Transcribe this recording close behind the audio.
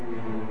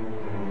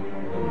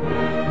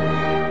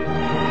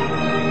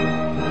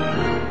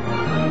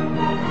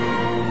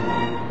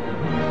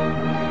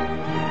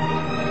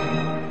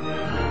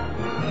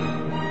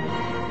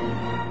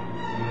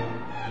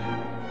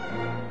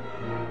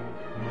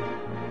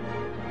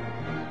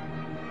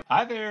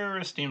Hi there,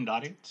 esteemed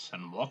audience,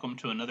 and welcome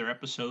to another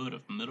episode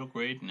of Middle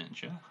Grade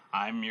Ninja.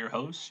 I'm your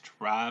host,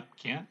 Rob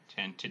Kent,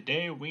 and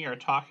today we are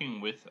talking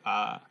with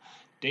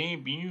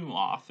debut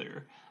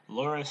author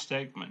Laura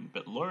Stegman.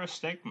 But Laura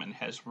Stegman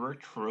has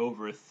worked for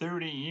over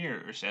 30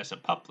 years as a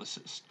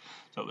publicist,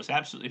 so it was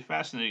absolutely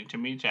fascinating to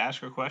me to ask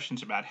her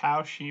questions about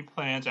how she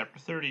plans, after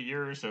 30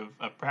 years of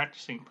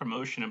practicing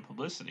promotion and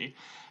publicity,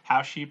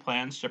 how she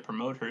plans to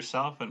promote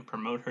herself and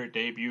promote her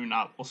debut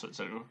novel. So it's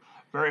a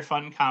very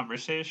fun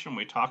conversation.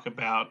 We talk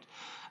about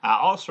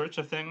all sorts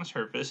of things.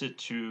 Her visit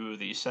to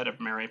the set of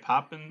Mary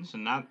Poppins,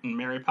 and not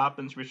Mary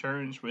Poppins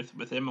Returns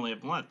with Emily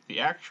Blunt, the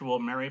actual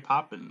Mary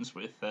Poppins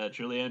with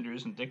Julie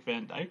Andrews and Dick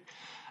Van Dyke.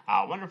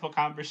 Wonderful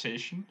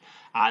conversation.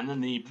 And then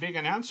the big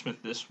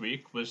announcement this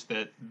week was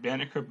that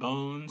Banneker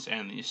Bones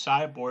and the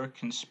Cyborg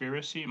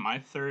Conspiracy, my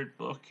third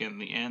book in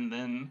the And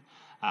Then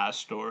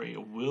story,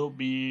 will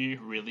be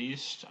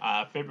released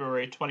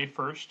February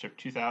 21st of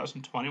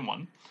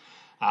 2021.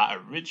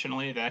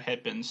 Originally, that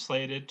had been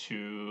slated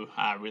to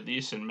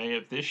release in May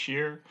of this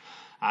year.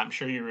 I'm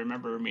sure you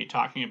remember me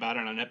talking about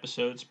it on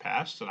episodes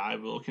past, and I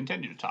will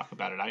continue to talk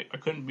about it. I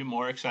couldn't be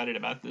more excited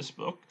about this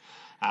book.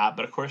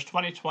 But of course,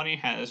 2020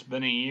 has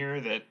been a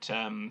year that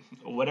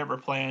whatever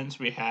plans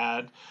we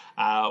had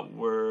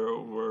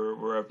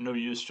were of no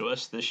use to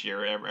us this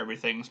year.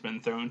 Everything's been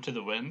thrown to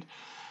the wind.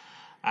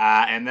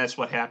 And that's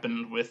what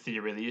happened with the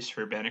release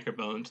for Banneker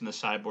Bones and the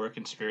Cyborg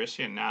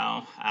Conspiracy. And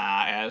now,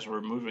 as we're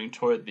moving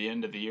toward the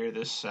end of the year,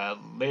 this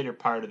later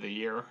part of the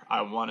year,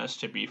 I want us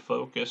to be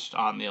focused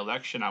on the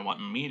election. I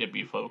want me to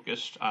be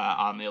focused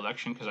on the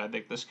election because I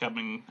think this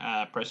coming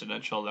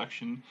presidential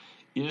election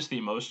is the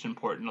most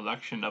important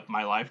election of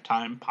my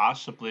lifetime,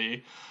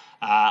 possibly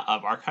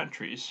of our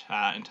country's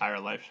entire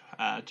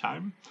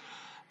lifetime.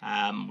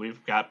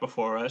 We've got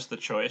before us the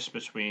choice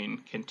between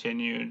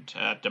continued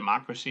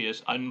democracy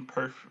as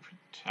imperfect,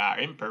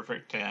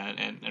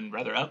 and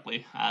rather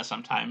ugly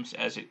sometimes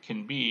as it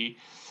can be,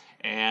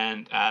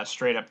 and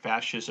straight up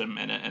fascism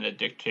and a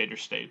dictator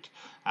state.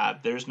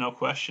 There's no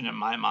question in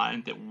my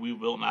mind that we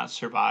will not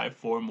survive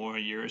 4 more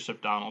years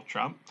of Donald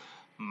Trump.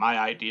 My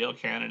ideal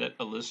candidate,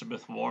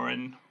 Elizabeth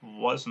Warren,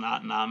 was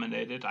not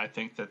nominated. I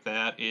think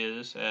that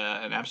is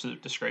an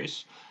absolute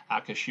disgrace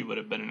because she would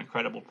have been an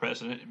incredible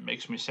president. It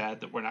makes me sad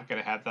that we're not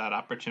going to have that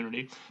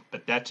opportunity,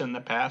 but that's in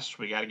the past.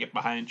 We got to get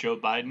behind Joe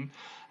Biden.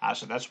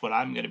 So that's what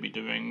I'm going to be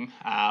doing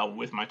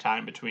with my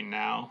time between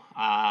now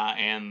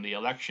and the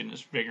election,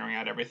 is figuring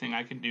out everything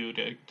I can do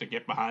to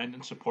get behind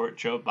and support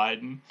Joe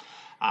Biden,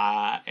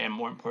 and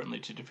more importantly,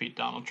 to defeat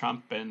Donald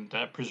Trump and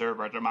preserve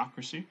our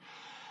democracy.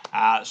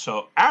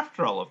 So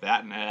after all of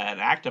that, and an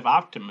act of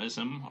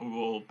optimism,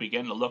 we'll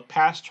begin to look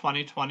past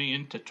 2020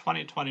 into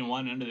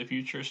 2021, into the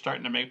future,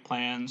 starting to make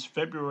plans.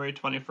 February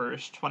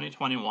 21st,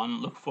 2021,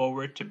 look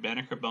forward to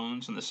Banneker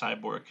Bones and the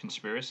Cyborg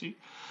Conspiracy.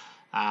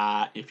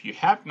 If you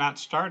have not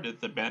started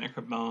the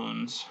Banneker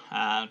Bones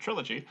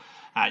trilogy,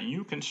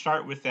 you can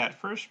start with that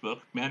first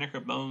book, Banneker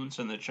Bones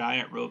and the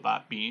Giant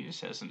Robot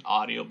Bees, as an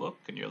audiobook,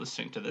 and you're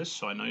listening to this,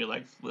 so I know you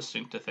like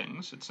listening to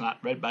things. It's not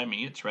read by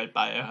me, it's read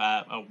by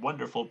a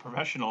wonderful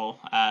professional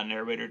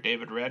narrator,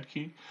 David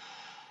Radke.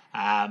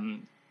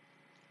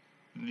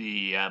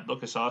 The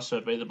book is also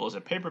available as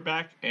a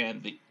paperback,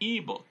 and the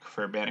ebook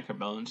for Banneker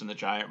Bones and the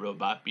Giant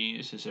Robot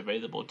Bees is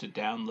available to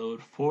download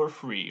for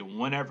free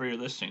whenever you're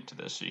listening to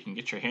this. So you can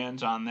get your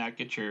hands on that,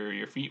 get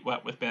your feet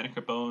wet with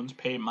Banneker Bones,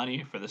 pay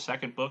money for the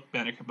second book,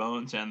 Banneker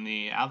Bones and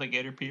the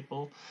Alligator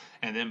People,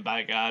 and then,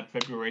 by God,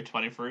 February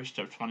 21st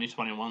of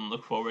 2021,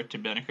 look forward to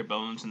Banneker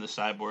Bones and the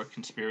Cyborg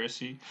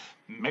Conspiracy.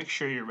 Make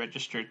sure you're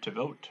registered to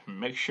vote.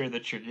 Make sure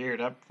that you're geared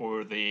up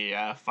for the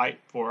fight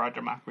for our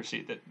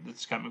democracy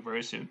that's coming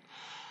very soon.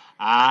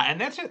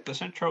 And that's it.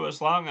 This intro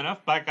is long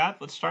enough. By God,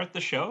 let's start the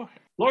show.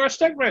 Laura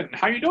Stegman,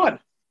 how you doing?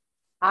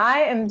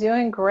 I am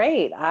doing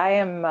great. I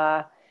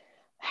am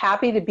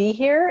happy to be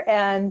here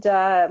and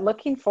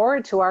looking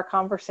forward to our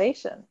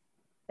conversation.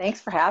 Thanks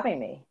for having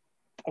me.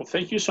 Well,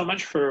 thank you so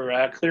much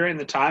for clearing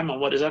the time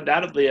on what is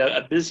undoubtedly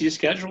a busy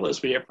schedule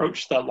as we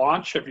approach the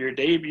launch of your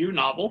debut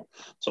novel.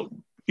 So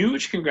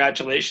huge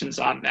congratulations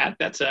on that.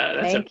 That's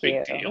a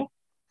big deal.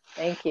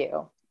 Thank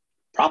you.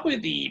 Probably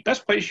the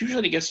best place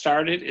usually to get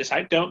started is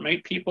I don't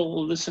make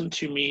people listen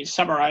to me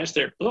summarize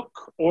their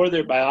book or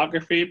their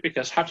biography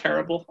because how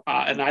terrible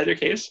in either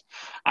case.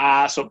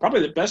 So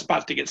probably the best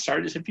spot to get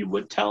started is if you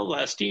would tell the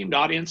esteemed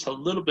audience a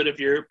little bit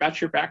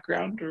about your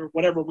background or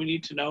whatever we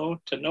need to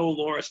know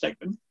Laura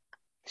Stegman.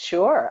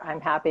 Sure,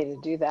 I'm happy to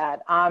do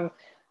that.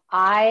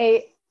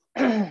 I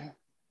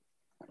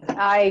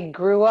I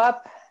grew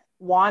up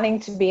wanting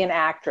to be an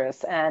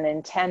actress and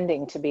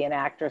intending to be an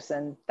actress,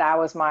 and that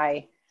was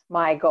my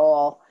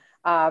goal.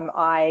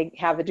 I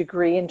have a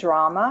degree in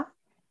drama,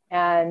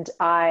 and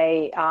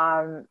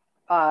after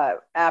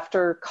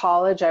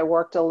college, I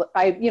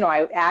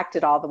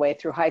acted all the way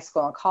through high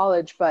school and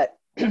college, but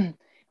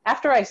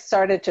after I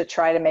started to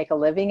try to make a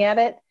living at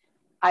it,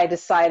 I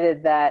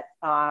decided that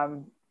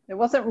it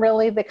wasn't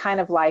really the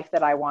kind of life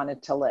that I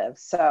wanted to live.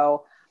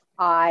 So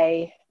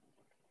I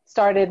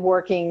started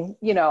working,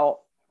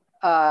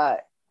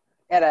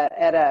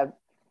 at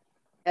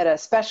a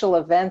special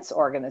events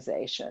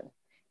organization.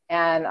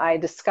 And I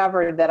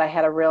discovered that I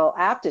had a real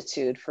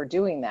aptitude for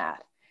doing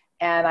that.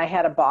 And I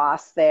had a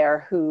boss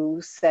there who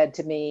said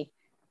to me,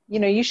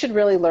 you should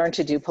really learn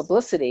to do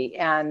publicity.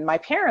 And my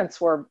parents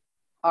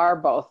are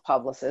both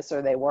publicists,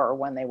 or they were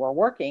when they were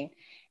working.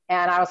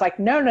 And I was like,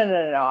 no,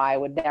 I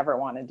would never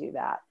want to do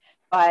that.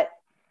 But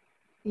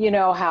you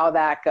know how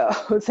that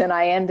goes. And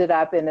I ended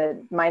up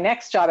my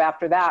next job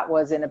after that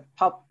was in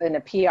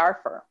a PR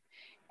firm.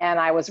 And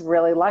I was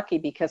really lucky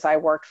because I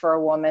worked for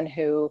a woman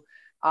who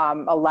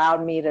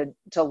allowed me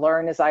to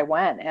learn as I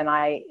went. And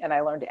I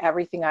learned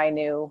everything I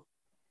know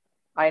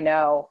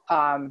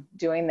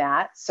doing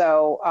that.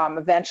 So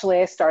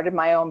eventually I started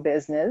my own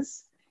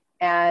business,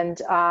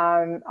 and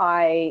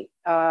I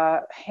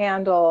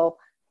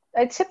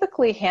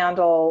typically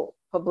handle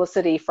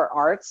publicity for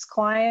arts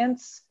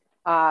clients,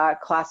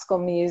 classical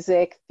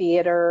music,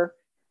 theater,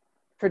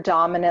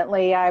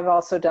 predominantly. I've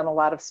also done a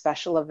lot of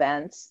special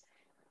events,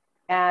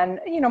 and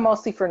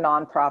mostly for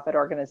nonprofit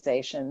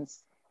organizations.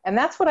 And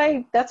that's what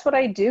I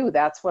do.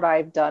 That's what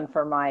I've done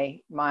for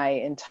my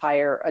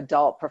entire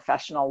adult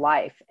professional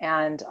life.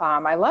 And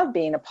I love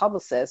being a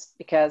publicist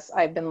because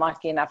I've been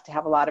lucky enough to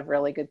have a lot of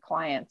really good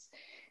clients.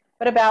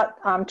 But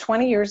about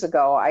 20 years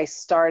ago, I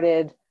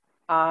started.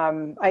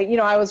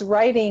 I was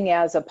writing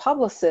as a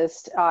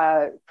publicist,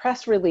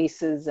 press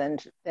releases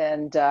and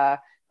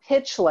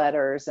pitch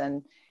letters,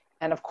 and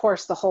of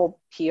course the whole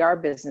PR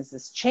business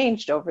has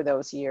changed over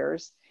those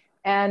years.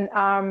 And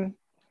I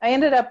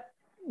ended up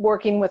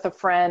working with a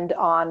friend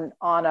on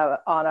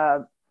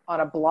a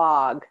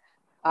blog,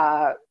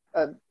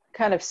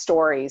 kind of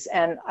stories,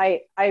 and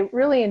I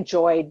really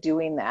enjoyed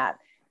doing that.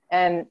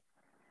 And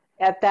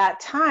at that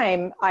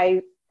time,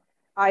 I'm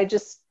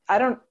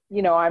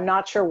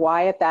not sure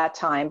why at that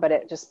time, but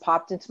it just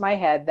popped into my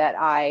head that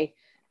I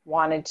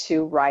wanted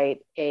to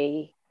write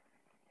a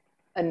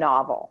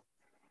novel.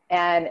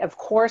 And of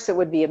course it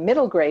would be a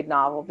middle grade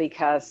novel,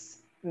 because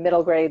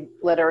middle grade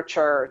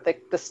literature,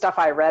 the stuff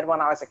I read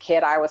when I was a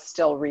kid, I was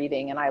still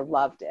reading and I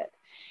loved it.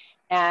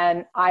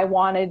 And I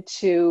wanted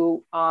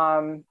to,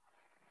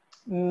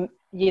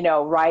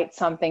 write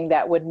something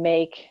that would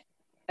make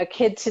a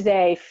kid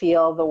today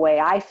feel the way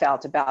I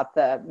felt about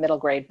the middle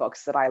grade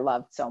books that I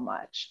loved so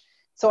much.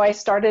 So I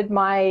started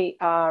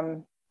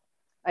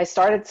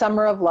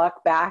Summer of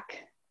Luck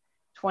back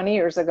 20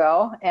 years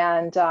ago,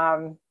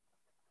 and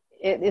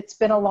it's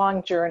been a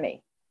long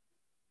journey.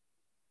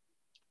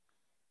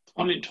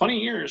 20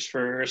 years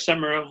for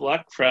Summer of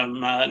Luck,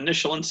 from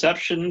initial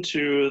inception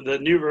to the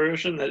new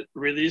version that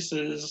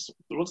releases.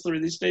 What's the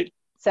release date?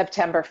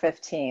 September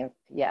 15th,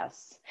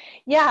 yes.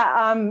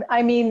 Yeah,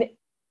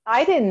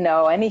 I didn't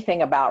know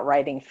anything about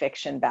writing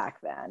fiction back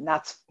then.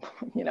 That's,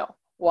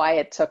 why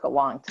it took a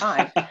long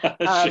time. But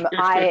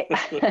I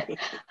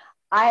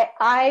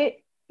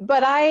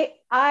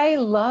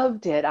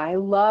loved it. I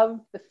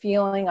loved the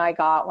feeling I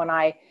got when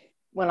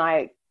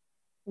I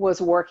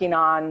was working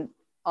on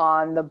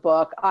the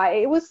book.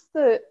 It was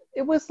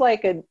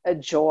like a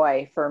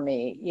joy for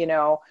me,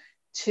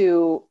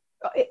 to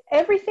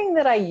everything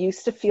that I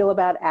used to feel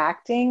about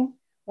acting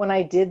when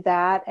I did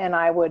that. And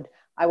I would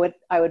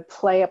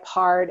play a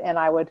part, and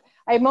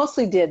I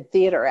mostly did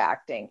theater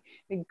acting.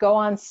 I'd go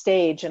on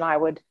stage and I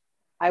would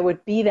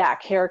be that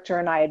character,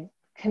 and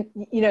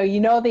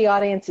the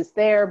audience is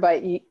there,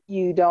 but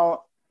you don't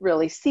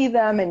really see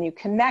them, and you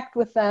connect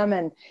with them,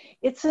 and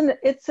it's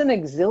an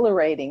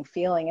exhilarating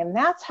feeling. And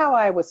that's how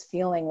I was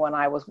feeling when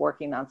I was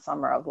working on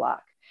Summer of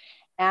Luck.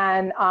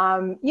 And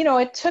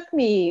it took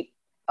me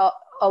a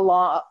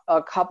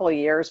couple of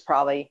years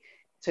probably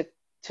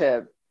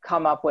to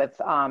come up with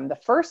the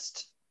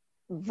first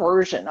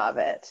version of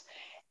it.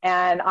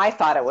 And I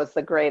thought it was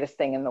the greatest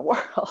thing in the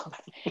world.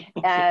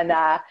 And,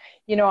 I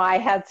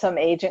had some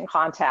agent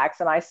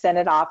contacts, and I sent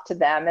it off to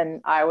them, and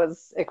I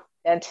was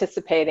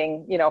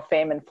anticipating,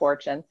 fame and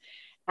fortune.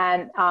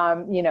 And,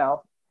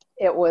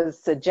 it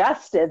was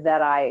suggested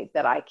that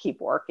I keep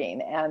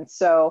working. And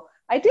so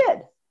I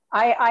did.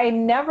 I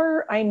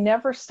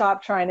never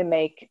stopped trying to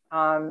make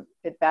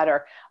it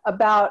better.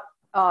 About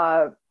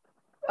I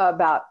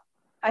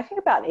think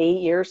about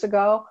 8 years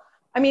ago.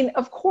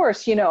 Of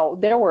course,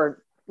 there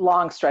were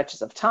long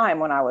stretches of time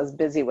when I was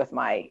busy with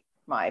my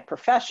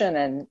profession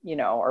and,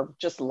 or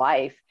just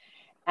life.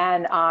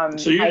 And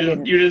so you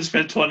didn't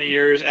spend 20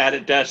 years at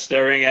a desk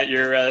staring at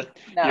your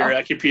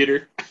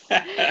computer.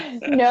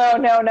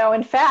 No.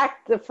 In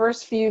fact, the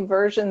first few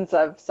versions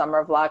of Summer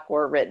of Luck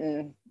were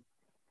written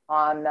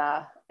on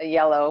a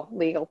yellow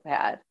legal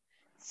pad.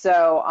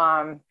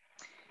 So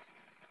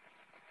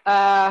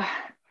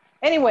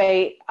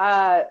anyway,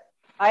 I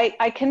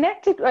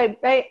connected.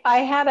 I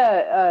had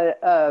I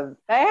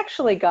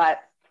actually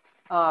got,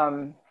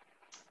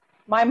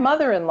 my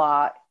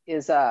mother-in-law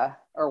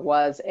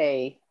was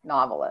a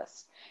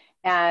novelist,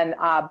 and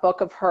a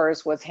book of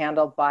hers was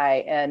handled by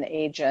an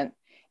agent.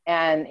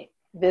 And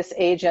this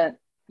agent,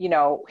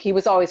 he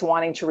was always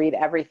wanting to read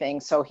everything.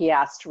 So he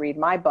asked to read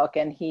my book,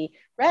 and he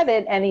read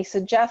it, and he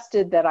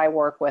suggested that I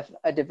work with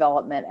a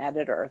development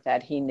editor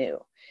that he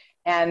knew.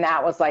 And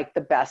that was like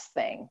the best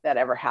thing that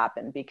ever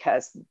happened,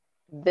 because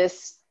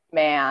this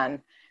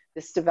man,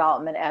 this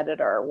development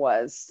editor,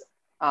 was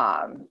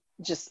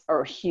just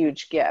a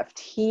huge gift.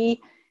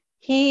 He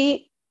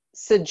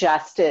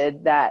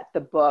suggested that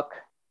the book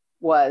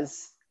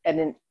was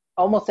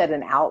almost at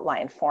an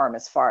outline form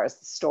as far as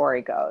the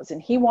story goes.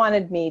 And he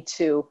wanted me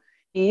to,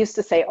 he used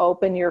to say,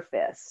 open your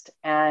fist.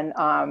 And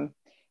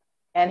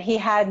he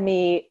had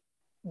me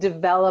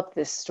develop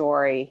this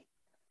story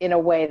in a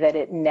way that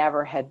it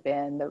never had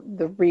been.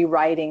 The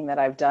rewriting that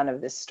I've done of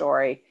this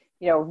story,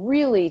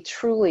 really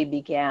truly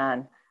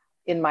began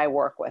in my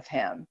work with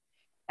him.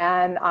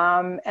 And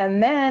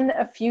then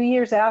a few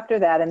years after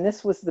that, and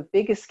this was the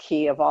biggest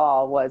key of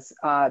all, was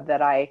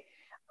that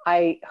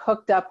I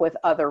hooked up with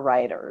other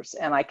writers,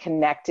 and I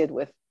connected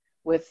with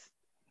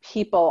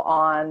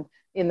people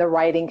in the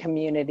writing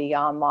community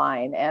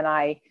online. And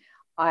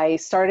I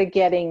started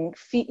getting,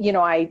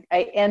 I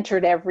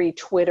entered every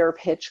Twitter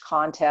pitch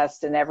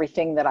contest and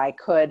everything that I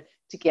could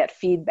to get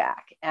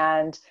feedback.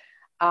 And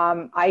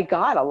I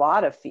got a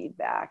lot of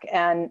feedback.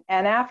 And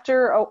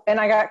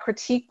I got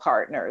critique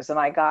partners, and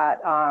I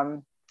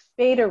got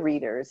beta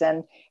readers,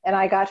 and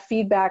I got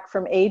feedback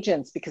from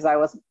agents, because I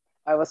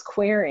was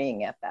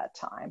querying at that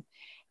time.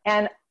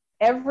 And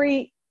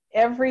everything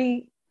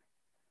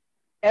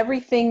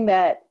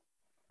that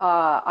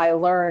I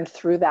learned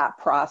through that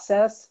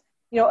process,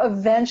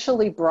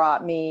 eventually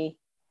brought me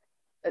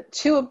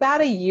to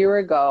about a year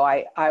ago.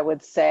 I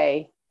would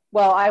say,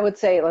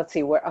 let's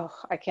see,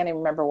 I can't even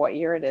remember what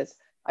year it is.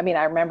 I mean,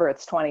 I remember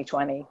it's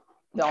 2020.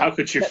 How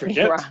could you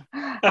forget?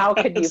 How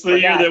could you it's forget? the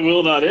year that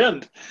will not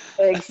end.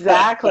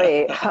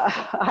 Exactly.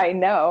 I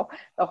know,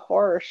 the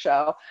horror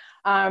show.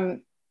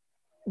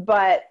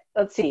 But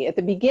let's see, at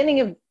the beginning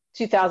of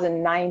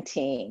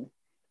 2019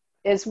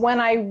 is when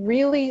I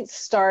really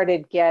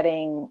started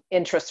getting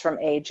interest from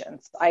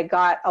agents. I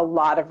got a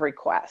lot of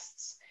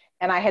requests,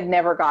 and I had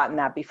never gotten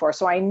that before.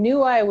 So I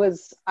knew I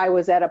was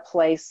at a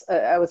place,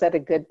 I was at a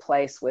good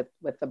place with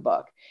the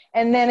book.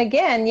 And then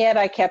again, yet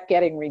I kept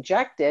getting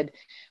rejected,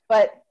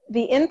 but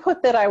the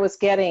input that I was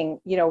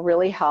getting,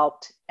 really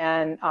helped.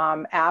 And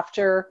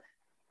after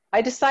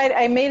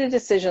I made a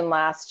decision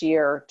last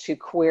year to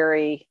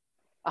query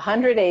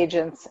 100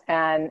 agents,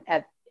 and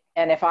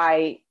if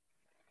I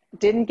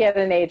didn't get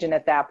an agent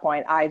at that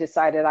point, I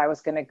decided I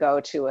was going to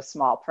go to a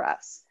small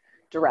press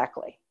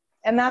directly.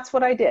 And that's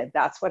what I did.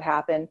 That's what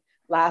happened.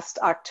 Last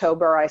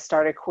October, I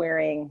started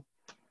querying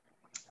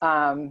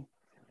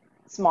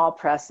small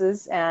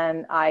presses,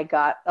 and I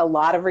got a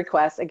lot of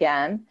requests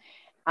again.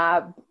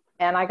 And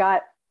I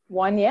got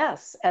one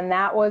yes, and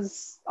that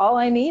was all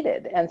I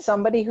needed. And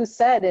somebody who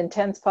said,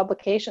 Intense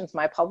Publications,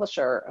 my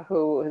publisher,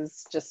 who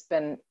has just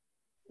been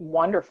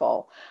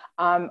wonderful,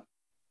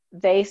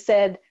 they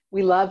said,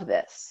 we love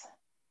this.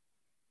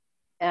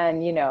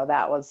 And,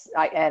 that was,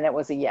 and it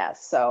was a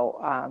yes.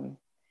 So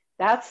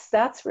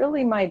that's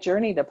really my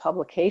journey to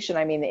publication.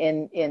 I mean,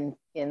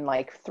 in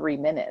like 3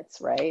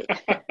 minutes, right?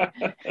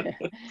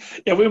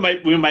 Yeah, we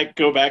might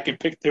go back and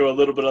pick through a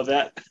little bit of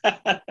that.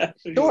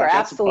 Sure,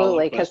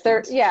 absolutely. Because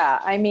there's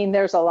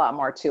a lot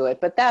more to it,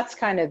 but that's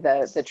kind of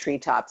the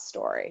treetop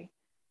story.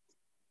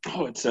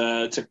 Oh, it's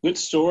a good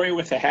story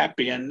with a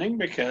happy ending,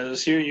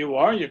 because here you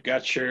are, you've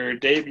got your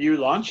debut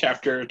launch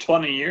after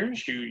 20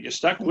 years. You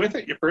stuck with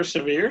it, you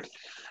persevered.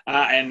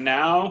 And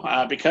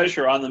now, because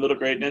you're on the Middle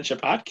Grade Ninja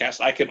podcast,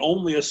 I can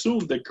only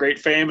assume that great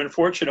fame and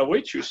fortune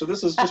await you. So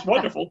this is just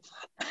wonderful.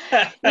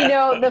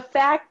 The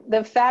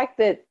fact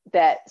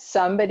that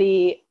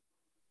somebody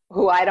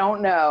who I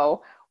don't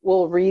know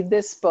will read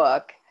this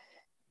book,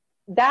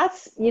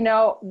 that's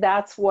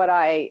what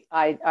I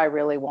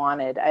really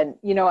wanted. And,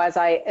 as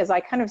I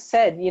kind of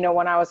said,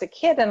 when I was a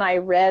kid and I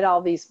read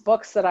all these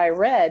books that I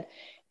read,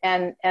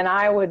 and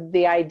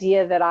the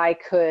idea that I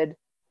could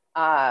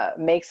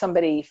make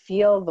somebody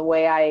feel the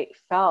way I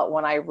felt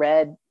when I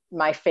read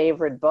my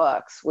favorite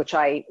books, which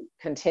I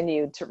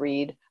continued to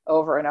read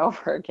over and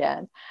over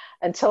again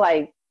until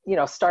I,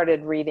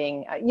 started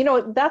reading.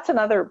 That's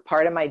another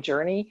part of my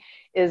journey,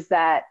 is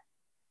that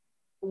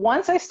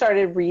once I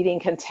started reading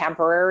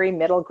contemporary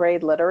middle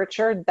grade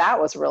literature, that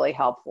was really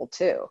helpful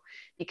too,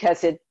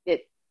 because it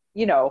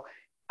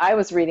I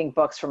was reading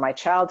books from my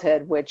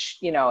childhood, which,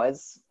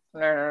 is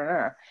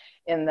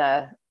in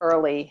the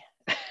early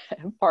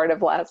part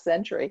of last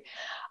century.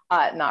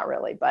 Not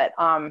really, but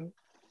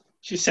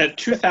she said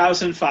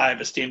 2005,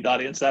 esteemed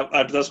audience.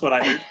 That's what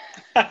I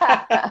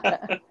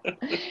heard.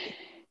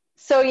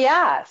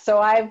 So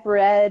I've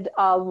read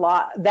a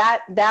lot.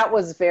 That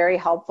was very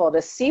helpful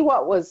to see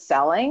what was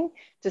selling,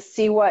 to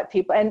see what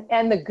people,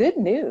 and the good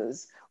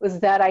news was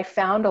that I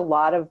found a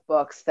lot of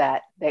books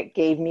that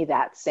gave me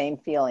that same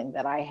feeling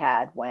that I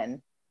had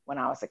when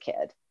I was a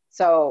kid.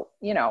 So,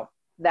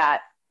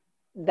 that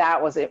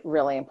was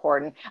really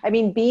important. I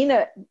mean, being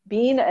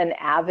an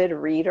avid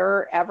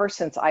reader ever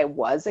since I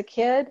was a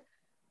kid,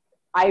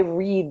 I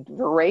read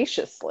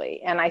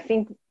voraciously. And I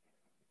think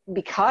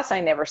because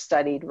I never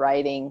studied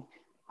writing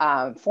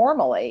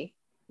formally,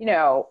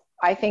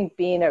 I think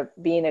being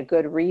a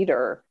good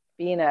reader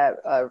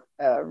a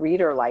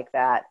reader like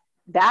that,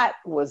 that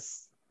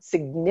was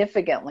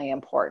significantly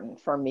important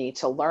for me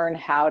to learn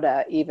how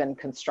to even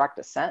construct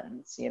a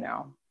sentence, you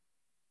know.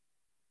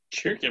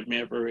 Sure, give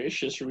me a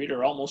voracious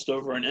reader, almost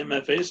over an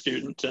MFA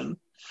student, and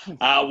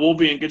we'll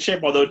be in good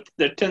shape. Although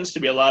there tends to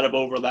be a lot of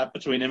overlap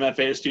between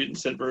MFA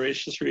students and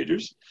voracious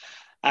readers.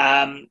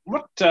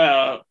 What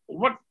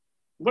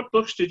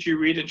books did you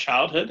read in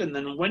childhood, and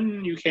then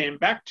when you came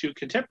back to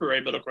contemporary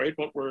middle grade,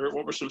 what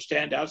were some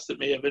standouts that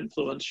may have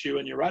influenced you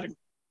in your writing?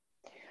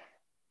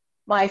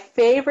 My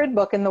favorite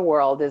book in the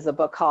world is a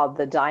book called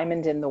The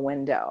Diamond in the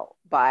Window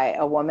by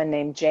a woman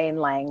named Jane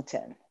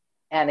Langton.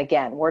 And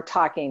again, we're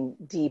talking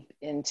deep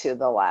into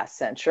the last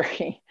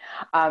century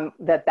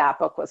that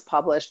book was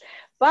published.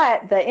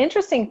 But the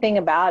interesting thing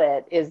about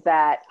it is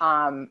that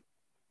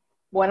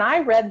when I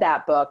read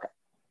that book,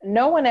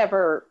 no one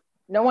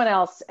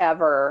else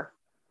ever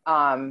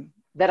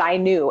that I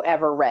knew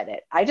ever read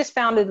it. I just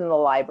found it in the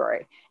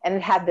library, and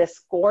it had this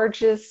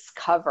gorgeous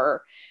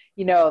cover,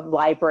 you know,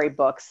 library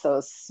books,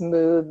 those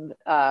smooth,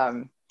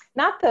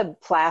 not the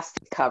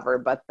plastic cover,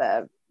 but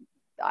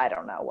I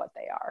don't know what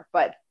they are,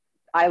 but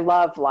I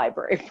love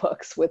library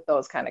books with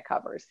those kind of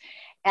covers.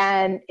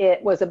 And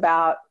it was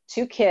about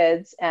two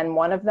kids, and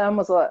one of them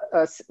was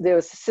there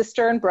was a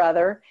sister and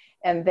brother,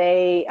 and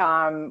they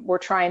were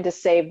trying to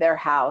save their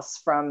house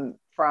from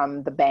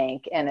the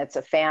bank. And it's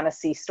a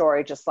fantasy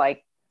story, just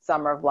like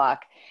Summer of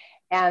Luck.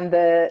 And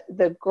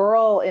the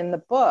girl in the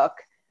book,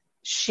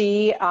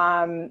 she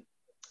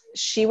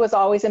was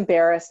always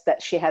embarrassed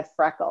that she had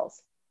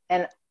freckles,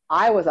 and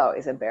I was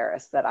always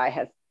embarrassed that I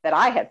had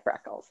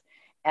freckles.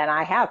 And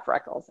I have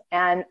freckles.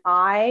 And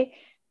I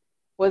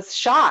was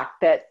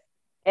shocked that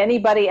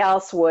anybody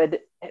else would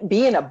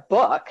be in a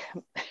book,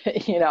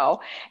 you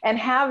know, and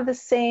have the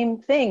same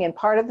thing. And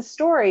part of the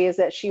story is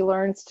that she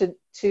learns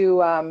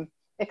to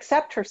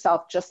accept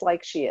herself just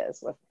like she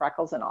is, with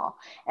freckles and all.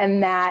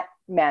 And that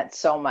meant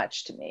so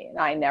much to me. And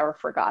I never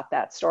forgot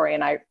that story.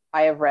 And I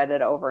have read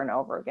it over and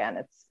over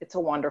again. It's a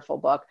wonderful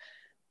book,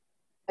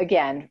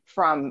 again,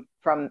 from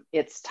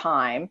its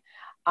time.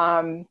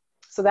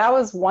 So that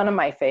was one of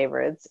my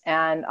favorites.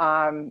 And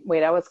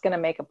wait, I was going to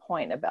make a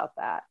point about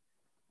that,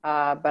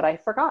 but I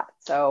forgot.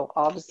 So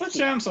I'll just. That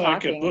sounds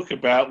like a book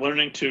about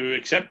learning to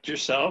accept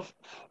yourself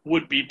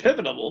would be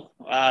pivotal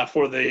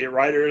for the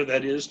writer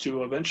that is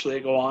to eventually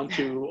go on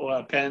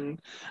to pen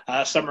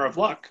Summer of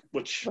Luck,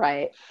 which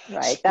right.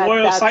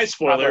 Site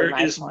spoiler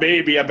is point.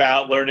 Maybe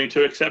about learning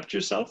to accept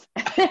yourself.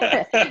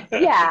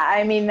 Yeah,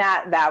 I mean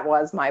that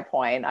was my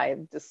point. I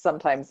just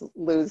sometimes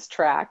lose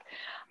track.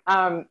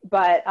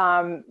 But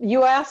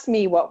you asked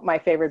me what my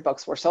favorite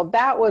books were. So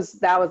that was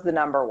the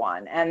number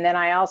one. And then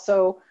I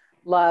also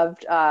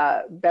loved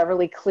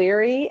Beverly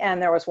Cleary.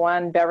 And there was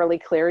one Beverly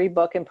Cleary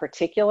book in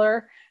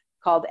particular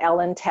called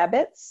Ellen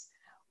Tebbits,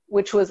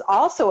 which was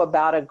also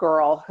about a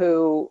girl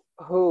who,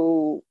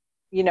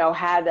 you know,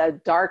 had a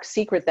dark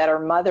secret that her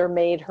mother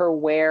made her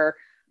wear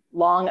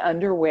long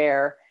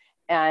underwear.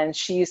 And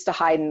she used to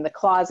hide in the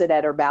closet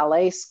at her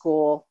ballet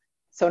school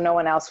so no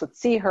one else would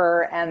see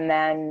her. And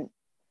then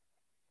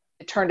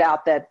it turned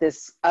out that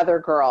this other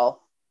girl's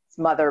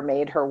mother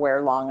made her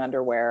wear long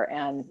underwear,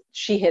 and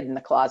she hid in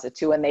the closet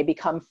too, and they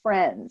become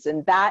friends.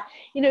 And that,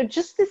 you know,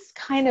 just this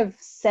kind of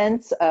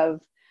sense of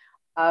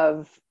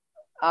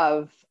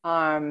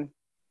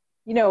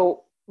you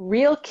know,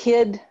 real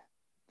kid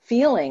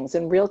feelings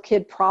and real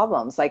kid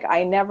problems. Like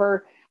I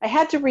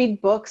had to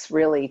read books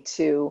really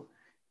to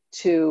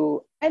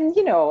and,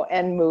 you know,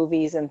 and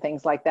movies and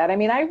things like that. I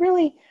mean, I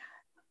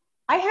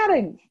had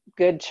a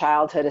good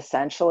childhood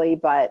essentially,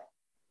 but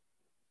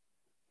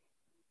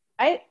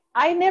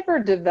I never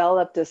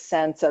developed a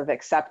sense of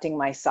accepting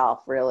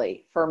myself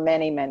really for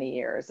many, many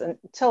years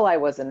until I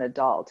was an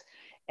adult.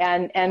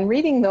 And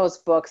reading those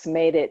books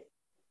made it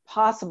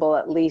possible,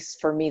 at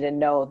least for me, to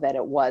know that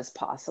it was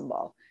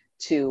possible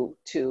to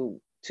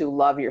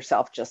love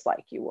yourself just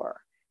like you were,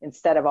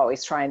 instead of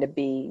always trying to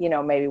be, you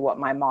know, maybe what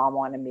my mom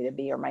wanted me to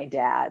be, or my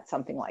dad,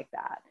 something like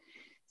that.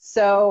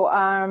 So,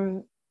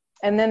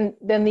 and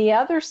then the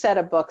other set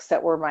of books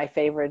that were my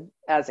favorite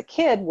as a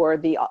kid were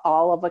the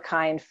All of a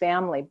Kind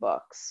family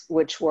books,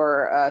 which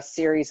were a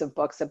series of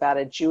books about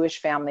a Jewish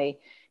family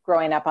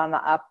growing up on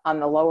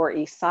the Lower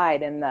East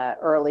Side in the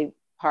early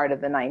part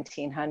of the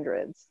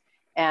 1900s.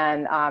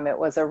 And it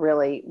was a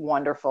really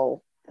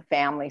wonderful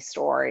family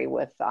story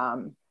with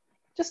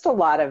just a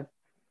lot of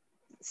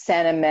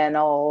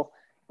sentimental,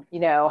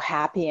 you know,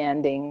 happy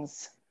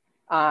endings.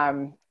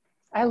 I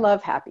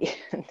love happy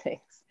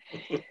endings.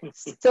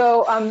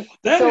 So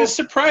that is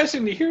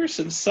surprising to hear,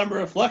 since Summer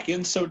of Luck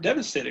ends so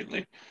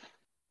devastatingly.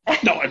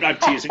 No, I'm not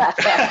teasing. Oh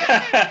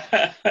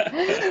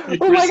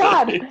my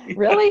God,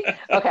 really?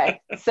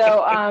 Okay,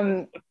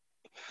 so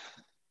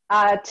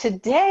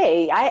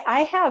today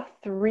I have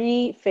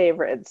three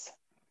favorites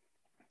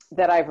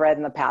that I've read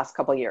in the past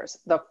couple of years.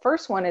 The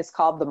first one is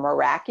called The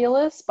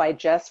Miraculous by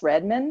Jess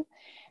Redman,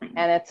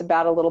 and it's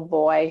about a little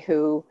boy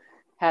who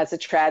has a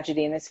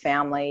tragedy in his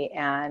family,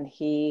 and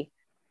he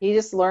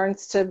just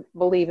learns to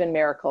believe in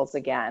miracles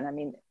again. I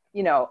mean,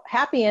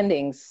 happy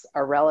endings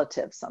are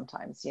relative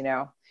sometimes,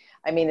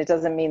 I mean, it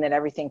doesn't mean that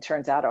everything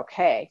turns out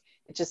okay.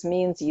 It just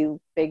means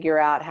you figure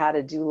out how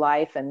to do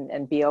life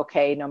and be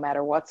okay no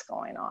matter what's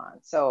going on.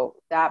 So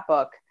that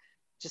book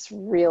just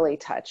really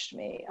touched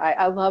me.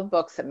 I love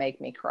books that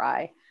make me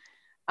cry.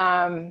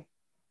 Um,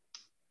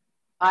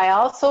 I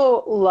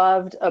also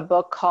loved a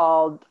book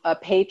called A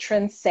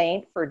Patron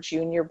Saint for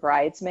Junior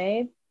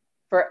Bridesmaid,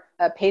 for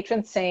a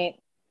patron saint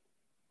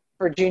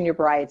for junior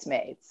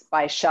bridesmaids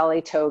by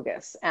Shelley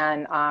Togus.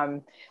 And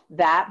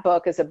that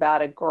book is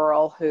about a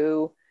girl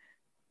who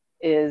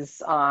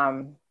is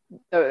a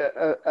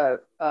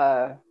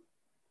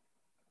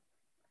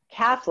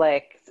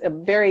Catholic, a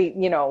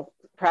very,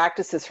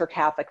 practices her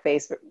Catholic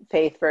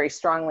faith very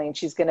strongly. And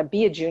she's going to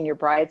be a junior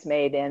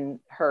bridesmaid in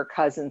her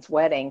cousin's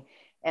wedding.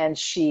 And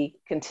she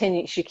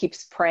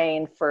keeps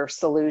praying for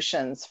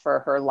solutions for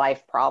her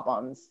life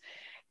problems.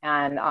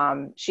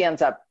 And she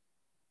ends up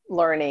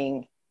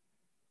learning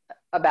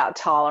about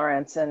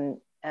tolerance and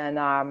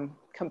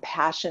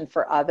compassion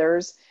for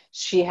others.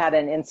 She had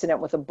an incident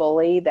with a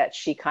bully that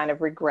she kind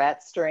of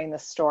regrets during the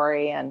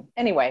story. And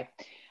anyway,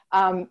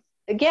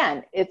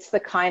 again, it's the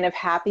kind of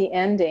happy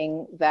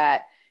ending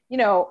that,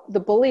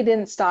 the bully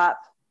didn't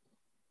stop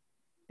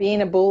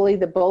being a bully.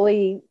 The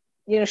bully,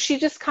 she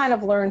just kind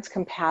of learns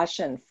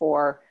compassion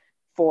for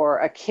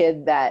a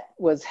kid that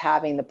was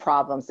having the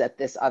problems that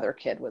this other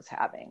kid was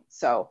having.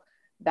 So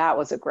that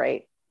was a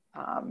great,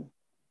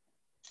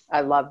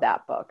 I love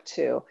that book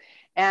too.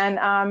 And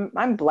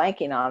I'm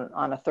blanking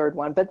on a third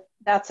one, but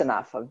that's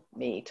enough of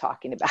me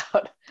talking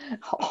about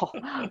all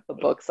the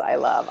books I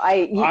love.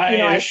 I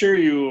assure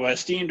you,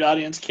 esteemed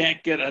audience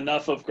can't get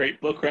enough of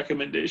great book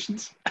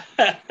recommendations.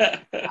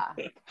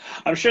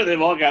 I'm sure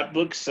they've all got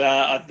books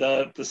at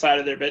the side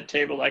of their bed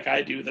table like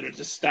I do that are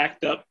just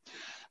stacked up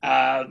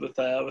with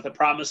a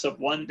promise of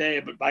one day.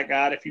 But by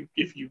God,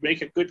 if you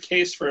make a good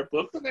case for a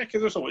book, then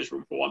there's always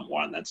room for one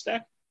more on that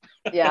stack.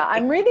 Yeah,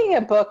 I'm reading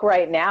a book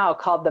right now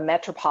called The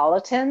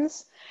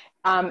Metropolitans.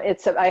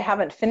 I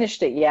haven't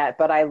finished it yet,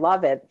 but I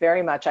love it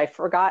very much. I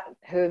forgot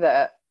who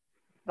the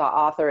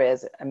author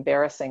is,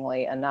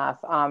 embarrassingly enough.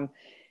 And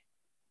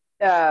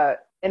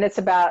it's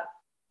about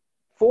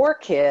 4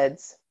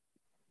 kids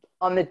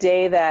on the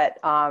day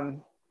that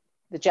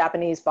the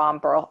Japanese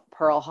bombed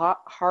Pearl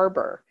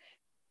Harbor.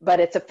 But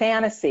it's a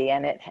fantasy,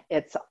 and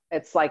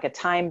it's like a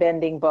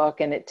time-bending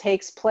book, and it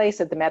takes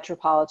place at the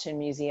Metropolitan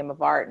Museum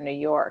of Art in New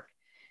York.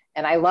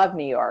 And I love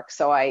New York,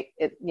 so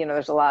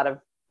there's a lot of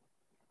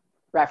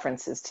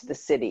references to the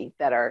city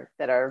that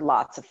are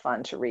lots of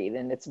fun to read,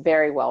 and it's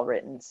very well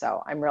written.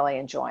 So I'm really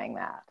enjoying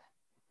that.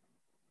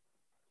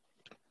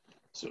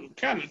 So,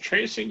 kind of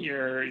tracing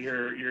your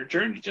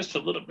journey just a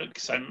little bit,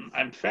 because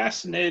I'm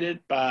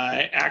fascinated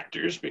by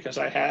actors, because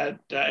I had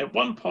at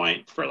one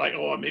point for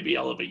maybe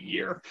all of a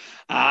year,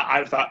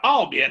 I thought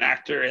I'll be an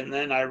actor, and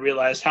then I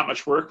realized how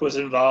much work was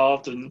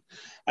involved and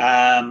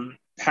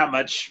how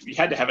much you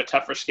had to have a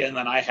tougher skin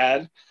than I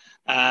had,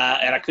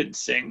 and I couldn't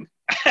sing.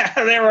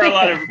 There were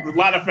a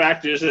lot of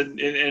factors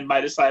in my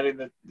deciding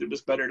that it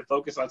was better to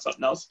focus on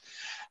something else.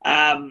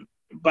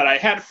 But I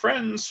had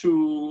friends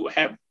who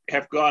have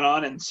gone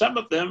on, and some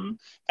of them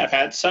have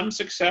had some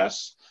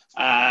success.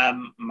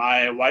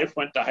 My wife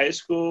went to high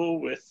school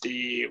with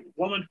the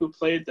woman who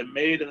played the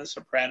maid in The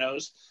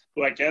Sopranos,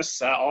 who I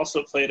guess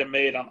also played a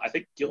maid on, I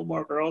think,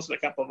 Gilmore Girls and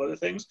a couple of other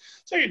things.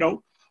 So,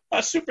 a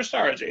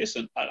superstar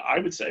adjacent, I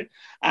would say.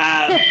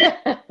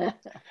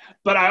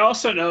 But I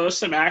also know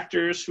some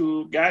actors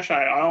who, gosh,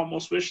 I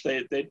almost wish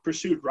they'd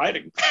pursued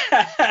writing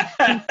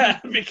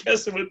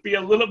because it would be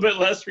a little bit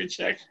less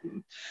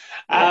rejection.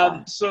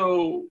 Yeah.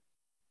 So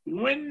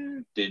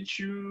when did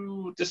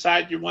you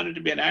decide you wanted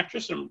to be an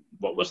actress, and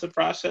what was the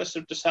process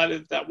of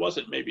deciding that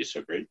wasn't maybe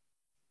so great?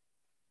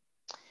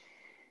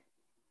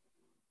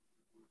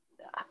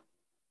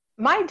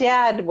 My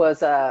dad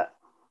was a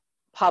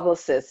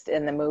publicist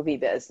in the movie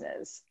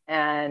business,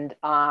 and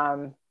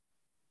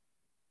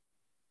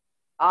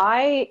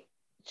I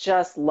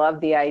just love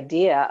the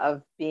idea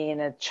of being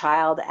a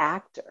child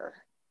actor.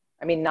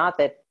 I mean, not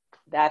that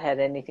had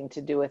anything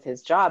to do with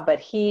his job,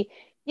 but he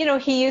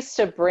used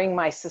to bring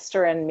my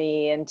sister and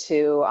me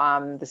into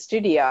the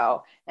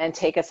studio and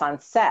take us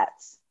on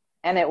sets,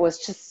 and it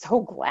was just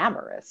so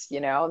glamorous,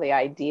 the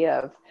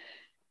idea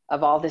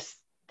of all this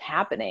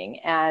happening.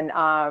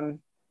 And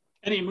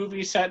any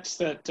movie sets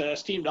that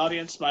esteemed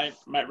audience might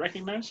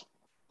recognize?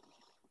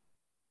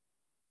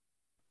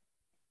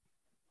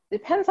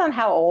 Depends on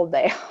how old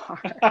they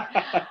are.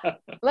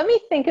 Let me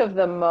think of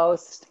the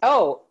most.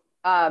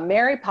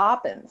 Mary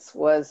Poppins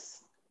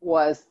was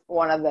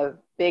one of the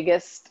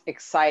biggest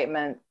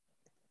excitement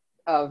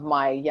of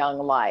my young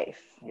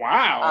life.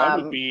 Wow,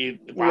 that would be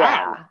wow.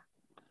 Yeah.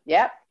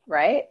 Yep.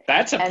 Right.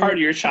 That's part of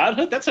your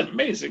childhood. That's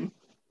amazing.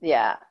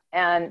 Yeah,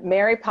 and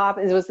Mary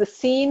Poppins was the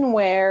scene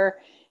where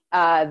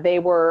they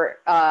were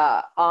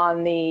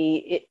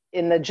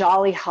in the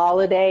Jolly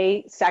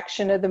Holiday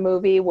section of the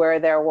movie, where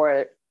there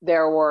were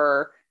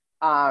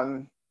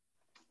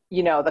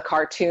the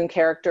cartoon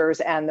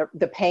characters and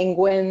the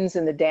penguins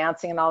and the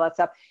dancing and all that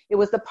stuff. It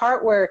was the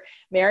part where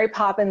Mary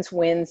Poppins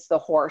wins the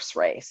horse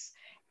race,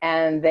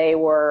 and they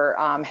were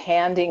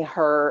handing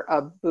her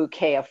a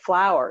bouquet of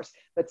flowers.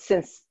 But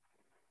since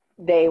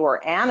they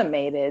were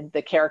animated,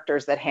 the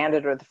characters that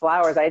handed her the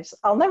flowers,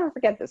 I'll never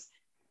forget this.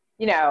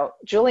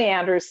 Julie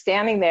Andrews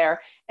standing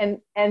there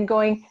and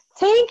going,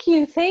 thank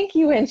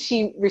you. And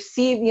she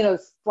received,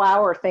 this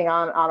flower thing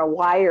on a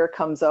wire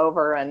comes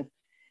over, and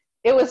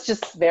it was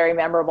just very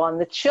memorable. And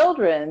the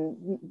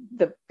children,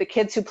 the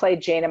kids who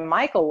played Jane and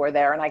Michael were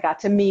there, and I got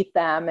to meet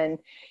them. And,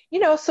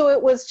 so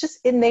it was just,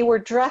 and they were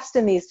dressed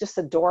in these just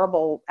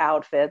adorable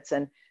outfits.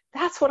 And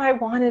that's what I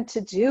wanted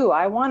to do.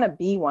 I want to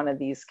be one of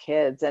these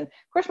kids. And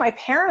of course, my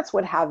parents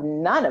would have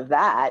none of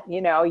that.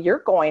 You're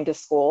going to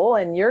school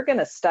and you're going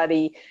to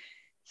study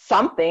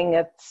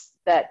something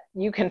that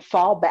you can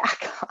fall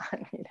back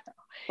on,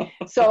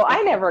 So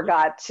I never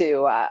got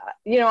to,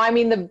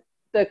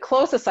 the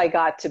closest I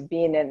got to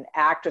being an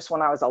actress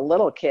when I was a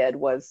little kid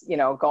was,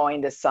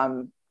 going to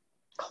some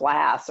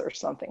class or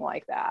something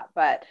like that.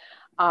 But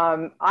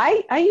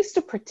I used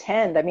to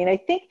pretend. I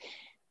think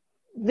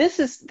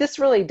this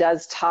really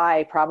does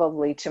tie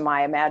probably to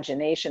my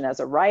imagination as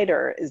a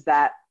writer, is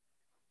that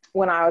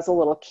when I was a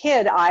little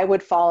kid, I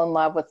would fall in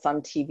love with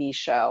some TV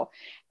show,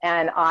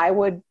 and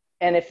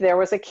if there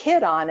was a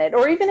kid on it,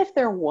 or even if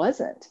there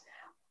wasn't,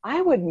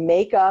 I would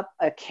make up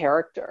a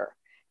character,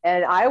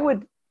 and I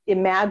would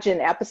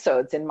imagine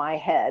episodes in my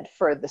head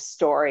for the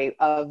story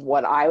of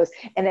what I was.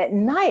 And at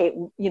night,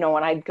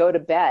 when I'd go to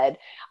bed,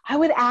 I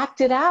would act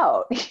it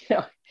out,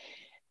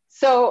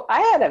 So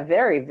I had a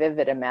very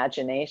vivid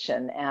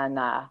imagination, and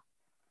that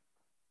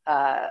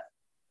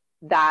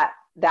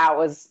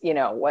was,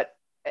 what,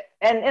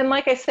 and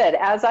like I said,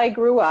 as I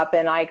grew up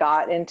and I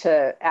got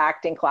into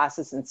acting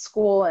classes in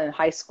school and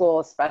high school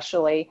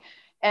especially,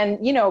 and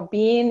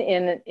being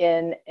in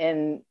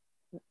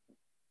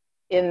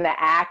the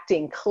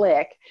acting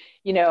clique,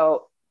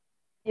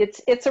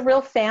 it's a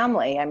real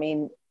family.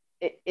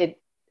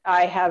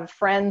 I have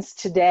friends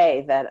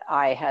today that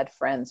I had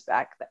friends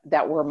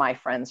that were my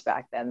friends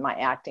back then, my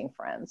acting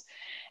friends.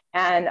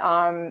 And,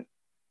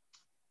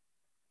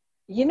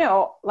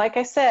 like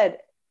I said,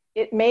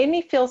 it made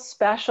me feel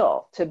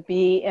special to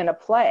be in a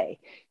play,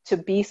 to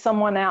be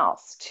someone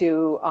else,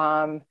 to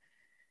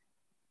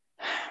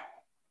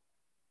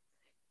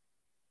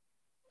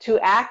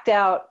act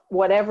out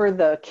whatever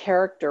the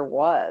character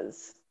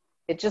was.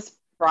 It just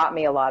brought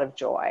me a lot of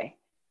joy.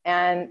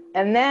 And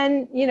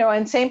then,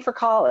 and same for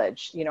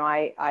college.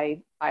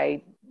 I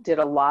did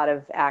a lot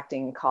of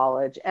acting in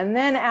college. And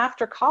then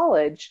after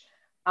college,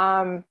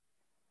 I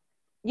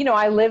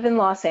live in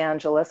Los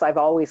Angeles. I've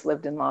always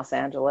lived in Los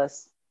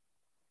Angeles.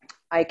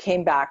 I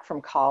came back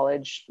from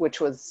college,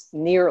 which was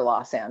near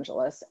Los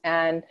Angeles.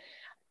 And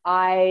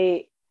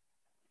the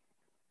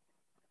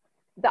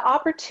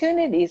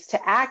opportunities to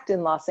act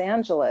in Los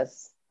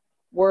Angeles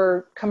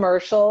were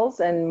commercials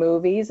and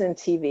movies and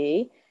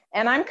TV.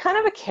 And I'm kind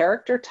of a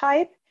character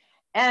type.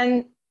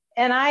 And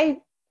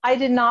I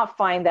did not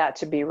find that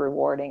to be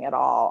rewarding at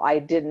all. I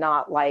did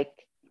not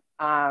like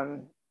the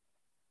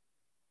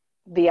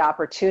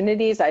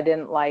opportunities. I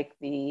didn't like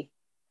the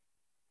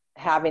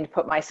having to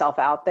put myself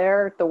out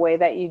there the way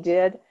that you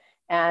did.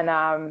 And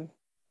I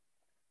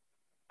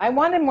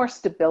wanted more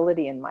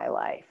stability in my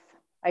life.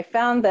 I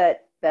found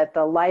that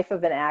the life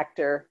of an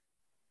actor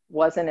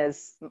wasn't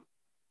as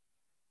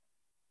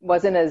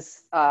much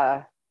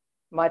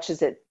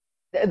as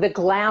the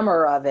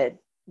glamour of it,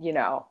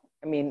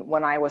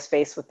 when I was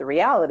faced with the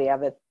reality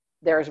of it,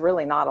 there's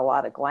really not a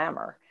lot of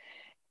glamour.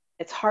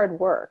 It's hard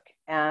work.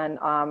 And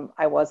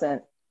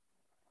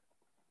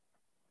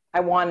I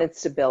wanted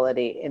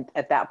stability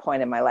at that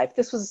point in my life.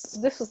 This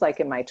was like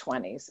in my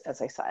 20s, as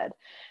I said.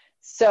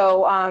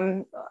 So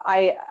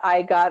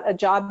I got a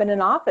job in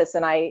an office,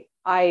 and I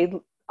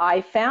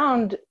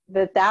found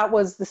that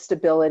was the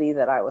stability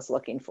that I was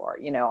looking for.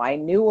 I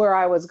knew where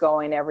I was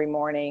going every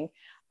morning.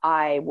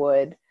 I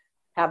would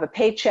have a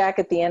paycheck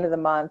at the end of the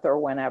month or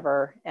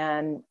whenever.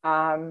 And,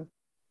 I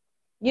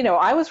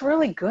was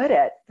really good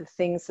at the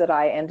things that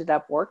I ended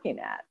up working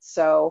at.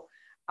 So,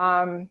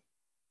 and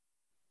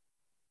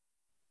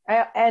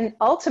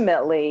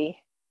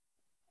ultimately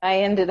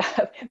I ended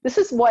up, this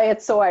is why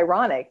it's so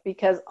ironic,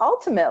 because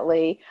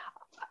ultimately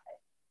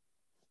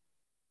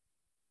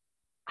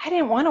I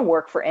didn't want to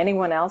work for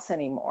anyone else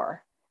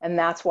anymore. And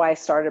that's why I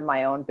started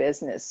my own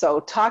business.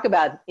 So talk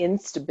about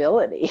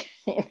instability.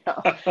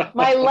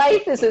 My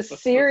life is a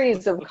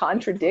series of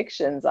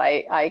contradictions.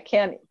 I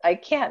can't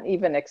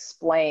even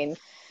explain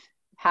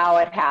how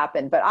it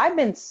happened, but I've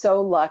been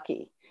so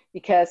lucky,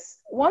 because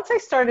once I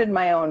started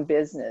my own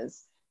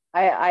business,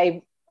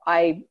 I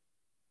had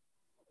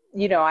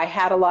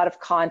a lot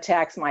of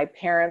contacts. My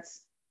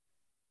parents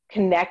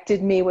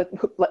connected me with,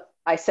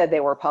 I said they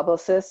were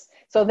publicists.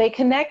 So they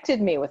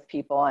connected me with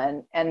people,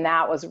 and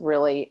that was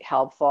really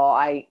helpful.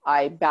 I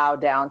bow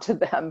down to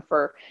them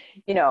for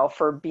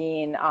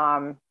being,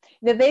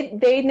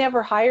 they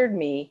never hired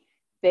me.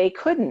 They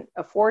couldn't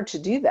afford to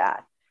do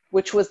that.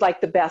 which was like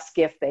the best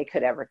gift they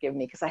could ever give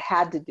me because I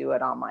had to do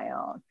it on my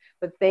own.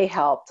 But they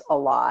helped a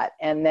lot.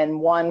 And then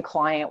one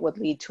client would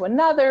lead to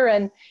another.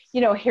 And,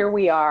 here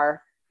we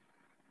are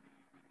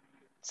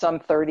some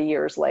 30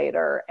 years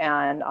later.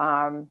 And,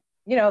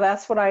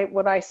 that's what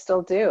I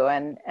still do.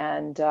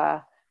 And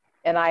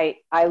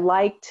I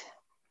liked,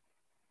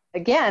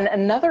 again,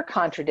 another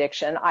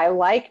contradiction. I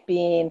like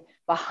being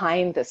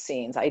behind the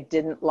scenes. I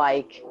didn't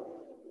like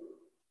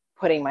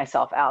putting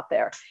myself out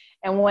there.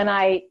 And when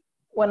I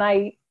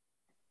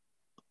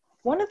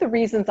one of the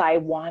reasons I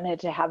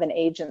wanted to have an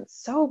agent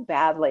so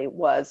badly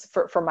was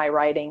for my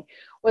writing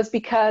was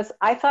because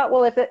I thought,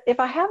 well, if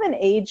I have an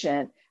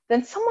agent,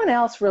 then someone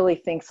else really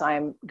thinks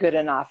I'm good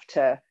enough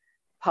to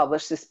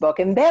publish this book,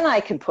 and then I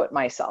can put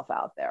myself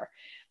out there.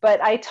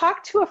 But I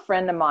talked to a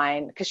friend of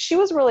mine because she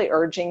was really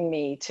urging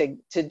me to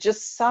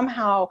just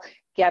somehow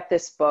get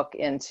this book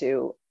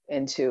into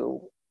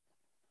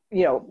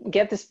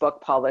get this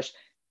book published,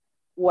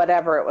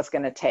 whatever it was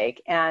going to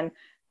take. And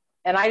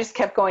I just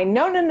kept going,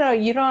 no,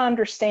 you don't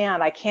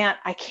understand. I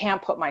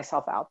can't put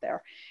myself out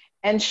there.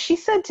 And she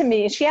said to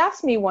me, she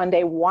asked me one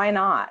day, why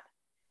not?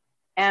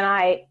 And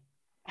I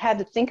had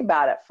to think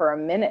about it for a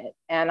minute.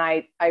 And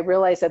I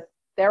realized that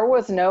there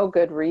was no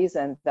good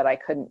reason that I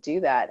couldn't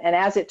do that. And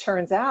as it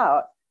turns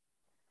out,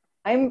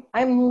 I'm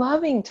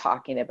loving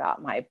talking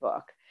about my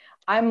book.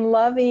 I'm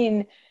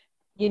loving,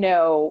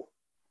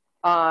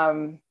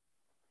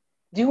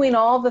 doing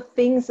all the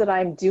things that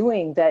I'm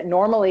doing that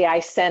normally I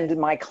send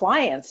my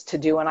clients to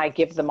do, and I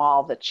give them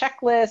all the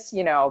checklists,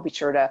 be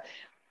sure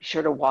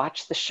to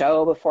watch the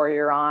show before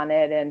you're on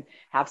it and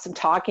have some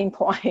talking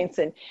points.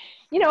 And,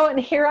 and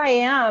here I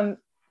am,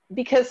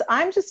 because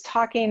I'm just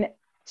talking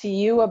to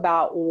you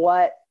about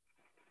what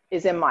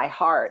is in my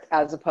heart,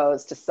 as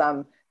opposed to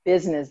some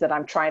business that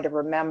I'm trying to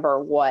remember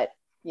what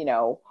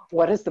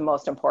is the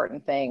most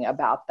important thing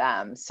about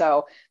them.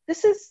 So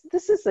this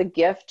is a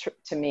gift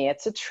to me.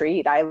 It's a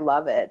treat. I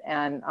love it.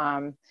 And,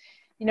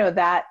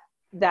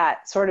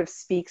 that sort of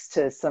speaks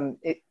to some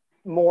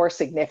more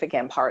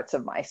significant parts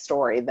of my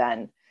story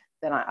than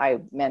I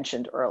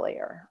mentioned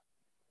earlier.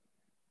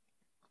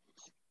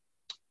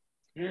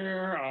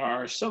 There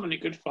are so many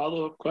good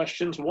follow-up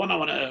questions. One, I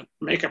want to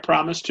make a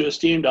promise to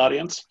esteemed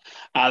audience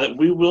that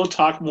we will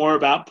talk more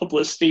about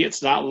publicity.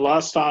 It's not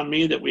lost on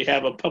me that we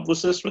have a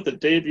publicist with a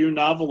debut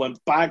novel, and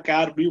by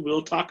God, we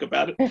will talk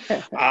about it.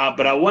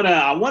 But I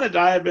want to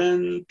dive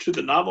into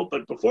the novel.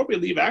 But before we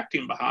leave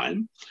acting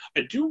behind,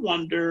 I do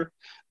wonder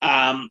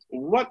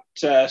what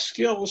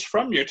skills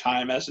from your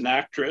time as an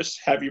actress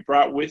have you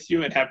brought with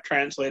you and have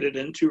translated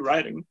into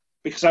writing?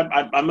 Because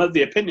I'm of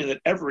the opinion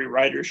that every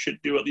writer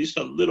should do at least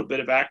a little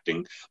bit of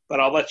acting, but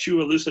I'll let you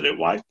elucidate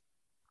why.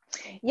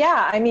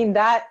 Yeah, I mean,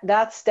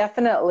 that's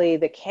definitely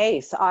the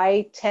case.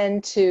 I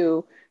tend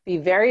to be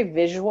very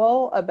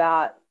visual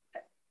about,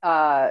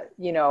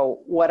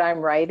 what I'm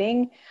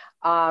writing.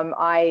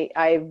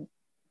 I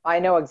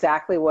know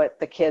exactly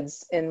what the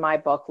kids in my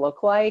book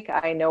look like.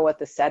 I know what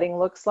the setting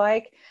looks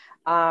like.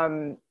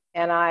 And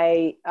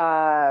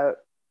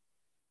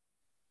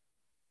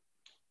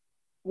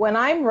when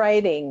I'm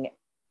writing,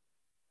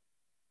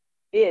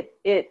 it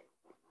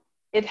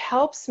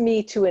helps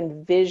me to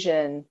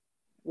envision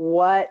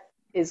what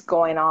is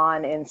going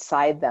on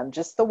inside them,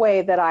 just the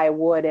way that I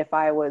would if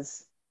I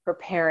was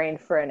preparing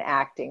for an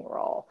acting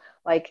role.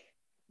 Like,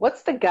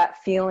 what's the gut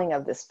feeling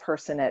of this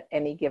person at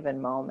any given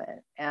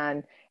moment?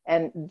 And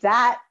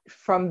that,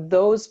 from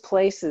those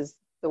places,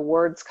 the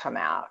words come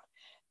out.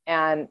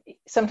 And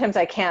sometimes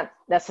I can't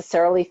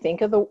necessarily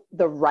think of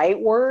the right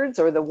words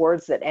or the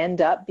words that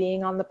end up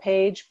being on the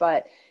page,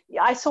 but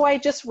so I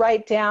just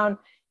write down,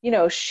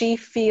 she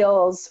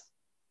feels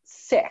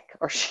sick,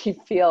 or she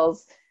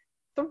feels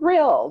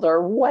thrilled,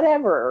 or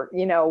whatever,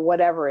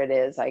 whatever it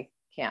is. I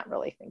can't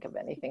really think of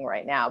anything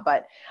right now,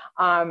 but,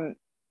 or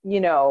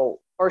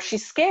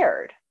she's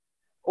scared,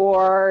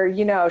 or,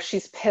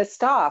 she's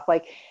pissed off.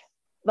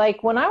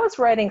 Like when I was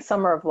writing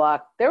Summer of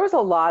Luck, there was a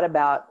lot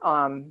about,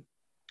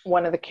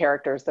 one of the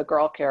characters, the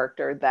girl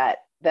character that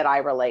I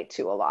relate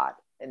to a lot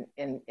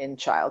in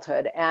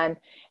childhood. And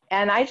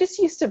I just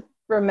used to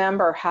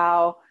remember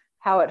how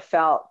it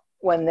felt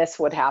when this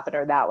would happen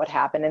or that would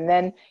happen. And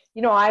then,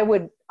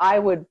 I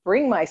would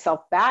bring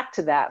myself back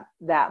to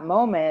that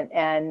moment.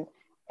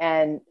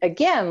 And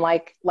again,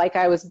 like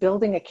I was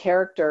building a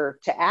character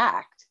to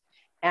act.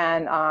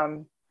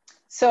 And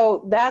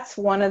so that's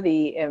one of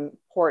the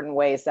important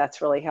ways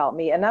that's really helped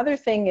me. Another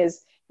thing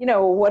is,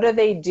 what are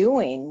they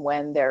doing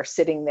when they're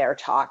sitting there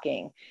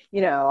talking?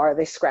 Are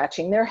they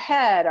scratching their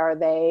head? Are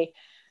they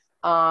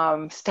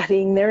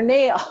studying their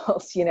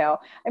nails? I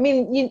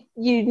mean,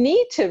 you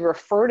need to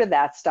refer to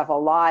that stuff a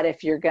lot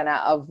if you're going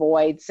to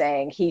avoid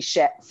saying he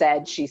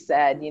said, she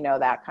said,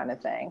 that kind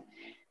of thing.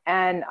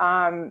 And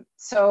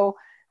so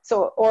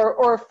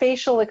or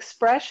facial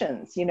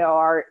expressions,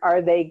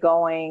 are they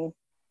going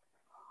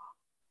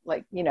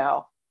like,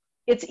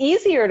 it's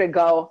easier to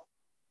go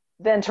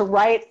than to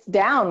write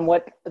down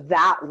what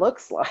that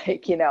looks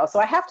like,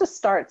 So I have to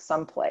start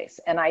someplace,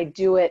 and I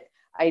do it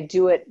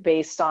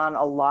based on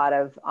a lot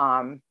of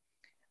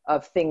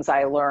of things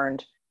I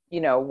learned,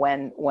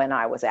 when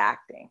I was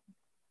acting.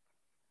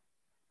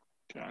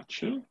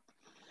 Gotcha.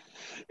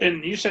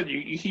 And you said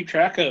you keep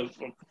track of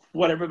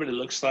what everybody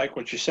looks like,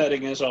 what your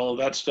setting is, all of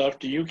that stuff.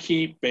 Do you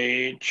keep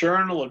a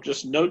journal of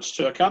just notes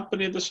to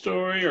accompany the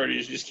story, or do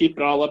you just keep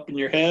it all up in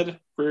your head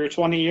for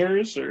 20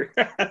 years? Or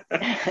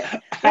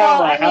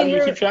how do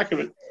you keep track of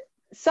it?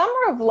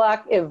 Summer of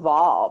Luck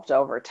evolved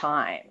over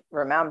time,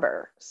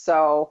 remember.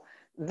 So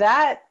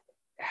that's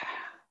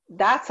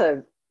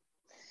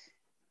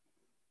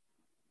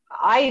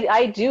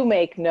I do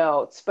make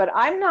notes, but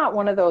I'm not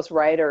one of those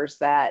writers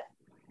that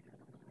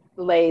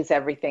lays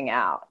everything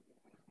out.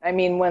 I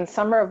mean, when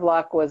Summer of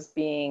Luck was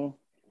being,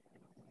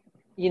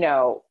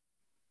 the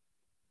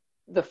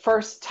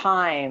first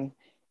time,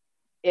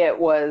 it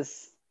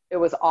was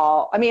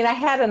all, I mean, I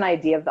had an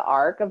idea of the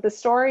arc of the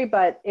story,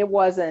 but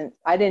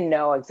I didn't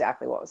know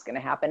exactly what was going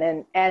to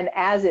happen. And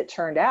as it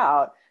turned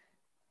out,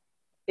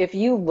 if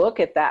you look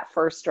at that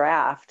first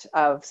draft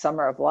of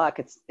Summer of Luck,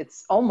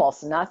 it's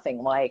almost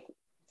nothing like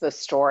the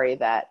story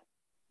that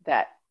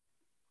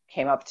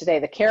came up today.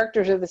 The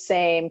characters are the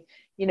same,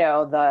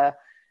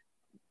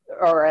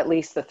 or at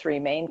least the three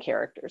main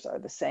characters are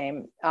the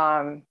same.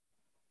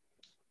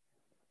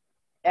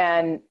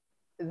 And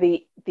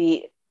the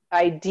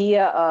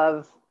idea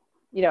of,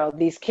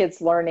 these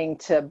kids learning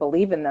to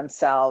believe in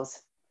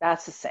themselves,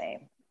 that's the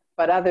same.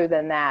 But other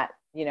than that,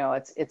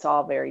 it's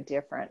all very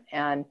different.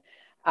 And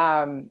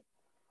I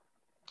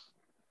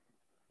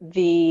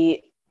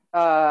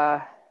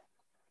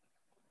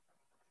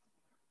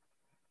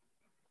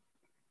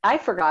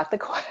forgot the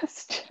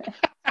question.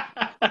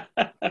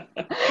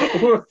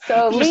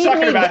 So just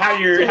talking about how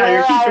you're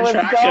keeping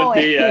track of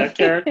the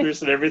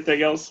characters and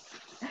everything else.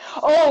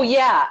 Oh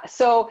yeah.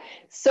 So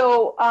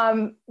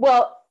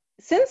well,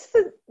 is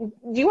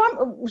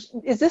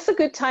this a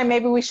good time?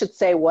 Maybe we should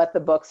say what the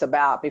book's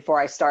about before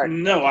I start.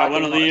 No, I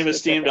want to leave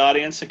esteemed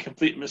audience a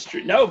complete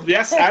mystery. No,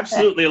 yes,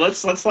 absolutely.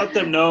 Let's let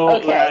them know.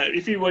 Okay.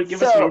 If you would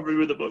give us an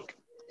overview of the book.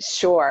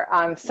 Sure.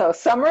 So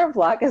Summer of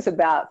Luck is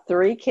about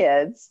three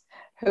kids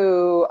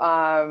who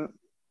are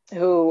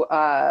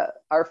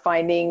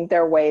finding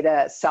their way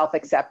to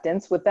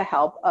self-acceptance with the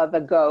help of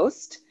a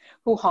ghost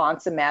who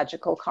haunts a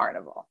magical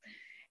carnival.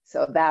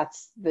 So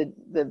that's the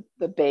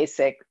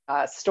basic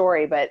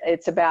story, but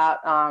it's about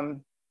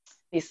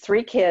these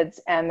three kids,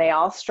 and they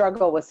all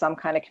struggle with some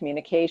kind of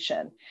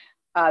communication.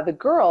 The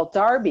girl,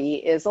 Darby,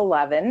 is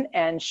 11,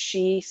 and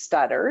she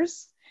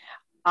stutters.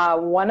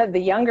 One of the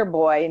younger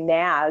boy,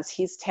 Naz,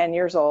 he's 10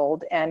 years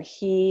old, and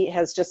he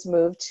has just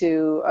moved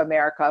to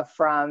America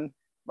from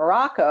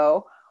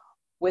Morocco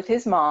with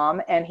his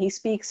mom, and he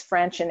speaks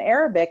French and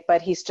Arabic,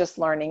 but he's just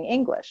learning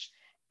English.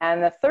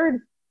 And the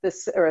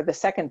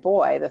second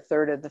boy, the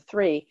third of the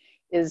three,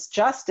 is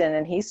Justin,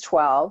 and he's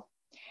 12.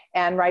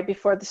 And right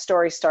before the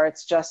story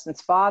starts,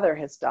 Justin's father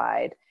has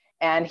died,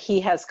 and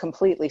he has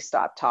completely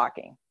stopped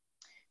talking.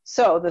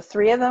 So the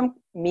three of them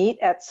meet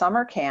at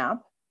summer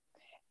camp,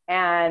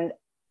 and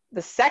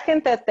the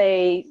second that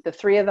the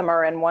three of them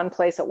are in one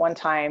place at one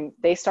time,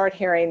 they start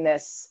hearing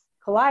this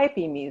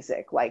calliope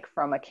music, like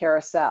from a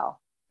carousel.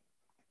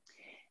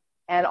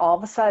 And all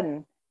of a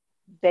sudden,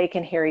 they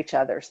can hear each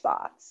other's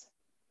thoughts.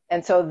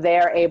 And so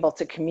they're able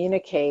to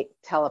communicate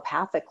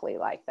telepathically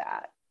like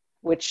that,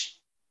 which,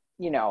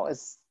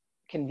 is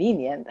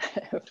convenient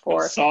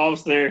for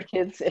solves their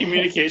kids.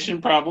 Communication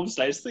problems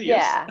nicely.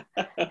 Yes.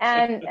 Yeah.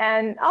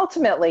 And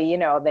ultimately,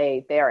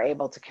 they are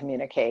able to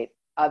communicate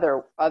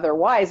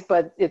otherwise,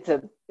 but it's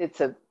a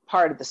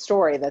part of the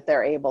story that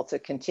they're able to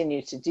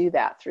continue to do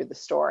that through the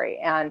story.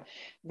 And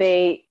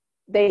they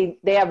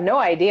have no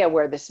idea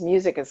where this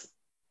music is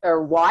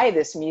or why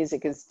this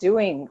music is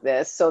doing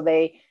this. So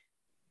they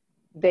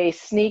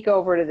sneak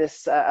over to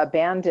this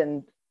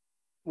abandoned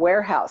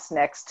warehouse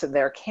next to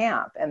their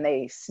camp, and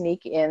they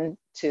sneak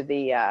into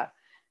the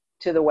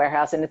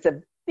warehouse, and it's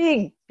a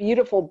big,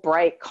 beautiful,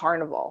 bright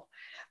carnival,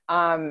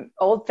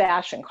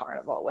 old-fashioned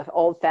carnival with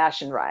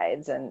old-fashioned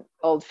rides and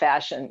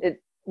old-fashioned,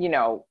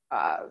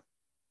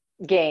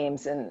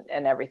 games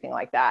and everything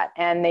like that.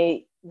 And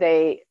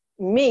they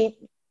meet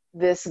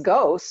this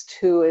ghost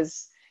who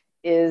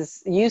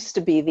is used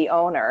to be the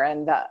owner,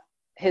 and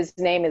his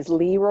name is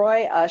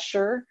Leroy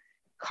Usher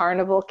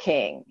Carnival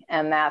King,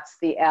 and that's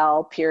the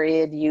L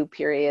period, U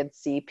period,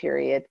 C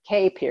period,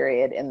 K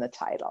period in the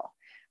title.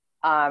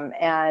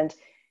 And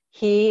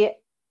he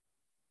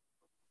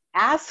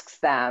asks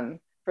them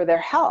for their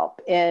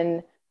help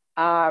in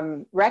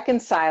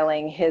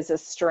reconciling his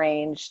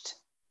estranged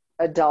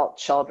adult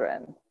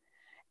children.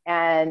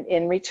 And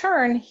in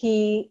return,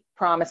 he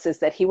promises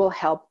that he will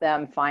help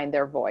them find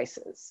their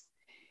voices.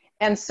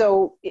 And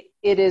so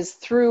it is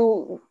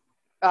through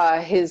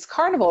his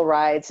carnival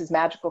rides, his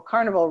magical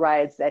carnival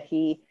rides, that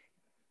he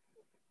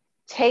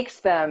takes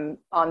them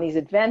on these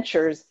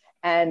adventures,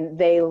 and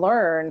they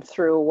learn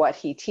through what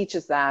he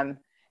teaches them.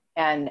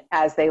 And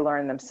as they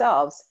learn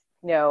themselves,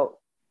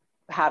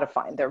 how to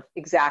find their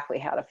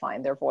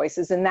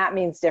voices. And that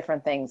means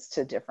different things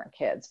to different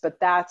kids, but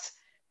that's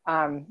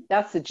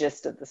the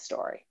gist of the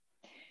story.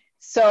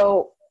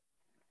 So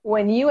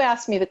when you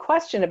asked me the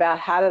question about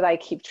how did I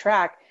keep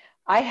track,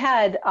 I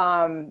had,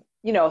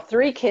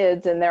 3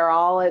 kids, and they're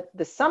all at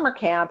the summer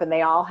camp, and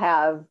they all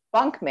have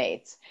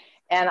bunkmates.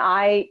 And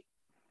I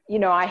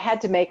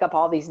had to make up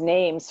all these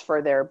names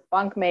for their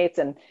bunkmates,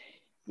 and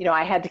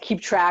I had to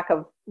keep track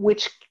of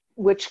which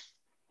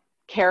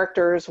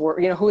characters were,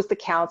 who was the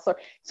counselor.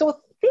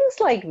 So things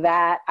like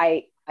that,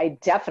 I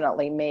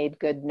definitely made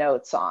good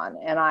notes on,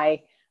 and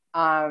I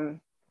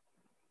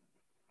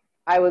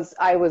was,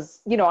 I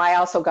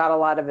also got a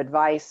lot of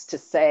advice to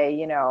say,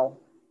 you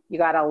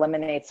got to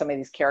eliminate some of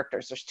these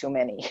characters. There's too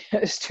many,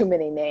 there's too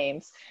many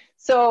names.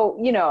 So,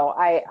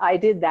 I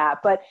did that.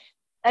 But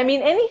I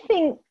mean,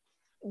 anything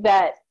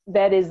that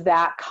is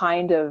that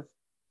kind of,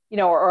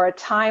 or a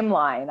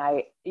timeline,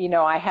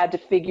 I had to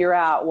figure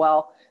out,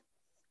 well,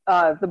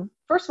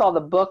 first of all,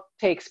 the book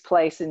takes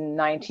place in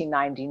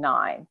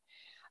 1999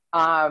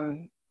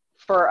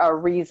 for a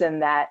reason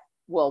that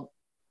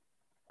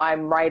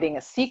I'm writing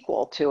a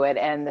sequel to it,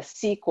 and the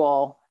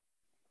sequel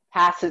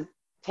has to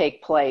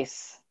take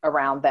place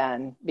around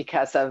then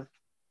because of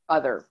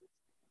other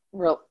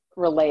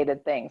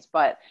related things.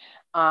 But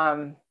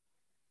I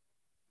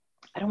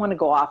don't want to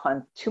go off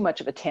on too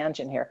much of a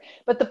tangent here.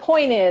 But the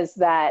point is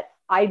that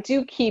I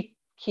do keep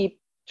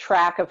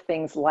track of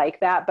things like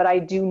that, but I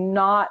do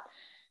not.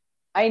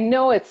 I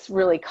know it's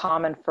really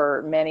common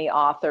for many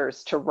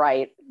authors to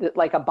write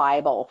like a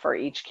Bible for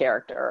each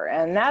character,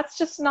 and that's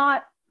just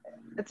not.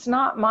 It's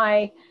not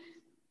my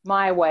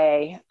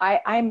way.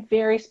 I'm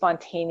very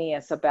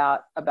spontaneous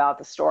about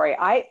the story.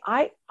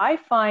 I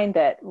find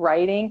that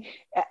writing,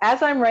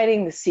 as I'm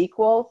writing the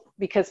sequel,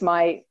 because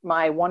my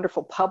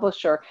wonderful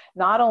publisher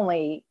not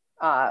only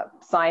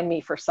signed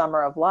me for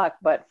Summer of Luck,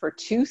 but for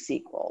 2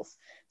 sequels.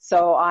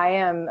 So I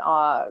am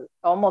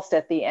almost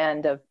at the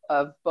end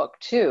of book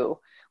 2,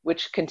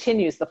 which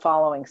continues the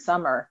following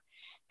summer.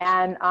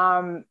 And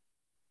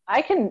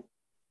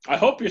I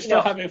hope you're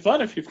still having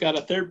fun if you've got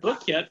a 3rd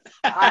book yet.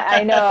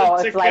 I know.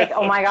 It's like,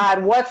 oh my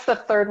God, what's the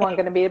 3rd one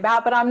going to be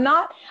about? But I'm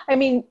not,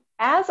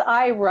 as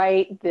I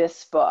write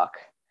this book,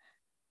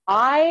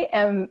 I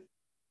am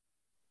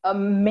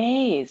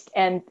amazed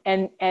and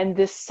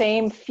this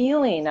same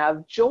feeling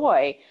of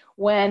joy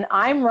when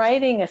I'm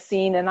writing a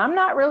scene and I'm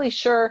not really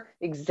sure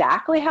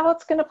exactly how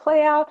it's going to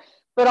play out,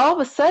 but all of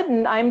a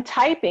sudden I'm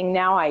typing.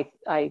 Now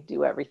I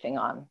do everything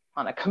on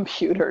a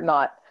computer,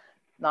 not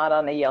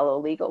on a yellow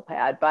legal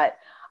pad, but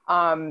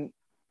it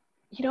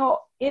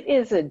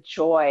is a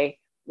joy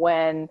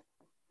when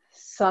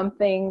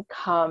something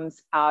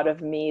comes out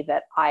of me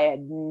that I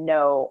had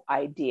no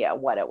idea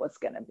what it was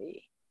going to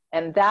be.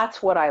 And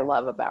that's what I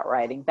love about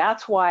writing.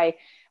 That's why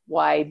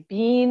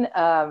being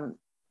a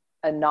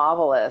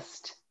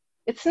novelist,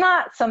 it's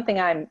not something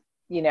I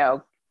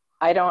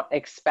don't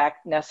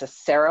expect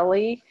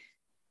necessarily.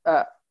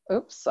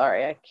 Oops,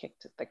 sorry, I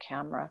kicked the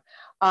camera.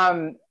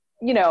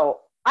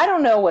 I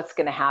don't know what's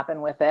going to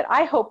happen with it.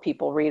 I hope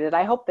people read it.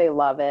 I hope they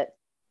love it.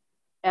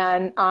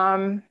 And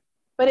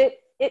but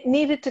it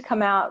needed to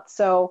come out,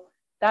 so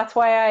that's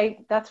why I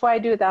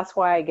do it. That's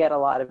why I get a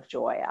lot of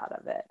joy out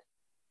of it.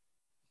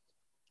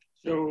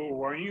 So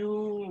were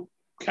you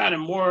kind of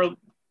more?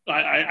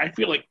 I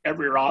feel like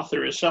every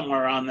author is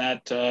somewhere on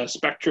that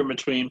spectrum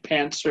between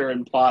pantser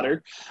and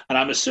plotter, and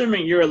I'm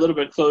assuming you're a little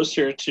bit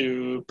closer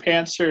to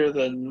pantser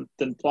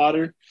than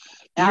plotter.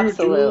 Do you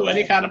do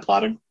any kind of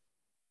plotting?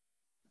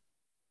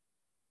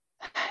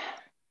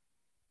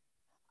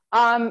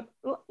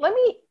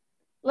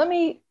 Let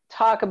me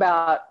talk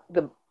about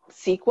the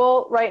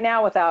sequel right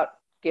now without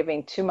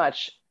giving too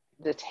much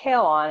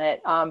detail on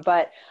it.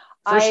 But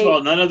first of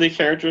all, none of the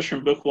characters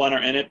from book 1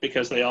 are in it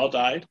because they all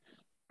died.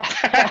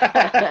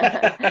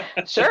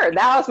 Sure,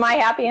 that was my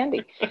happy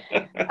ending.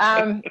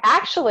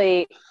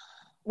 Actually,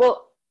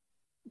 well,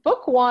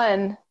 book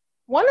 1.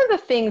 One of the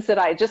things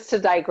that just to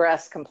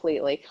digress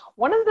completely,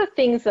 one of the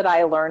things that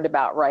I learned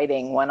about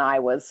writing when I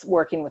was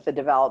working with a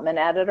development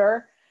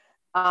editor,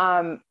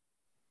 I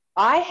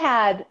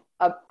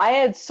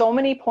had so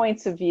many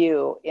points of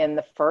view in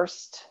the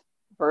first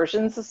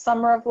versions of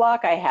Summer of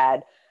Luck. I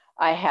had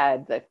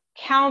the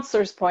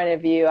counselor's point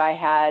of view. I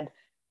had,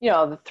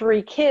 the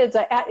 3 kids.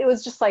 It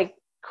was just like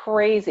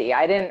crazy.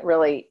 I didn't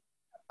really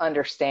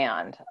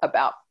understand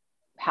about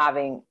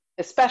having,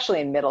 especially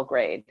in middle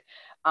grade,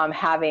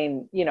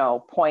 having,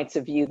 points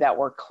of view that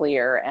were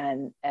clear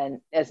and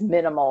as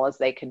minimal as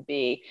they could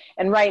be.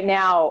 And right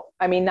now,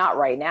 not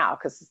right now,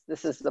 because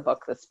this is the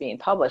book that's being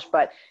published,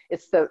 but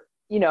it's the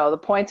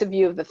points of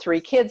view of the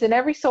 3 kids. And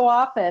every so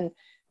often,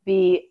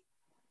 the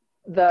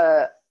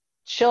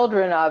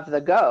children of the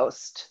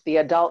ghost, the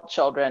adult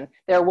children,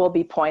 there will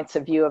be points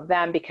of view of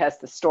them because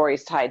the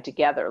story's tied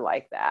together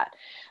like that.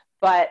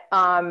 But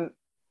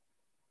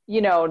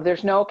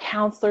there's no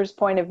counselor's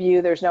point of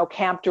view. There's no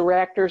camp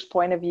director's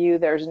point of view.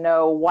 There's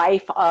no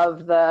wife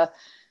of the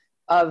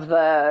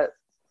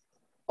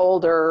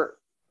older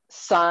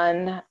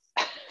son's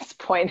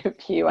point of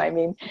view.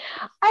 I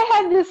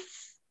had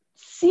this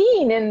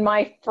scene in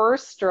my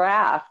first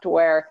draft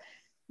where,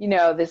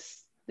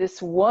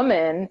 this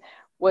woman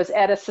was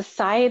at a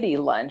society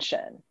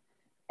luncheon,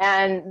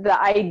 And the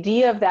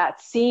idea of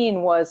that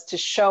scene was to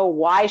show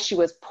why she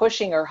was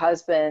pushing her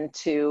husband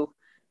to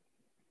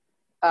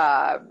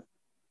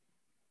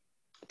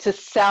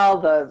sell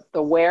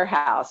the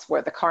warehouse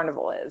where the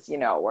carnival is,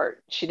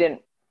 where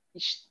it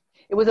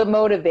was a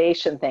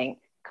motivation thing,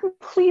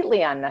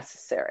 completely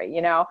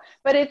unnecessary,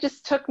 but it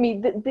just took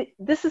me,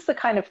 this is the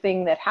kind of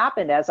thing that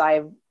happened as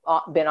I've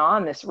been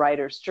on this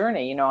writer's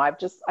journey.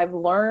 I've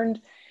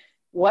learned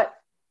what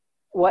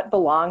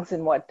belongs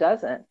and what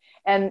doesn't.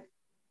 And,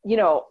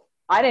 I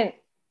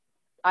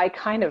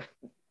kind of,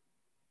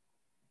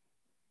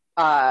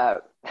 I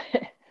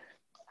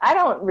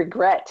don't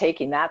regret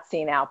taking that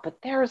scene out,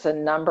 but there's a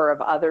number of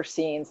other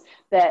scenes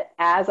that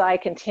as I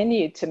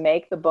continued to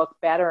make the book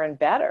better and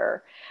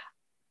better,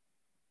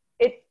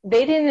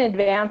 they didn't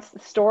advance the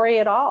story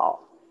at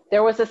all.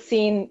 There was a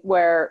scene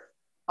where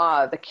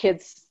the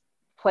kids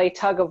play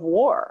tug of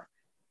war,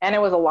 and it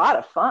was a lot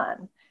of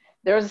fun.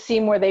 There was a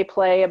scene where they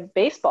play a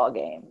baseball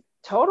game,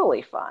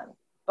 totally fun,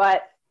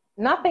 but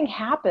nothing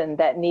happened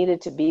that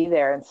needed to be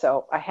there, and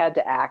so I had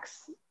to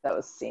axe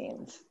those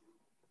scenes.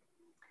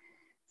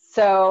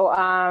 So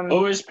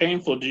always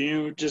painful. Do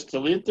you just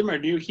delete them, or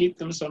do you keep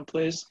them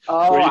someplace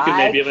where you can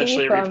maybe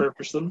eventually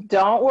repurpose them?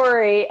 Don't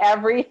worry,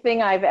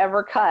 everything I've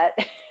ever cut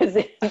is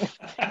in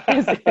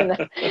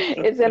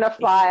a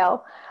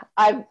file.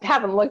 I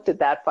haven't looked at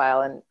that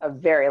file in a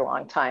very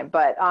long time,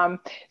 but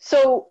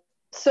so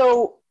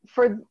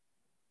for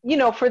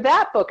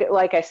that book,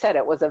 like I said,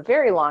 it was a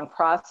very long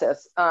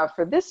process.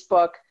 For this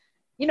book,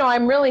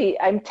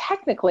 I'm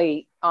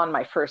technically on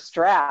my first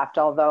draft,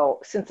 although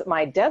since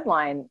my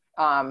deadline,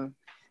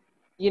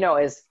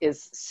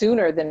 is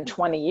sooner than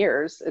 20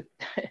 years,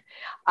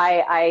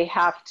 I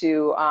have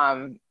to,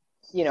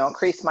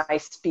 increase my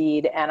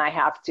speed, and I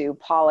have to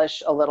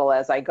polish a little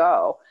as I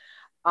go.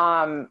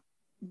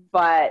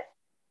 But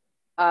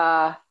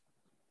I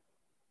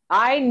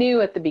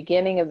knew at the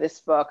beginning of this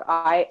book,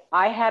 I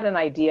had an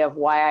idea of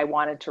why I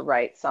wanted to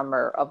write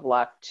Summer of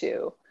Luck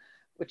 2,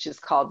 which is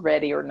called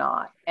Ready or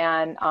Not.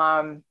 And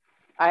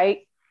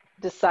I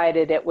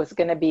decided it was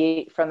going to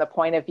be from the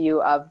point of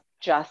view of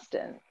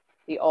Justin,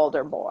 the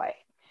older boy.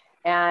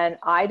 And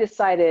I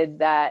decided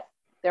that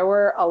there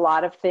were a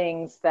lot of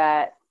things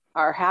that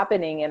are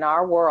happening in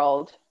our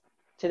world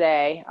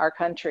today, our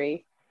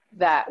country,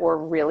 that were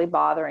really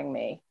bothering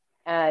me.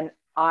 And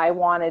I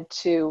wanted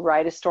to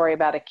write a story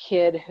about a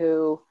kid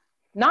who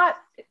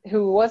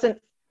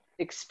wasn't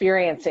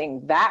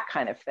experiencing that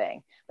kind of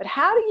thing. But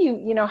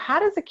how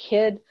does a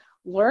kid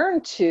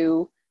learn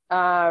to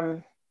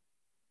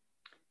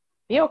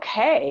be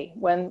okay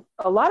when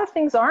a lot of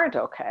things aren't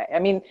okay? I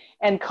mean,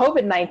 and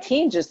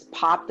COVID-19 just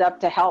popped up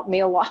to help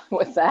me along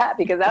with that,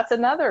 because that's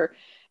another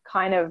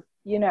kind of,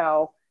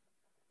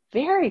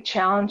 very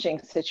challenging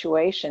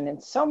situation in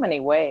so many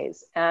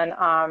ways. And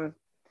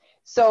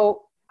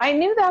so I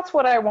knew that's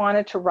what I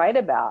wanted to write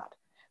about,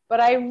 but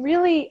I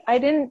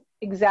didn't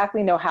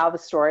exactly know how the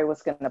story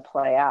was going to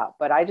play out.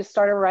 But I just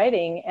started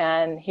writing,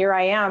 and here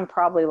I am,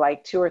 probably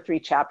like 2 or 3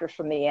 chapters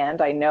from the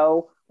end. I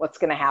know what's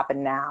going to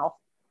happen now,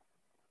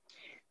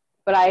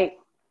 but I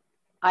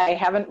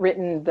haven't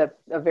written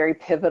a very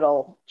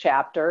pivotal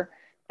chapter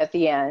at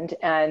the end,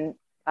 and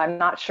I'm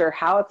not sure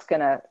how it's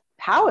going to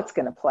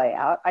play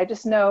out. I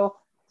just know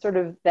sort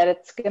of that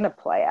it's going to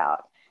play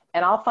out,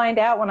 and I'll find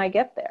out when I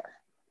get there.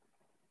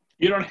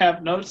 You don't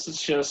have notes.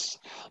 It's just,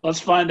 let's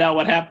find out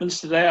what happens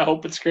today. I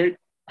hope it's great.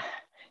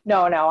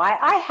 No,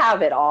 I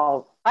have it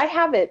all. I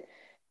have it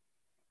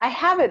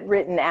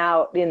written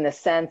out in the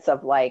sense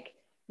of, like,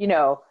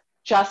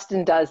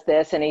 Justin does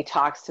this and he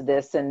talks to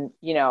this, and,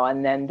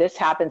 and then this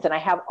happens. And I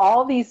have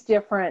all these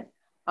different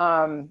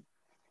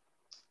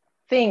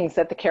things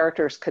that the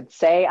characters could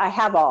say. I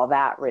have all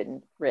that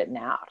written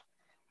out,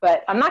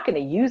 but I'm not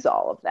going to use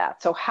all of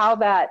that. So how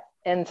that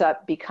ends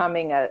up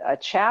becoming a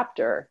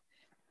chapter,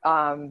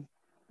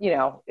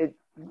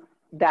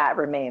 that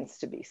remains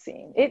to be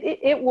seen.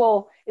 It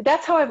will,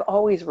 that's how I've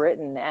always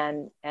written.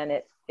 And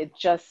it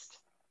just,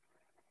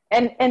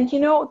 and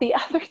the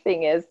other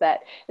thing is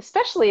that,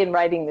 especially in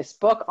writing this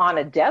book on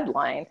a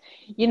deadline,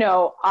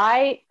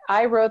 I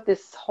wrote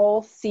this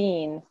whole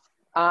scene,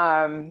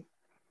 and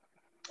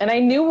I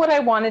knew what I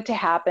wanted to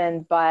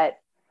happen, but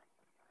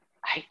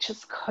I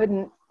just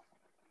couldn't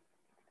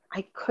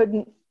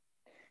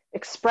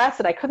express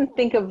it. I couldn't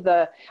think of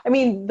the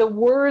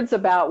words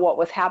about what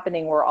was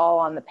happening were all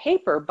on the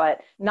paper,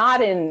 but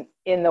not in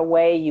the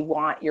way you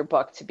want your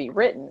book to be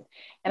written.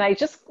 And I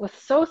just was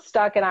so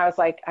stuck, and I was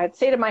like, I'd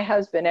say to my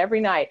husband every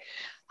night,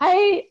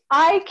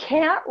 I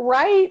can't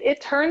write.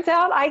 It turns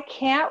out I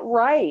can't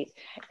write.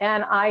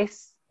 And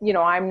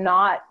I'm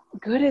not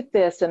good at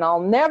this, and I'll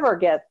never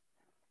get,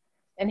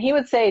 and he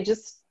would say,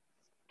 just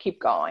keep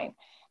going.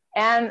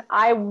 And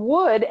I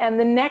would, and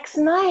the next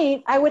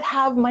night I would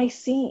have my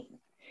scene.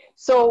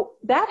 So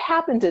that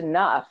happened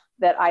enough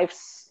that I've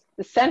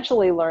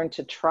essentially learned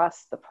to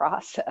trust the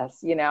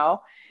process,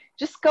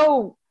 just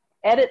go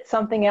edit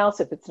something else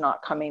if it's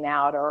not coming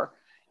out, or,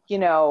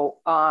 read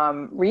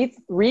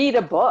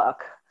a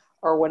book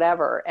or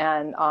whatever.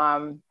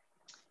 And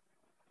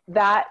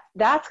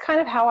that's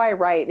kind of how I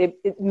write.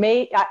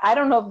 I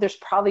don't know if there's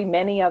probably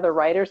many other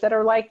writers that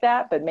are like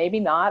that, but maybe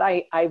not.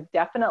 I've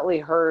definitely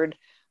heard,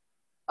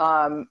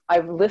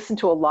 I've listened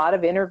to a lot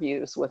of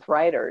interviews with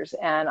writers,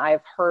 and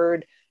I've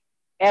heard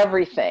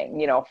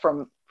everything,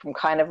 from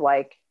kind of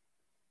like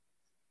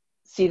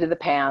seat of the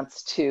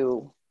pants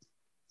to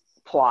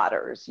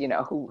plotters,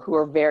 who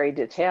are very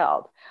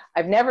detailed.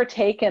 I've never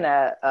taken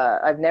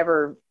I've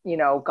never,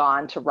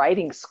 gone to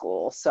writing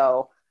school,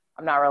 so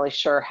I'm not really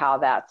sure how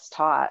that's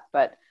taught,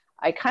 but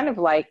I kind of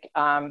like,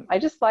 I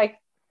just like,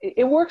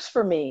 it works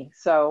for me.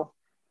 So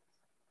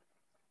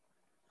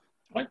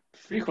I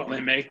frequently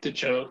make the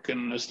joke,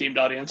 and esteemed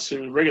audience,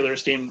 regular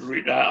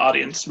esteemed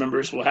audience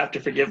members will have to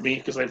forgive me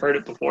because I've heard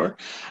it before.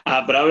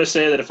 But I always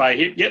say that if I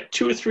get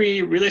 2 or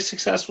 3 really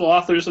successful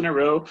authors in a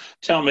row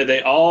tell me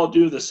they all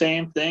do the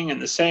same thing in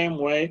the same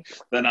way,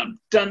 then I'm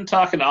done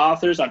talking to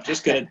authors. I'm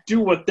just going to do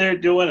what they're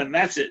doing, and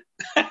that's it.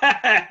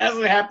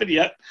 Hasn't happened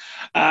yet.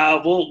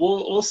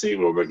 We'll see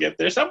where we'll get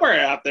there. Somewhere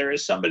out there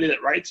is somebody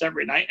that writes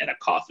every night in a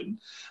coffin,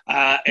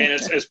 and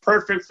it's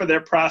perfect for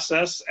their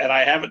process. And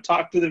I haven't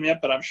talked to them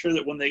yet, but I'm sure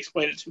that when they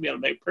explain it to me, it'll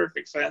make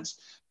perfect sense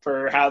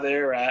for how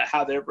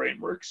their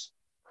brain works.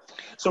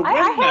 So I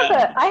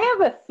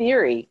have a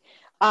theory,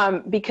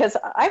 because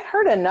I've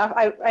heard enough.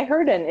 I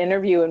heard an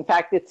interview. In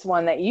fact, it's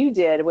one that you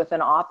did with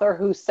an author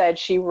who said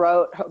she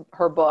wrote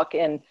her book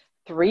in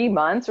 3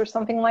 months or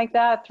something like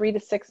that, 3 to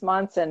 6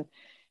 months. And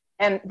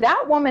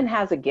that woman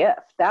has a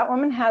gift. That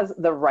woman has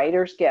the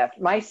writer's gift.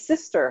 My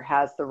sister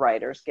has the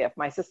writer's gift.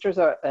 My sister's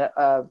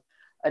a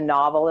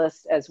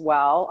novelist as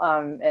well.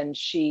 And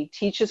she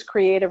teaches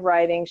creative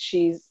writing.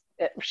 She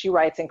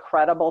writes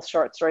incredible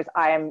short stories.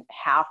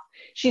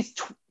 She's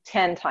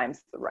 10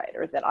 times the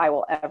writer that I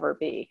will ever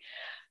be.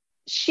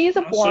 She's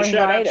a born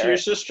shout writer. Out to your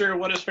sister.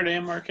 What is her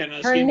name?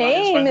 Her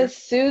name is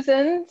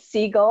Susan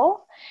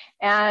Siegel,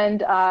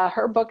 and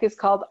her book is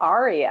called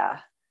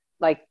Aria,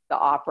 like the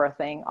opera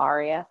thing,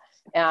 Aria.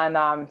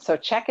 And so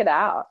check it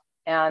out.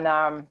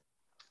 And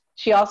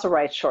she also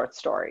writes short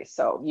stories,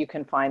 so you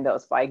can find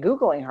those by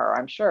Googling her,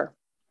 I'm sure.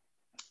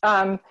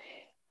 But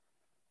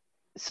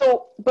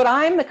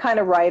I'm the kind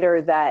of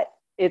writer that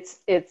it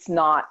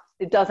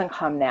doesn't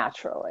come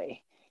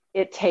naturally.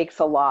 It takes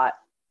a lot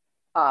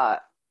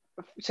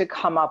to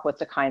come up with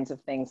the kinds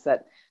of things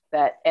that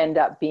end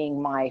up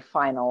being my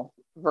final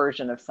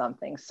version of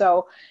something.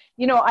 So,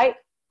 I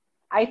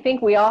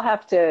think we all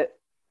have to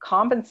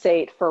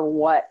compensate for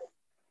what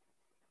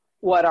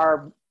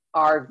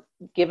our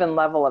given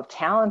level of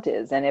talent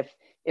is. And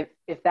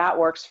if that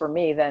works for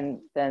me,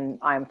 then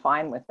I'm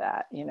fine with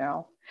that,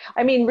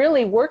 I mean,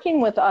 really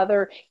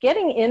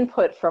getting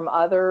input from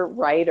other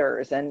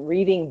writers and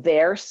reading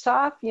their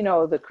stuff,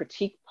 the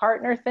critique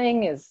partner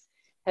thing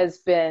has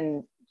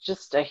been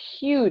just a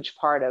huge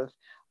part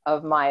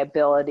of my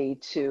ability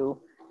to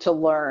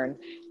learn,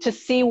 to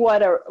see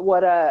what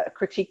a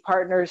critique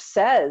partner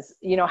says,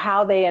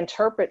 how they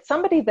interpret.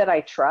 Somebody that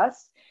I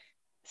trust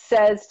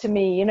says to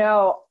me,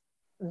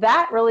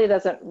 that really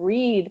doesn't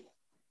read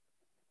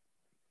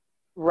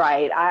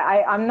right.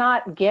 I'm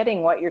not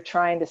getting what you're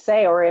trying to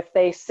say. Or if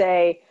they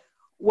say,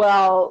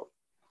 well,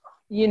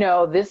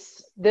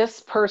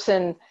 this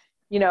person,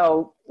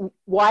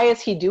 why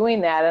is he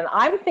doing that? And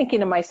I'm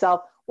thinking to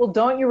myself, well,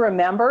 don't you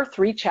remember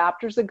 3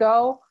 chapters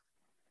ago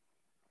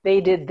they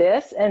did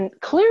this? And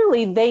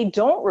clearly they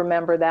don't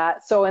remember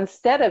that. So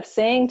instead of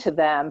saying to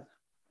them,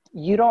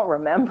 you don't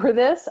remember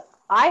this,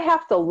 I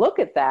have to look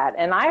at that,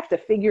 and I have to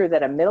figure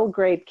that a middle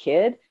grade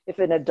kid, if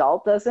an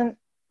adult doesn't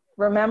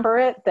remember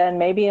it, then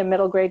maybe a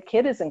middle grade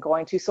kid isn't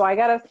going to. So I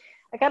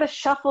gotta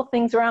shuffle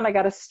things around. I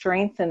gotta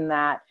strengthen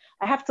that.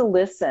 I have to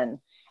listen,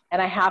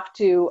 and I have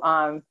to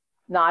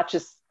not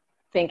just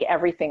think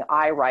everything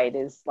I write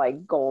is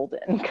like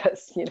golden,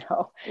 because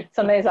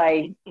sometimes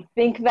I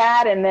think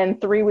that, and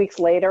then 3 weeks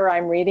later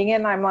I'm reading it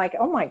and I'm like,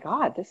 oh my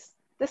God, this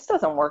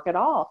doesn't work at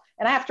all,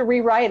 and I have to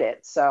rewrite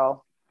it.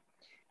 So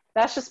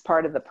that's just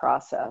part of the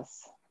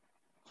process.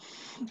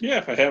 Yeah,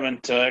 if I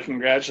haven't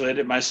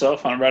congratulated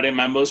myself on writing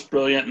my most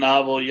brilliant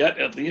novel yet,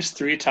 at least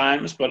 3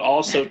 times, but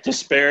also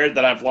despaired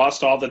that I've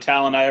lost all the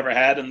talent I ever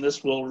had, and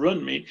this will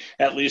ruin me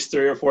at least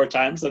 3 or 4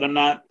 times, that I'm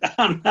not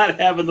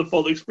having the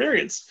full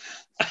experience.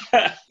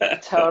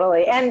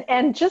 Totally.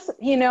 And just,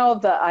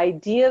 the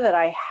idea that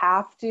I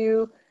have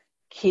to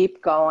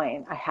keep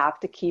going, I have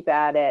to keep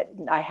at it,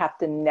 I have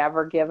to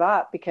never give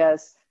up,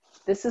 because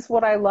this is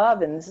what I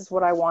love and this is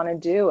what I want to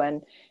do.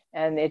 And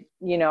it,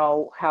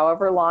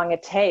 however long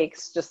it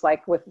takes, just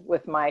like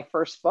with my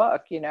first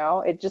book,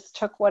 it just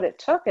took what it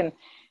took.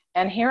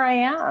 And here I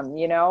am,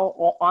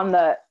 on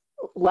the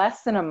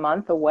less than a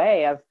month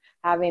away of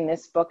having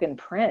this book in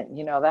print.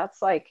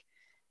 That's like,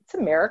 it's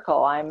a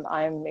miracle.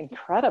 I'm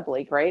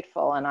incredibly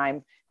grateful. And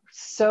I'm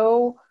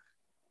so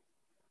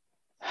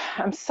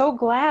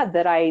glad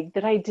that I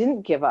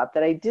didn't give up,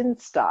 that I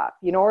didn't stop,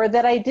 or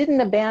that I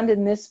didn't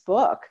abandon this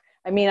book.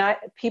 I mean,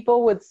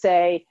 people would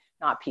say,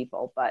 not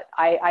people, but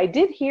I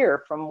did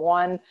hear from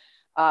one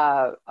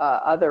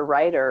other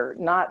writer,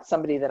 not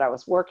somebody that I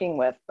was working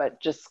with, but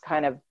just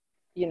kind of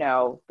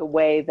the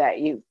way that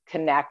you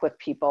connect with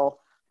people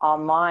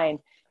online,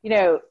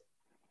 you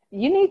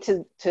need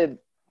to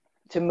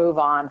move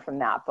on from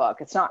that book.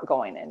 It's not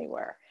going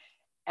anywhere.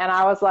 And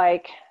I was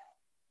like,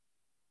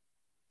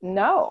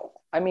 no,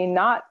 I'm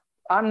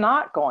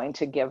not going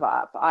to give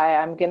up.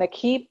 I'm going to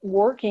keep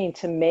working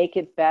to make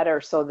it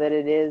better so that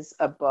it is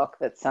a book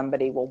that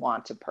somebody will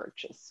want to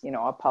purchase,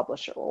 a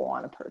publisher will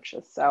want to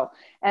purchase. So,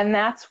 and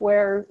that's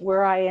where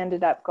I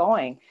ended up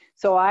going.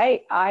 So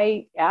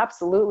I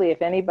absolutely,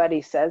 if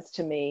anybody says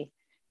to me,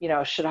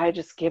 should I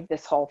just give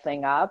this whole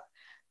thing up?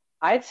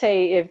 I'd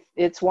say if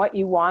it's what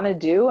you want to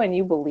do and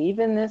you believe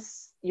in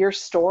this, your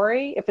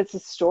story, if it's a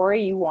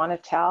story you want to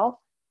tell,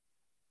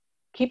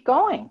 keep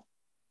going.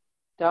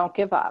 Don't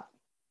give up.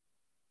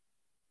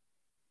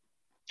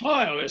 Well,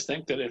 I always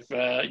think that if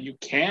you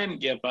can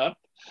give up,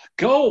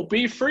 go,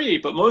 be free.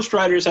 But most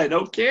writers I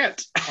know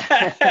can't.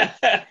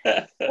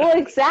 Well,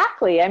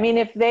 exactly. I mean,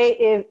 if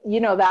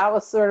that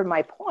was sort of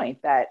my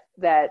point, that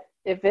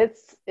if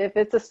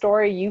it's a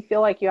story you feel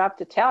like you have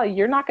to tell,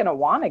 you're not going to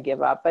want to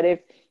give up. But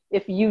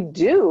if you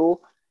do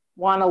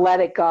want to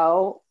let it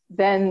go,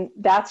 then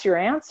that's your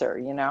answer,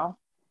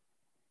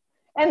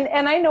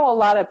 And I know a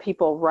lot of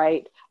people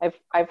write.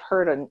 I've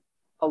heard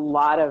a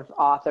lot of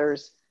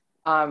authors,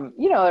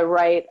 they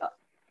write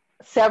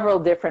several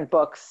different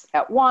books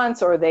at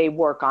once, or they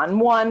work on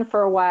one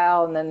for a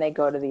while and then they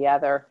go to the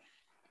other.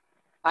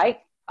 I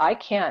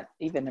can't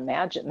even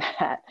imagine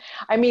that.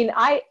 I mean,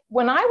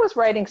 when I was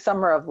writing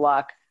Summer of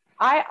Luck,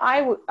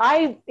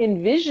 I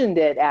envisioned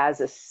it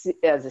as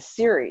a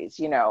series,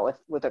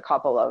 with a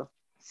couple of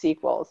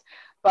sequels,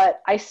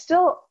 but I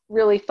still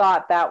really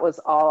thought that was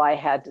all I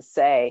had to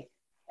say,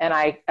 and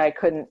I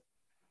couldn't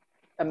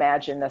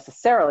imagine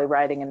necessarily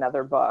writing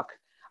another book.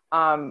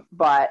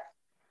 But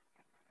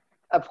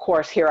of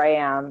course, here I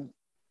am,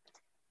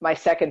 my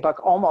second book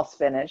almost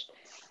finished.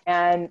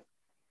 And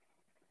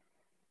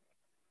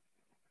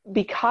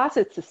because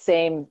it's the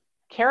same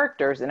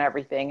characters and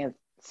everything, and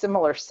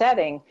similar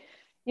setting,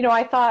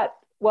 I thought,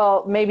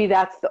 well, maybe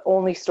that's the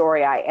only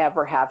story I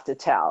ever have to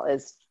tell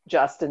is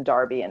Justin,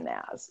 Darby, and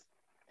Naz.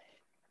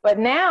 But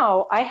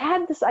now I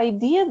had this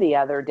idea the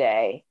other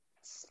day,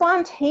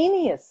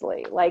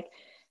 spontaneously,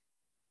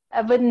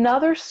 of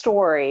another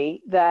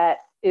story that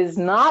is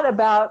not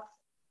about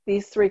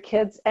these three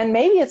kids, and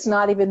maybe it's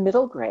not even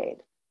middle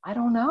grade. I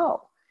don't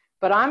know.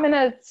 But I'm going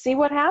to see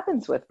what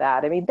happens with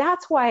that. I mean,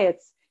 that's why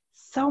it's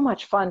so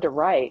much fun to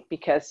write,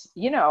 because,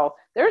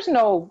 there's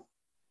no,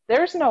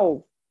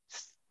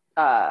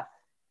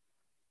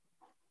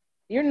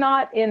 you're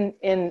not in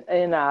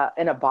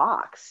a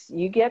box.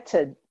 You get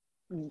to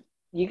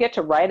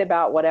write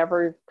about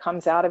whatever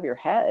comes out of your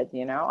head,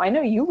 I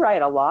know you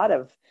write a lot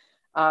of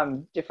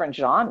different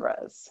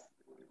genres.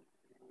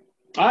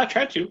 I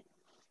try to.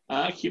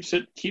 Keeps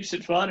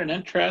it fun and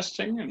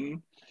interesting,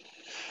 and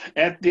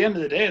at the end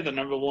of the day, the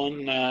number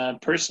one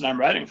person I'm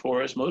writing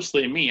for is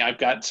mostly me. I've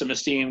got some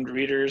esteemed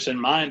readers in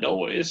mind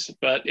always,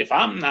 but if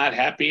I'm not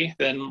happy,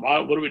 then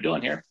what are we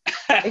doing here?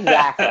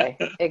 Exactly.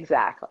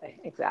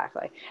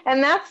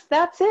 And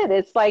that's it.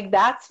 It's like,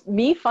 that's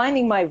me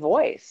finding my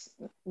voice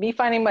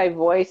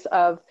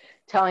of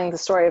telling the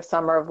story of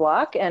Summer of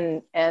Luck,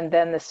 and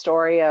then the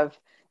story of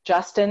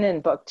Justin in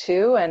book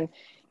 2. And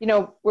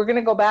we're going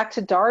to go back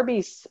to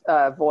Darby's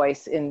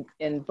voice in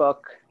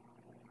book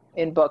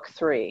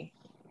 3.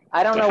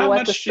 I don't know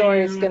what the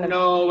story is going to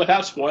know,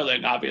 without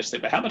spoiling, obviously,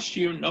 but how much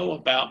do you know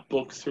about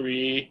book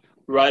 3,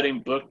 writing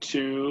book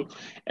 2,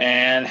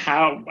 and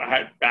how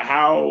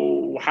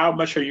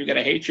much are you going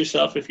to hate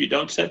yourself if you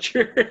don't set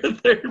your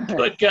third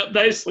book up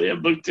nicely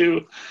in book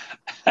 2?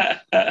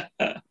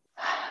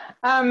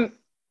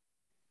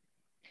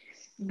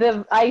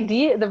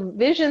 The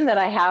vision that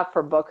I have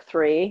for book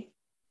 3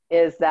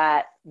 is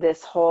that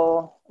this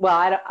whole,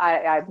 well,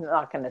 I'm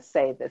not going to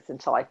say this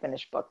until I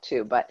finish book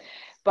 2, but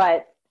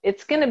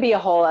it's going to be a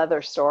whole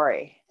other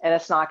story, and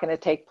it's not going to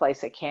take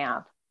place at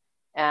camp,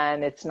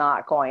 and it's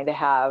not going to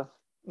have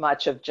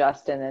much of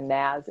Justin and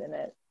Naz in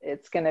it.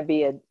 It's going to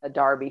be a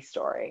Darby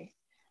story.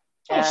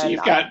 Oh, so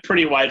you've got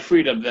pretty wide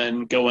freedom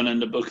then going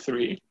into book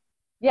 3.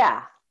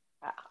 Yeah.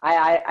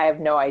 I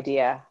have no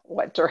idea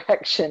what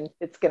direction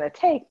it's going to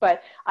take,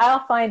 but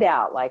I'll find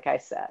out, like I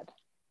said.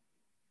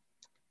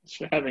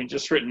 So having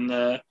just written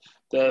the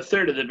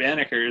third of the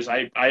Banneker's,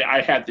 I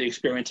had the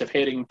experience of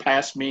hating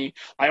past me.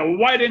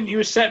 Why didn't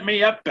you set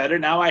me up better?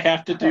 Now I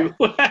have to do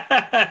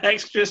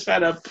extra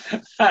setup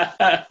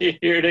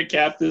here to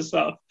cap this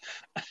off.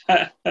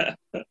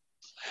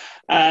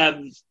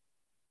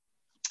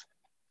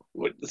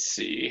 Let's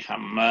see.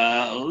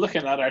 I'm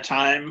looking at our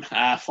time,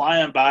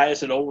 flying by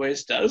as it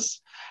always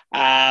does.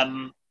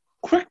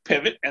 Quick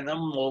pivot, and then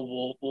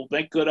we'll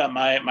make good on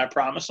my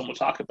promise, and we'll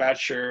talk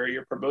about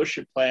your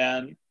promotion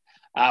plan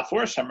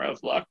for Summer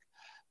of Luck.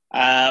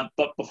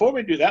 But before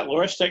we do that,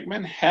 Laura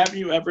Stegman, have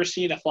you ever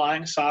seen a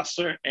flying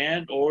saucer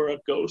and or a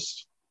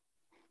ghost?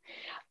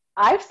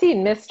 I've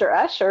seen Mr.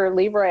 Usher,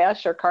 Leroy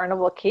Usher,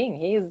 Carnival King.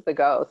 He's the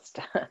ghost.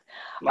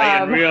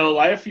 Like in real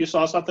life, you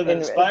saw something that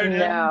inspired him,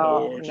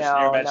 No, or just in your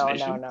no, no, no,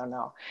 imagination? no,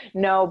 no,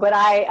 no. But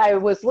I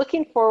was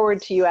looking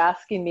forward to you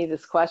asking me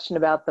this question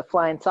about the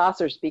flying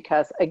saucers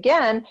because,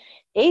 again,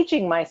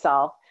 aging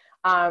myself.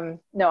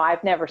 No,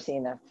 I've never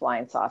seen a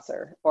flying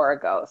saucer or a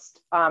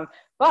ghost.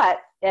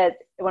 But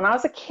when I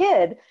was a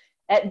kid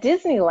at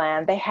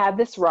Disneyland, they had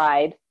this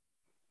ride,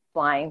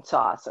 Flying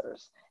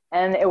Saucers,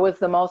 and it was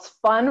the most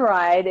fun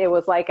ride. It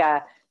was like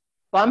a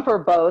bumper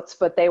boats,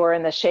 but they were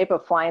in the shape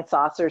of flying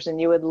saucers, and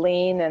you would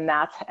lean, and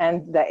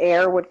the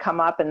air would come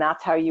up, and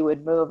that's how you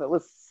would move. It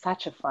was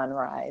such a fun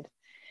ride,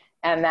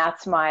 and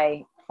that's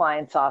my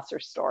flying saucer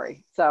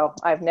story. So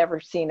I've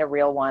never seen a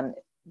real one,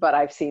 but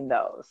I've seen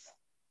those.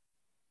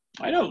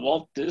 I know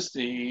Walt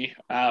Disney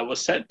was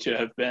said to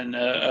have been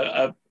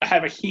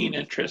have a keen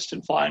interest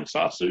in flying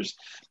saucers,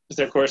 because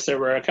of course there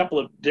were a couple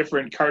of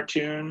different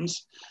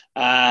cartoons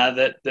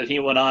that he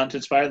went on to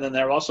inspire. Then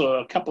there were also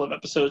a couple of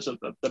episodes of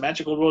the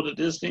Magical World of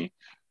Disney.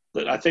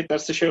 That I think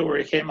that's the show where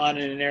he came on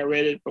and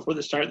narrated before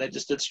the start. They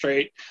just did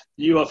straight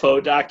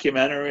UFO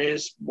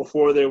documentaries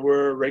before there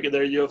were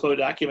regular UFO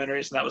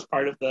documentaries, and that was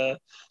part of the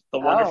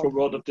wonderful Oh,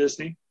 world of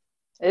Disney.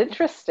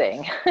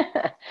 interesting.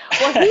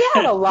 Well, he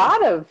had a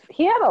lot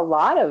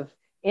of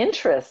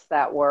interests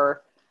that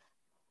were,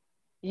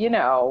 you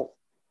know,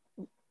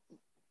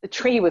 the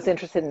tree was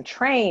interested in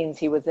trains.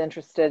 He was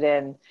interested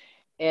in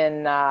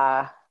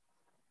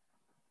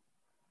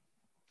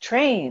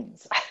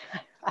trains.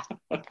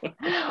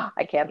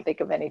 I can't think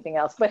of anything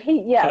else. But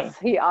he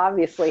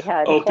obviously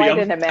had quite Opium,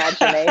 an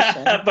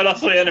imagination. but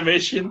also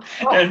animation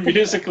and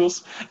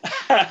musicals.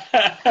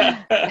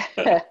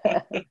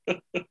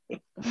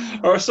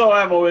 Or so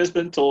I've always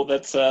been told.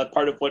 That's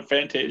part of what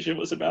Fantasia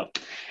was about.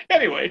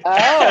 Anyway.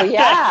 Oh,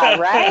 yeah,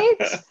 right?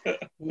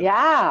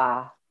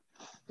 Yeah.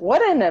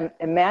 What an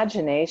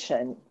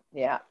imagination.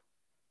 Yeah.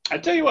 I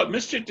tell you what,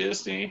 Mr.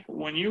 Disney,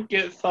 when you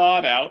get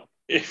thawed out,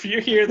 if you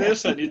hear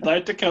this and you'd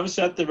like to come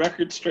set the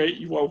record straight,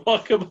 you are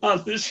welcome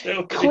on the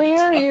show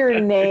Clear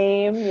your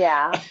name.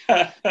 Yeah.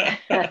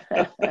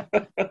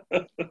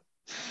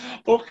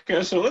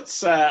 Okay, so let's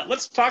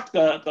talk.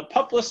 The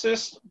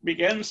publicist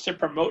begins to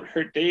promote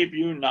her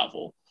debut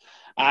novel,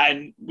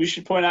 and we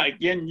should point out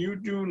again, you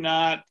do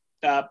not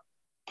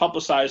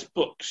publicize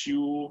books.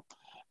 You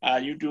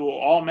do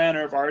all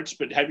manner of arts.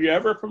 But have you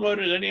ever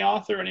promoted any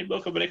author, any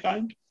book of any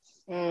kind?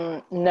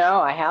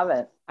 No, I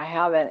haven't. I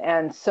haven't.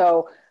 And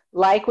so,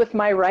 like with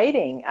my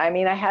writing, I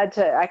mean,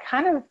 I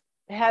kind of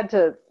had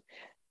to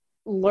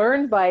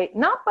learn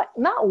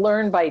not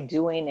learn by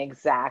doing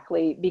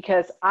exactly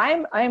because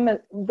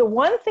the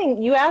one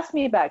thing you asked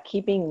me about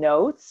keeping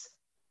notes.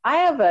 I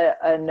have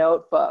a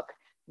notebook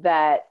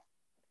that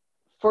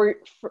for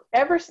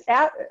ever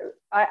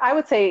I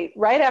would say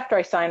right after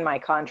I signed my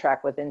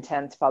contract with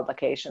Intense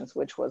Publications,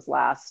 which was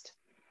last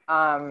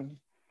um,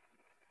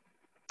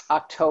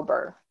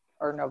 October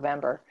or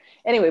November,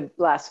 anyway,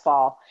 last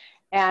fall,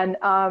 and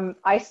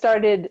I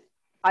started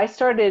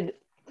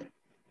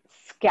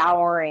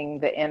scouring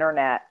the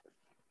internet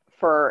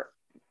for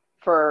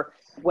for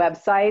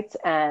websites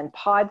and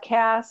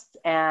podcasts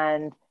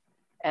and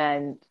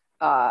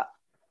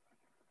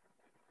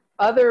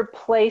other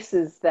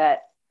places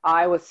that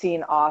I was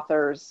seeing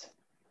authors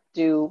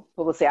do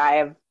publicity.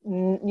 I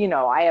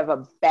have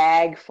a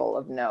bag full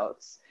of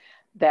notes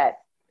that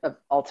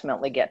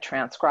ultimately get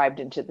transcribed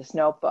into this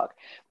notebook.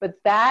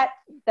 But that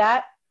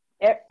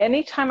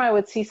anytime I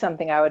would see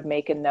something, I would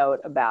make a note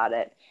about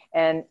it.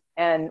 And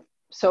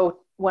so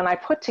when I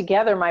put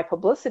together my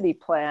publicity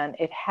plan,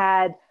 it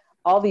had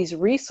all these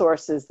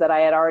resources that I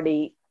had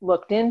already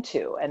looked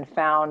into and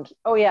found,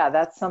 oh yeah,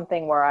 that's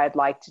something where I'd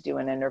like to do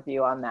an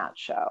interview on that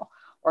show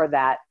or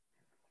that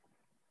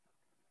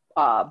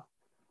uh,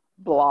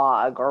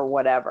 blog or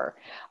whatever.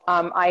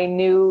 I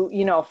knew,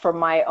 from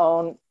my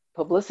own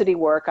publicity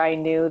work, I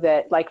knew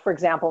that, like, for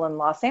example, in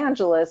Los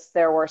Angeles,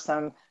 there were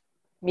some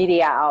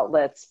media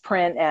outlets,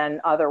 print and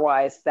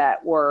otherwise,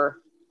 that were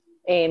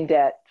aimed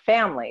at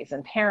families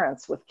and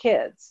parents with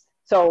kids.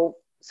 So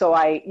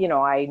I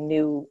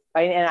knew,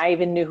 and I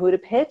even knew who to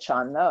pitch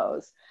on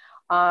those.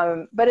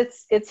 But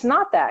it's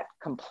not that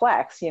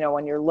complex,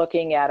 when you're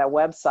looking at a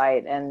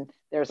website and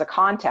there's a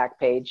contact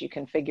page, you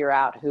can figure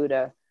out who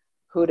to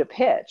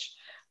pitch.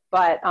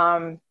 But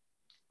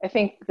I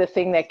think the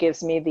thing that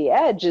gives me the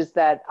edge is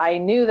that I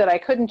knew that I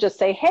couldn't just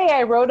say, hey,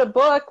 I wrote a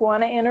book,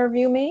 want to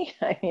interview me?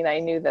 I mean, I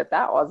knew that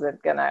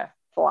wasn't going to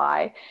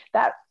fly.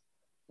 That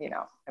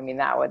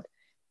would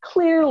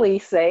clearly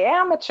say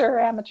amateur,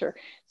 amateur.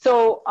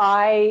 So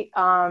I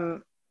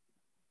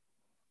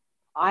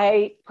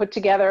put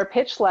together a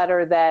pitch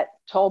letter that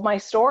told my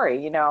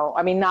story,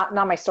 not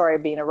my story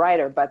of being a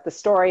writer, but the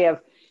story of,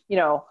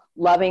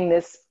 loving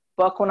this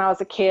book when I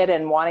was a kid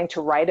and wanting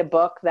to write a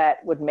book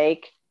that would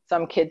make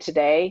some kid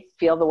today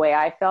feel the way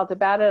I felt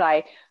about it.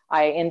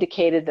 I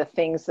indicated the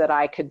things that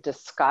I could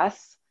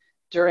discuss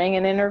during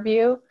an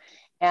interview,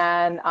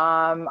 and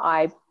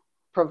I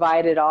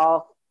provided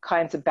all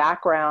kinds of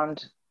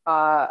background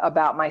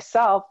about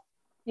myself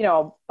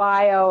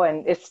bio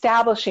and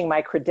establishing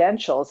my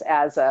credentials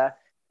as a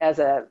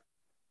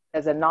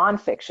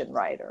nonfiction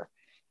writer.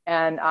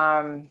 And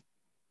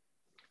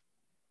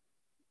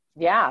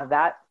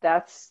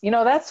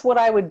that's what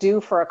I would do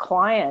for a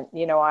client.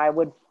 I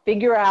would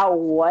figure out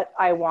what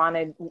I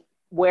wanted,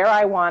 where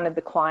I wanted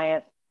the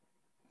client's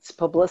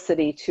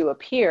publicity to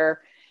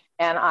appear,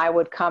 and I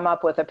would come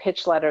up with a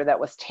pitch letter that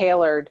was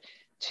tailored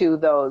to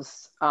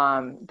those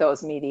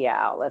media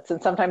outlets.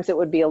 And sometimes it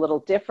would be a little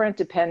different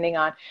depending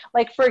on,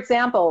 like, for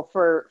example,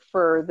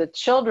 for the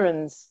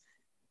children's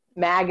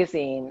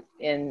magazine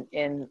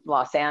in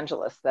Los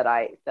Angeles that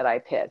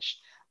I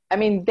pitched. I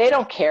mean, they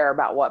don't care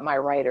about what my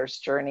writer's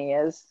journey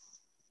is.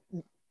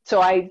 So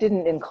I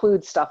didn't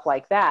include stuff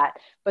like that,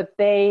 but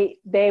they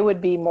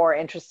would be more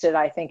interested,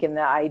 I think, in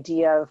the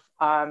idea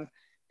of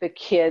the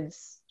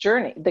kids'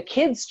 journey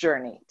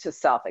to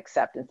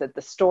self-acceptance, that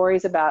the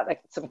stories about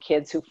like some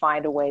kids who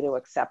find a way to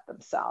accept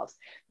themselves.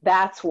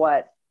 That's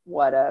what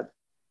a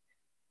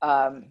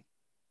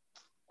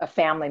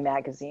family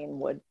magazine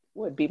would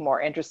be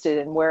more interested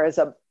in, whereas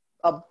a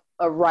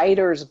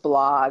writer's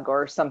blog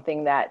or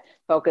something that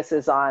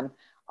focuses on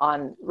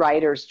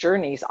writers'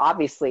 journeys,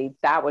 obviously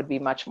that would be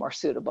much more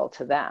suitable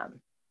to them.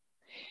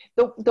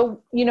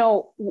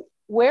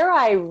 Where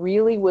I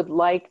really would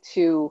like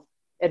to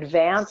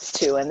advance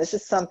to, and this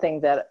is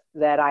something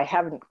that I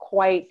haven't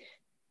quite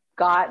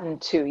gotten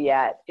to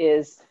yet,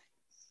 is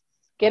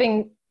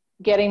getting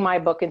my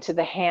book into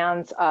the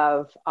hands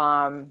of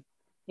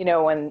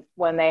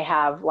when they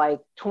have like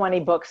 20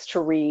 books to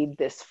read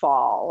this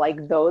fall,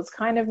 like those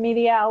kind of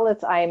media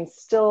outlets. I'm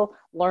still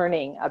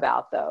learning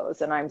about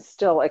those and I'm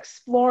still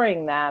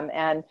exploring them.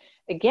 And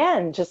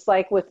again, just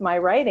like with my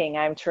writing,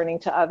 I'm turning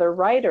to other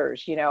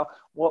writers.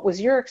 What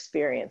was your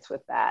experience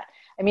with that?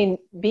 I mean,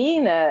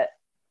 being an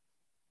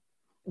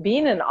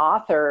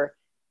author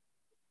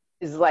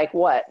is like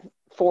what,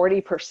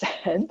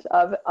 40%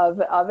 of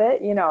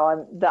it,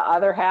 and the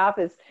other half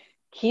is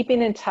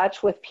keeping in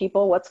touch with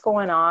people, what's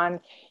going on.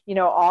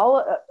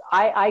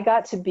 I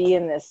got to be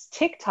in this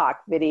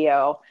TikTok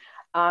video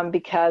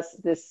because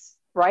this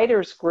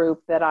writers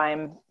group that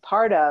I'm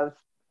part of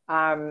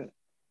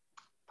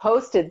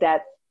posted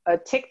that a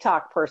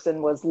TikTok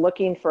person was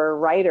looking for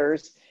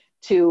writers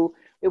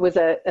it was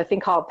a thing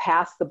called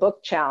Pass the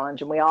Book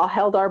Challenge. And we all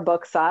held our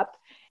books up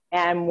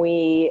and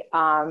we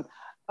caught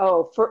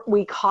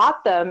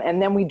them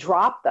and then we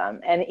dropped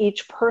them. And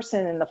each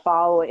person in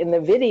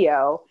the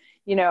video,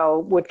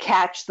 would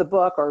catch the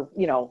book or,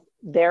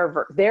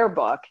 their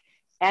book.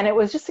 And it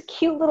was just a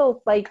cute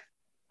little,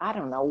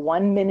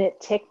 1 minute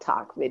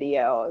TikTok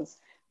video. It was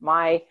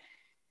my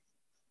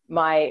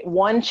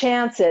one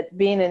chance at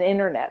being an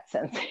internet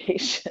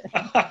sensation.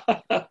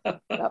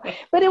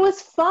 But it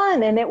was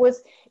fun. And it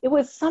was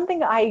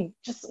something I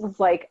just was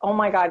like, oh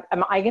my God,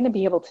 am I going to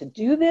be able to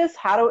do this?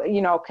 How do,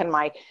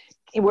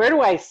 where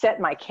do I set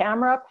my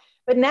camera up?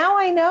 But now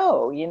I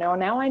know,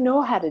 now I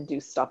know how to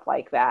do stuff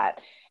like that.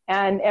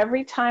 And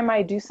every time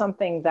I do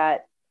something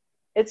that,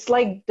 it's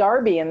like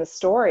Darby in the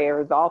story,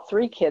 or all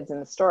three kids in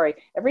the story.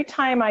 Every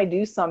time I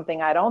do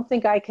something I don't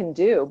think I can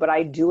do, but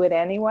I do it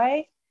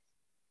anyway,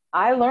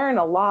 I learn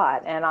a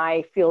lot and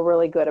I feel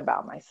really good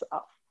about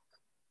myself.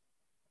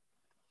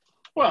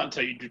 Well,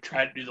 until you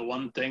try to do the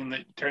one thing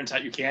that turns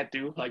out you can't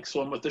do, like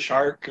swim with the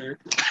shark or...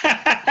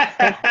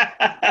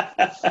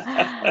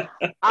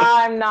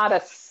 I'm not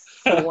a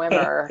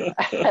swimmer.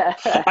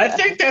 I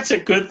think that's a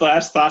good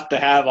last thought to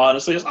have,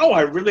 honestly, is,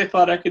 I really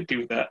thought I could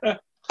do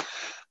that.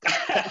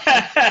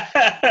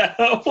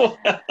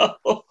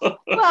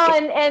 Well,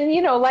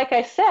 and like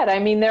I said, I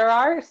mean, there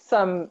are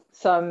some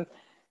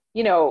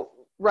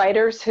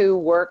writers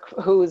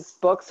whose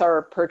books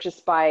are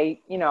purchased by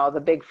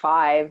the big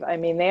five. I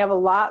mean, they have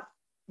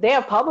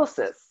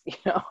publicists,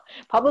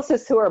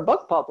 publicists who are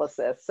book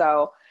publicists.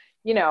 So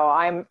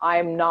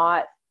I'm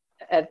not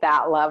at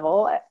that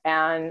level,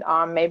 and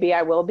maybe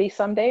I will be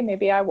someday,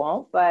 maybe I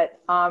won't, but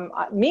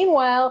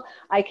meanwhile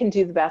I can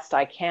do the best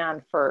I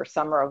can for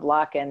Summer of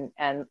Luck and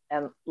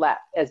let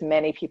as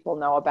many people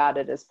know about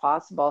it as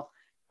possible,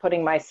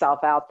 putting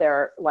myself out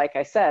there, like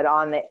I said,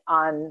 on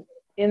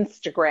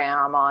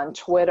Instagram, on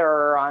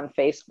Twitter, on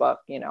Facebook,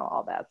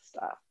 all that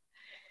stuff.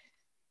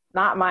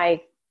 Not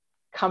my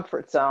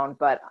comfort zone,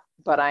 but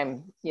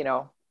I'm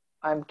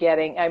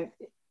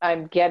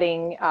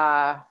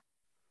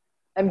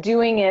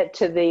doing it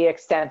to the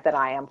extent that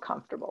I am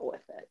comfortable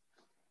with it.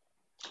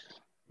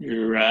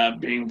 You're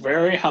being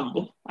very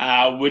humble,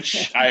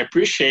 which I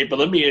appreciate, but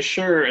let me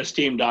assure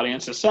esteemed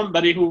audience, as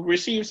somebody who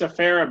receives a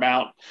fair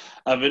amount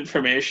of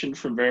information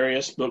from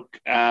various book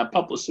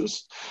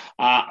publicists,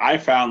 I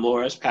found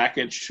Laura's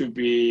package to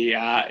be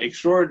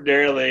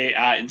extraordinarily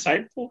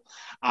insightful,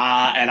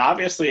 and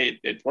obviously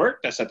it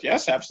worked. I said,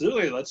 yes,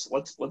 absolutely, let's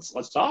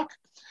talk.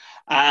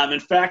 In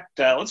fact,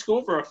 let's go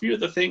over a few of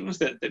the things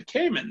that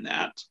came in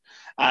that.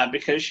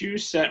 Because you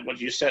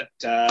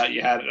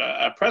had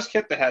a press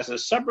kit that has a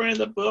summary of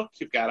the book.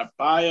 You've got a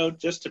bio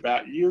just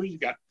about you. You've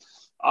got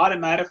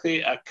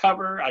automatically a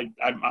cover.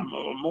 I'm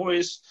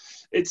always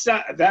it's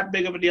not that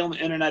big of a deal in the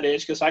internet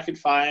age because I could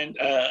find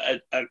a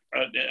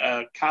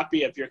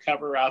copy of your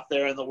cover out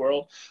there in the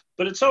world.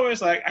 But it's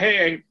always like,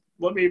 hey,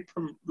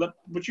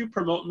 would you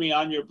promote me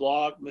on your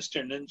blog,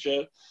 Mr.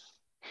 Ninja?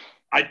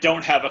 I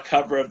don't have a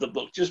cover of the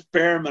book, just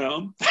bare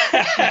minimum.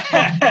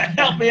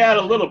 Help me out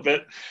a little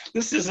bit.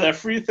 This is a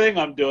free thing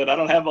I'm doing. I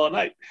don't have all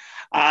night.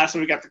 So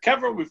we got the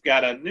cover, we've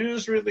got a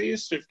news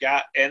release,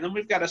 and then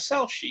we've got a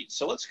sell sheet.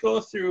 So let's go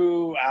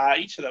through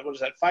each of them. What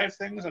is that? 5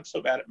 things? I'm so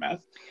bad at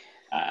math.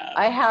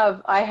 I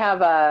have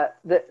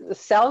the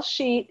sell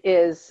sheet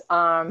is,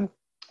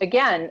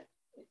 again,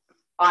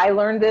 I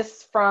learned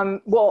this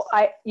from,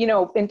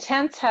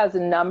 Intense has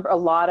a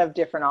lot of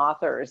different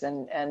authors,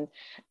 and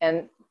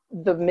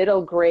the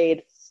middle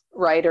grade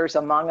writers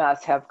among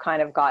us have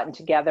kind of gotten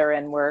together,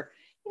 and we're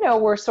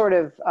sort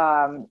of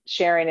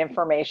sharing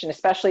information,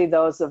 especially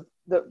those of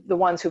the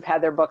ones who've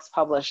had their books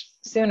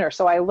published sooner.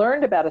 So I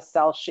learned about a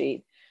sell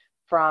sheet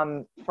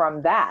from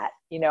that,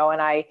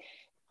 and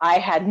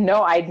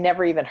I'd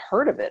never even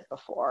heard of it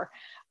before.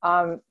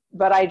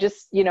 But I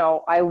just,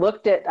 I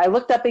looked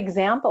up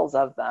examples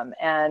of them,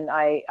 and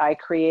I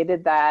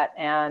created that,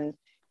 and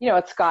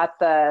it's got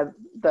the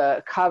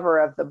cover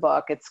of the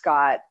book. It's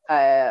got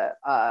the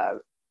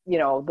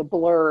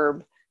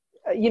blurb,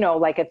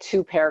 like a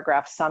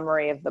 2-paragraph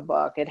summary of the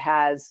book. It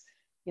has,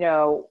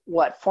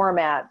 what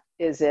format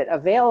is it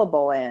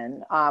available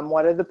in?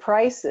 What are the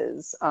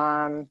prices?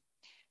 I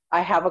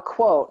have a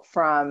quote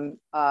from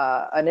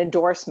an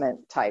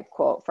endorsement type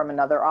quote from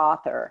another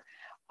author.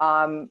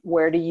 On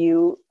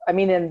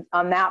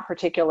that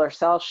particular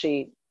sell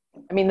sheet,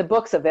 the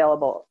book's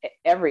available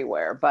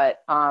everywhere,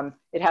 but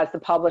it has the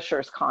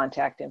publisher's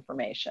contact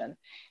information.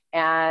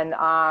 And,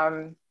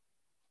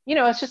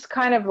 it's just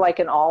kind of like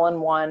an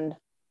all-in-one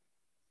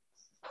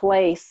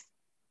piece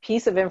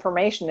of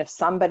information if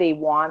somebody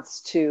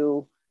wants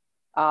to,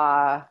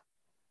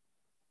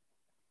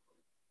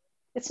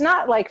 it's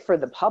not like for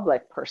the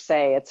public per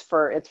se, it's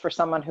for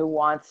someone who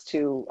wants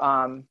to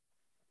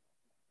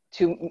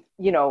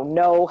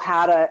know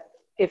how to,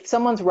 if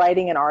someone's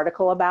writing an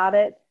article about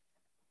it,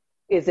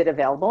 is it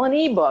available in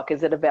ebook?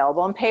 Is it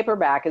available in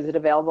paperback? Is it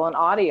available in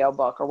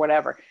audiobook or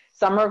whatever?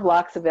 Summer of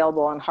Luck's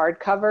available in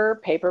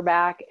hardcover,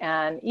 paperback,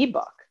 and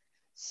ebook.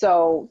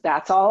 So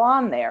that's all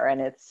on there. And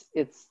it's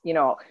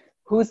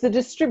who's the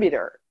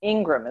distributor?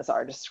 Ingram is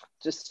our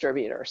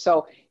distributor.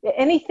 So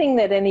anything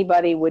that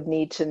anybody would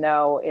need to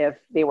know if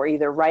they were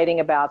either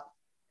writing about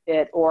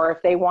it or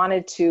if they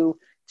wanted to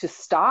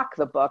stock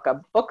the book,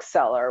 a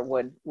bookseller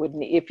would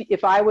need,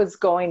 if I was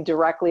going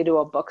directly to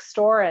a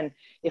bookstore, and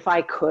if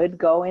I could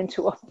go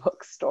into a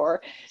bookstore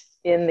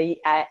in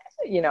the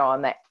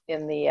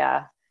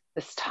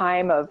this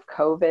time of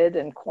COVID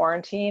and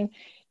quarantine,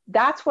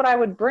 that's what I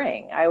would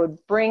bring. I would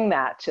bring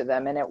that to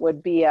them, and it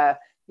would be a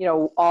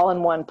all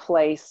in one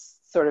place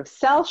sort of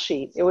sell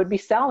sheet. It would be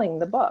selling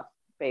the book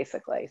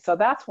basically. So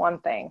that's one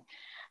thing.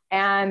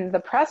 And the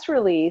press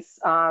release,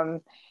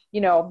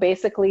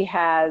 basically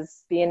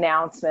has the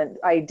announcement.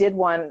 I did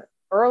one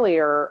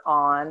earlier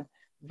on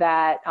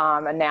that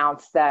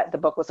announced that the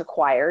book was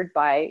acquired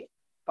by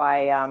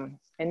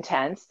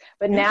Intense.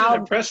 But now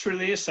a press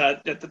release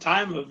at the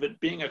time of it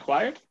being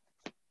acquired?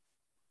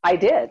 I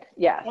did,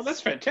 yes. Well,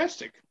 that's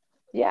fantastic.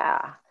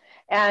 Yeah.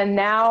 And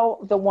now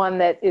the one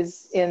that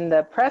is in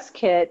the press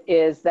kit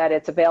is that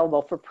it's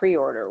available for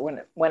pre-order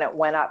when it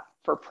went up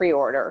for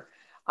pre-order.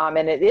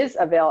 And it is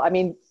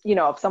available.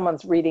 If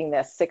someone's reading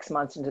this 6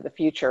 months into the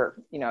future,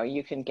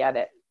 you can get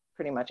it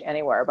pretty much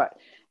anywhere.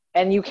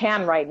 And you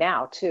can right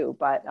now too.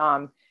 But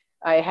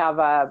I have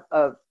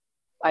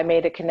I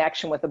made a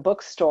connection with a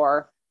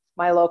bookstore,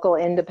 my local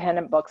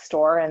independent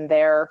bookstore, and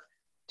they're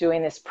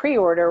doing this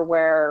pre-order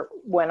where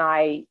when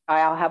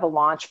I'll have a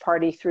launch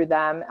party through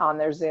them on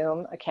their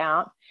Zoom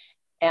account,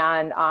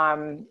 and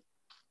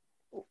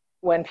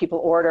when people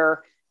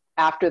order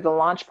after the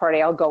launch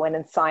party, I'll go in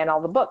and sign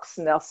all the books,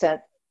 and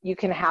you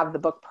can have the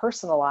book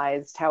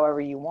personalized however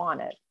you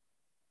want it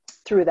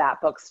through that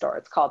bookstore.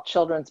 It's called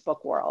Children's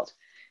Book World,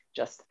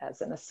 just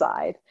as an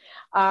aside.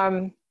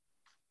 So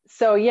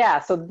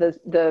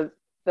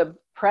the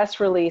press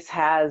release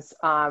has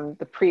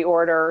the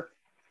pre-order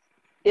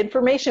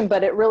information,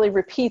 but it really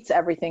repeats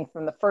everything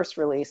from the first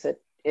release. What's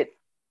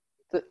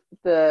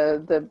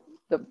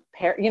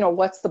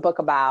the book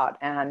about,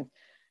 and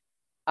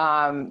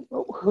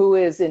who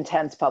is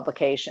Intense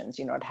Publications?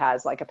 It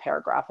has like a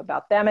paragraph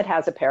about them. It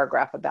has a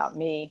paragraph about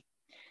me.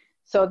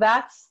 So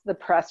that's the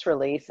press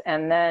release.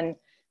 And then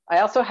I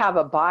also have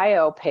a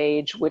bio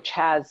page, which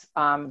has,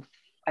 I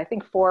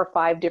think 4 or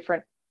 5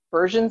 different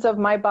versions of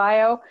my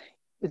bio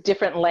with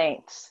different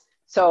lengths.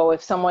 So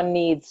if someone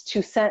needs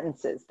 2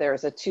 sentences,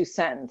 there's a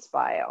 2-sentence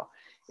bio.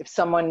 If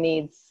someone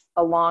needs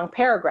a long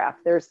paragraph,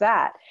 there's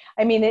that.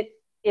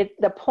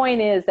 The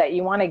point is that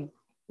you want to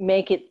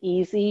make it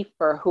easy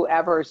for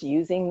whoever's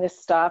using this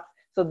stuff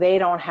so they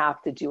don't have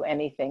to do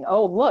anything.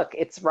 Oh, look,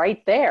 it's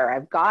right there.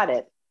 I've got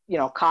it.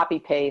 Copy,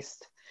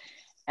 paste,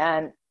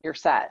 and you're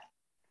set.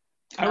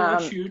 I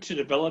want you to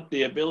develop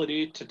the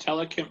ability to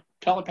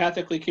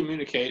telepathically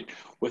communicate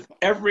with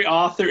every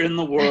author in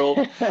the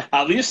world,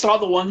 at least all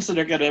the ones that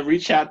are going to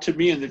reach out to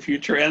me in the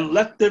future, and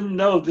let them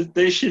know that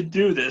they should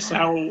do this.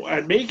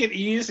 And make it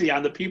easy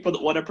on the people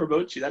that want to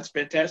promote you. That's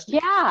fantastic.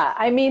 Yeah,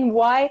 I mean,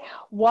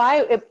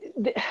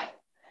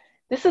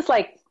 this is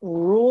like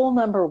rule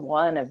number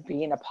one of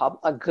being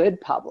a good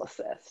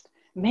publicist.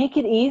 Make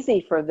it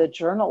easy for the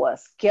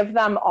journalists. Give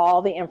them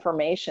all the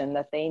information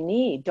that they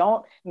need.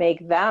 Don't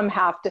make them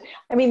have to,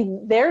 I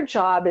mean, their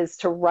job is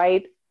to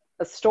write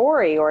a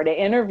story or to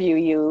interview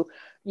you,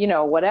 you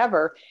know,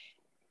 whatever.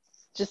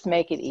 Just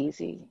make it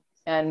easy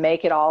and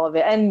make it all of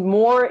it. And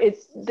more,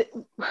 it's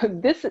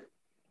this,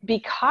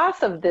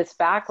 because of this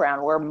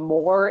background where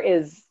more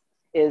is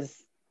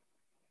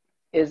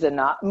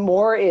enough,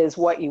 more is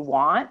what you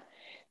want.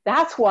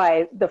 That's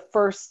why the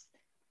first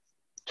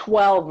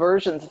 12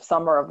 versions of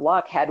Summer of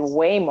Luck had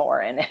way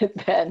more in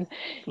it than,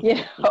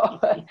 you know,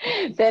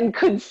 than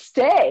could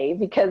stay,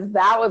 because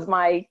that was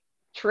my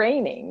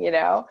training, you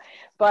know.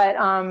 But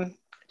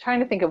trying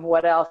to think of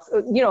what else,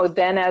 you know,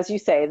 then as you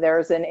say,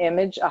 there's an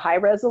image, a high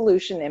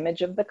resolution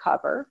image of the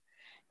cover.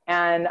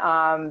 And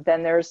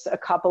then there's a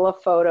couple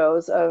of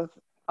photos of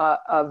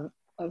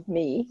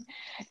me.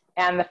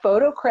 And the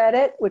photo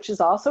credit, which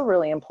is also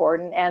really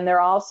important. And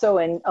they're also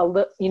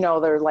you know,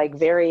 they're like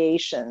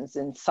variations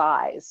in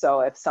size.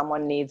 So if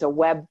someone needs a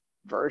web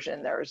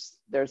version,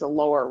 there's a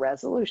lower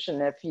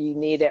resolution. If you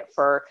need it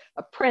for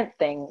a print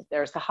thing,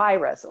 there's the high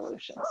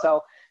resolution.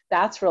 So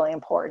that's really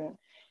important.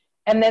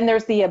 And then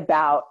there's the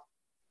about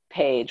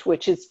page,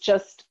 which is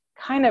just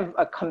kind of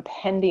a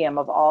compendium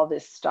of all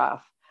this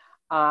stuff.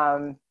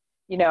 You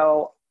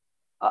know,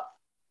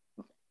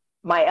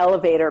 my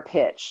elevator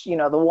pitch, you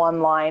know, the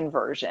one-line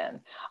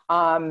version,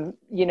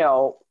 you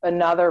know,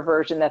 another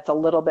version that's a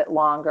little bit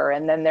longer.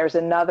 And then there's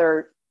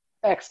another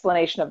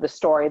explanation of the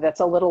story that's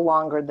a little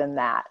longer than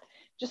that.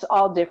 Just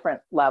all different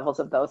levels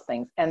of those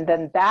things. And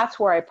then that's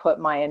where I put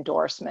my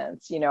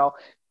endorsements, you know,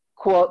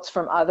 quotes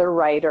from other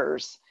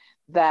writers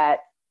that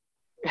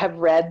have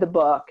read the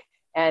book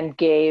and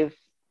gave,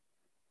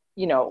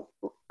 you know,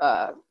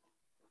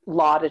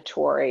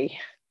 laudatory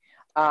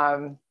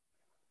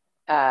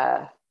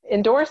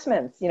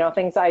endorsements, you know,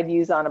 things I'd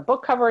use on a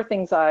book cover,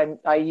 things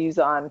I use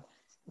on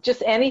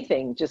just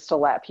anything, just to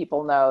let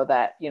people know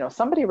that, you know,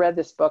 somebody read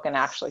this book and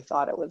actually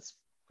thought it was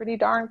pretty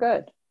darn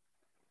good.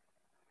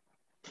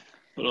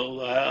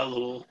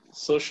 Little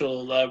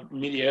social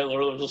media,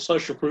 or little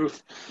social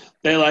proof.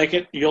 They like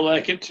it. You'll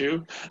like it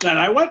too. And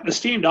I want the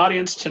esteemed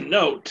audience to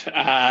note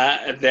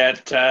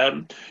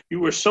that you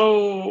were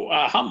so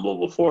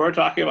humble before,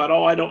 talking about,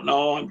 oh, I don't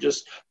know, I'm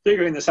just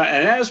figuring this out.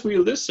 And as we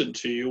listen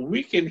to you,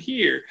 we can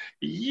hear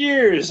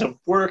years of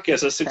work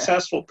as a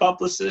successful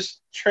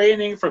publicist,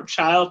 training from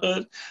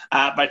childhood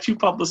by two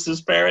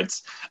publicist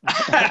parents.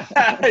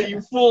 You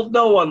fooled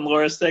no one,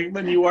 Laura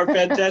Stegman. You are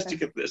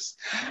fantastic at this.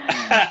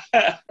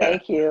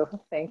 Thank you.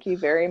 Thank you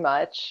very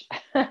much.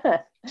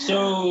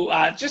 So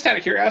just out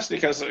of curiosity,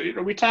 because you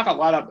know, we talk a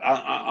lot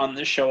on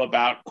this show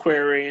about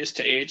queries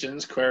to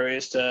agents,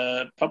 queries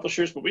to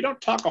publishers, but we don't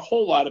talk a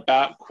whole lot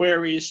about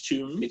queries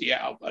to media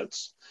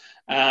outlets.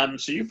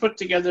 So you put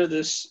together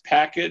this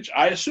package.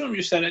 I assume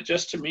you sent it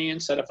just to me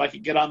and said if I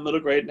could get on Middle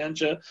Grade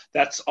Ninja,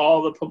 that's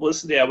all the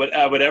publicity I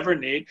would ever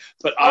need.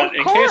 But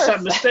in case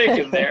I'm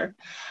mistaken there,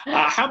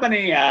 how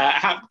many?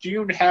 Do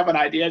you have an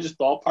idea, just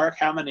ballpark,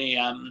 how many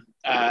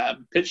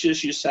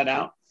pitches you sent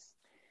out?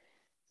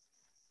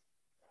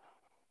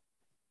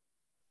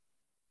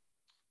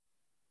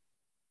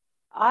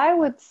 I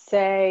would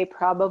say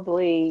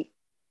probably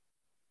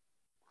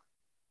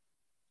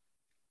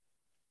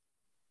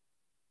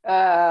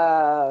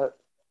 30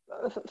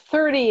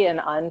 and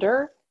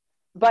under,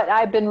 but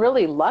I've been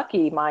really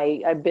lucky.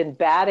 I've been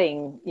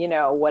batting, you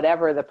know,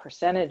 whatever the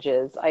percentage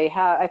is.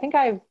 I think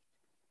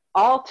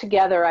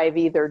altogether I've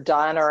either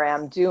done or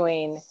am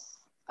doing,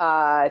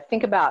 I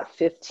think about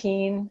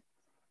 15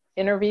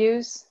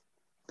 interviews.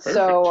 Perfect.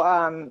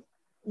 So,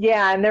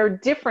 yeah, and there are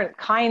different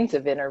kinds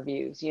of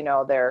interviews, you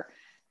know,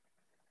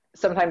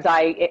 sometimes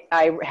I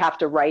have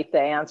to write the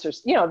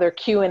answers, you know, they're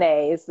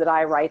Q&As that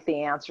I write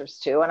the answers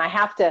to. And I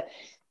have to,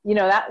 you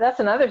know,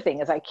 that's another thing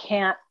is I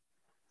can't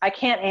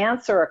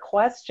answer a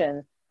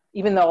question,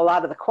 even though a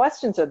lot of the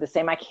questions are the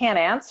same. I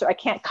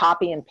can't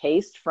copy and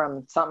paste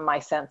from something I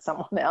sent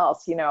someone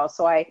else, you know,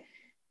 so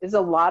there's a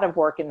lot of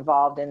work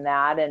involved in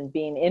that, and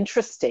being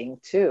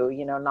interesting too,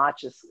 you know, not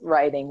just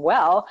writing.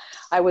 Well,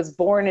 I was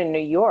born in New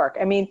York.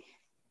 I mean,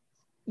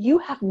 you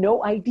have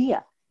no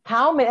idea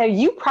how many,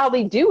 you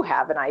probably do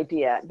have an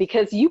idea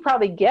because you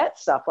probably get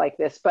stuff like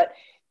this, but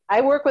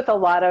I work with a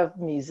lot of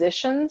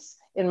musicians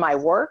in my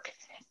work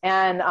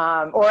and,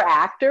 or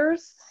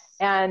actors,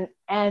 and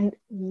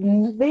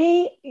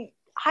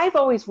I've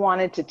always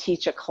wanted to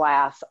teach a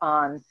class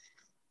on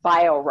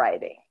bio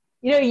writing.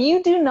 You know,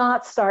 you do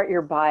not start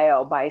your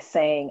bio by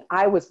saying,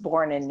 I was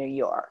born in New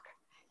York.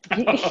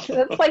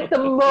 That's like the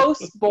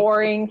most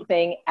boring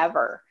thing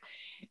ever.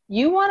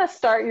 You want to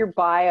start your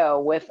bio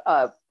with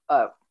a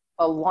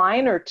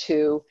line or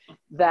two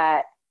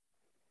that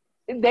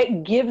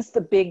gives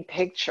the big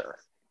picture.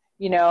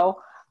 you know.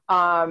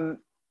 Um,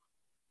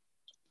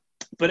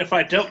 But if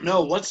I don't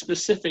know what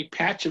specific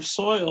patch of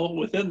soil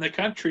within the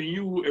country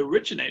you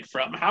originate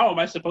from, how am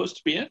I supposed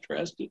to be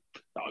interested?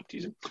 No, I'm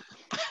teasing.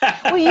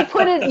 well, you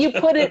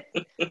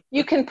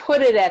can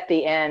put it at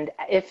the end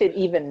if it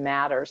even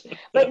matters.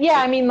 But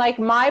yeah, I mean, like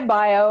my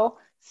bio,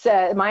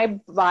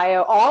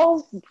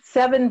 all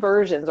 7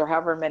 versions or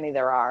however many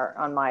there are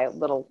on my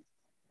little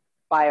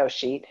bio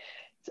sheet,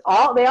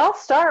 they all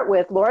start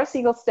with Laura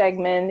Siegel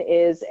Stegman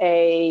is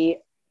an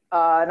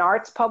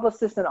arts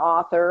publicist and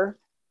author.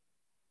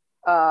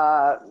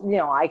 I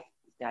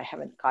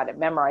haven't got it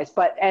memorized,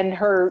 and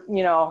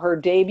her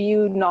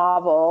debut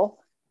novel,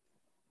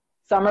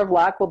 Summer of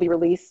Luck, will be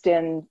released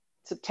in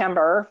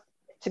September,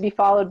 to be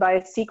followed by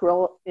a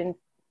sequel in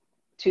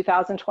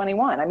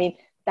 2021. I mean,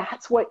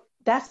 that's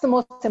the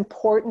most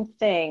important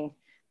thing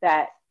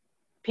that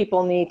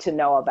people need to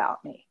know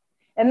about me.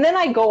 And then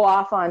I go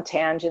off on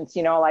tangents,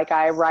 like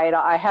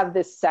I have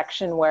this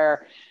section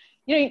where,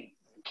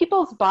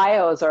 people's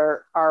bios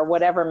are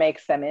whatever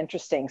makes them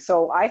interesting.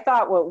 So I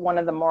thought one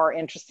of the more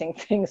interesting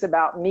things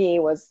about me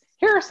was,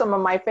 here are some of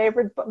my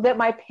favorite, that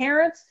my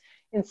parents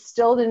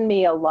instilled in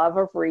me a love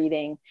of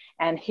reading,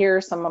 and here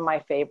are some of my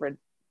favorite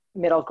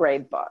middle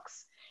grade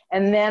books.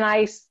 And then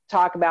I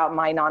talk about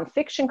my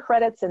nonfiction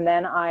credits, and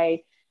then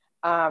I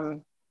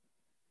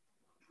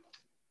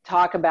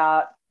talk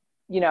about,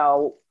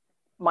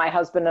 my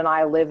husband and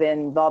I live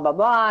in blah, blah,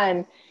 blah,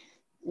 and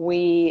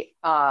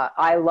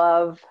I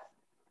love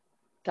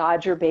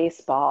Dodger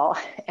baseball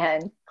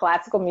and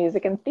classical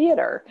music and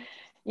theater.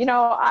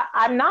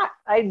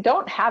 I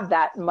don't have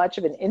that much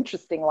of an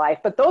interesting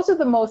life, but those are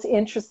the most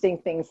interesting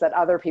things that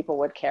other people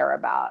would care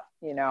about,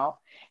 and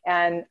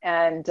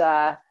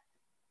the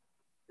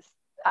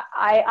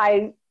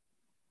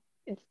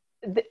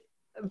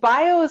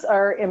bios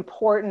are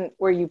important,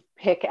 where you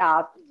pick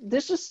out,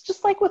 this is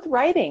just like with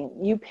writing,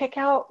 you pick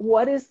out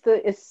what is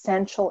the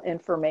essential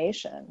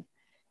information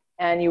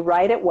and you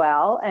write it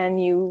well,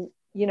 and you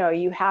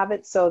have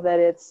it so that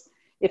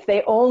if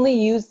they only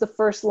use the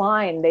first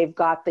line, they've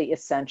got the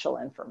essential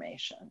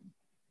information.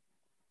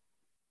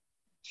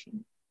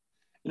 And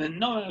then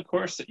knowing, of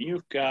course, that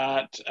you've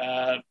got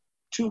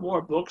 2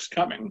 more books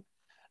coming,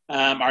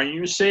 are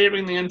you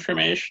saving the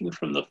information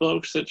from the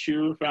folks that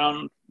you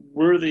found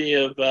worthy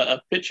of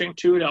pitching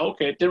to?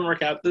 Okay, it didn't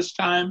work out this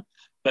time,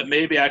 but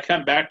maybe I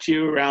come back to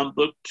you around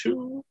book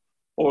 2?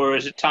 Or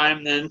is it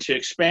time then to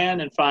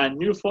expand and find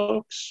new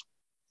folks?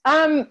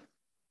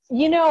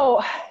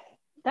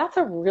 That's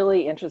a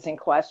really interesting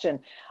question,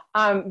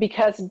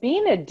 because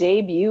being a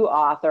debut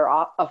author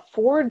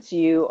affords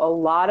you a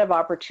lot of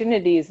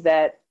opportunities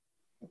that,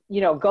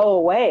 go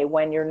away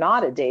when you're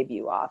not a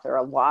debut author.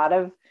 A lot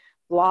of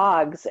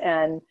blogs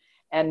and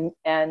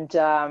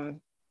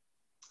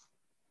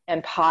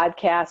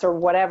podcasts or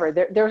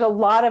whatever. There's a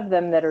lot of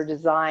them that are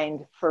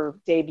designed for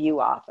debut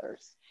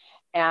authors.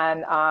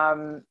 And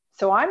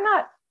so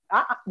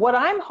what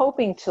I'm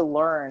hoping to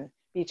learn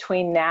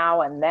between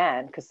now and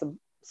then, because the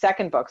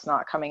second book's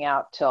not coming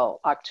out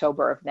till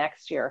October of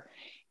next year,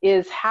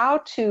 is how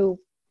to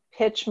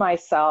pitch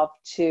myself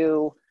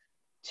to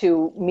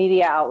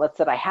media outlets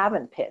that I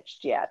haven't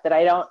pitched yet, that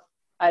I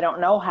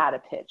don't know how to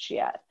pitch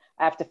yet.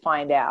 I have to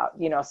find out,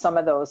 some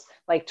of those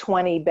like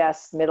 20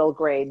 best middle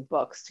grade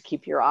books to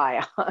keep your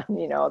eye on,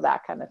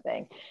 that kind of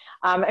thing.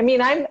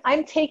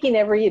 I'm taking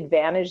every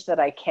advantage that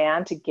I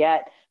can to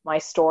get my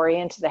story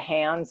into the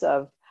hands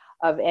of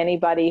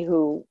anybody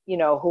who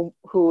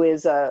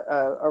is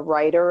a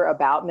writer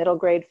about middle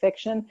grade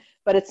fiction,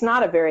 but it's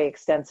not a very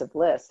extensive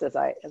list, as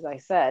I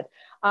said.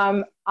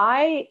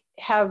 I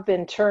have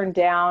been turned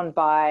down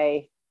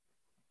by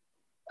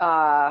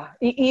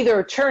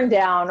either turned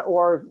down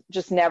or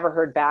just never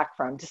heard back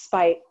from,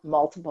 despite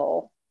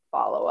multiple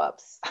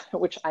follow-ups,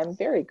 which I'm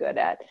very good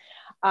at,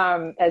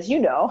 as you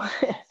know.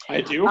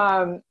 I do.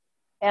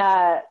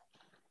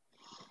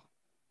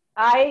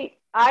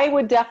 I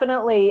would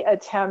definitely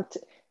attempt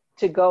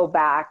to go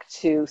back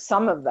to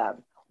some of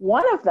them.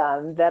 One of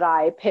them that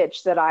I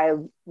pitched that I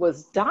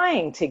was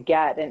dying to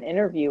get an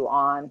interview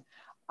on,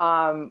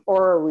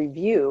 or a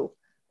review,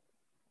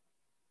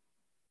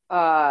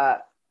 I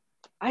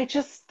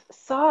just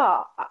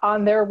saw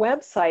on their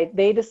website,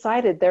 they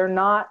decided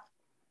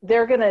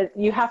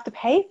you have to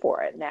pay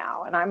for it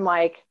now. And I'm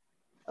like,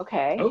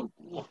 okay,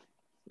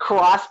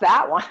 cross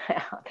that one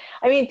out.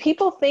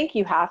 People think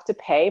you have to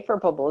pay for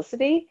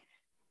publicity.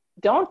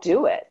 Don't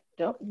do it.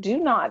 Do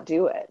not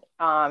do it.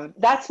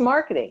 That's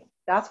marketing.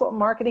 That's what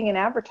marketing and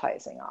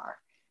advertising are.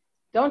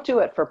 Don't do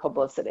it for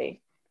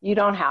publicity. You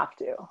don't have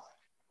to.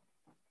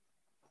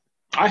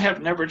 I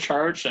have never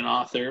charged an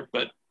author,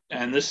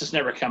 and this has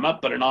never come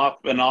up, but an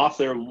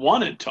author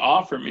wanted to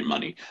offer me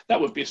money. That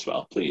would be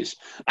swell, please.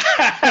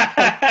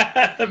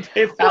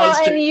 Well,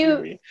 and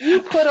you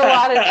put a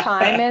lot of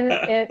time in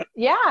it.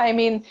 Yeah,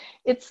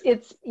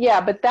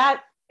 but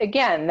that,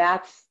 again,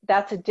 that's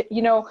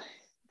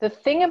the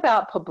thing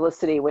about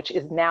publicity, which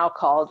is now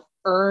called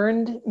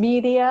earned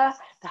media,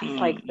 that's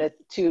like the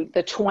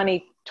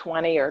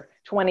 20 or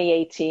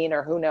 2018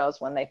 or who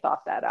knows when they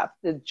thought that up.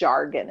 The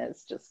jargon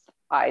is just,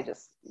 I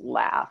just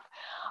laugh.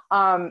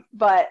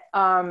 But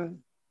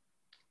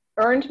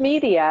earned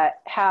media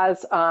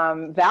has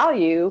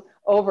value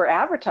over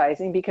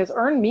advertising because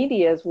earned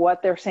media is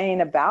what they're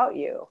saying about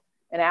you,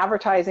 and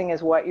advertising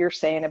is what you're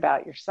saying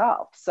about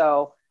yourself.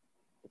 So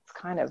it's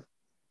kind of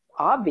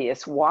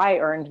obvious why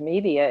earned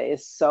media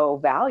is so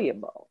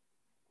valuable.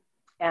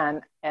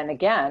 And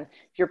again,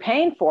 if you're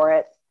paying for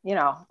it,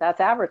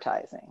 that's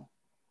advertising.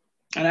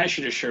 And I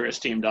should assure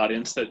esteemed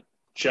audience that,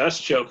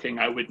 just joking,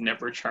 I would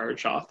never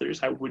charge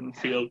authors. I wouldn't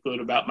feel good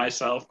about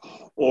myself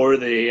or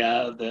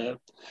the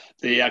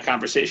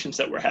conversations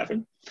that we're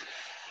having.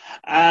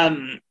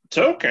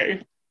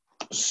 Okay.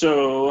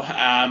 So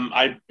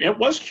I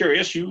was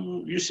curious.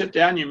 You sit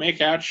down, you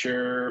make out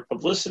your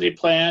publicity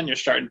plan, you're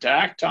starting to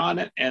act on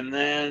it, and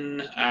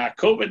then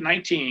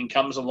COVID-19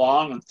 comes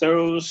along and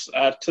throws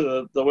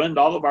to the wind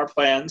all of our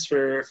plans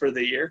for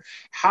the year.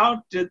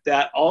 How did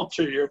that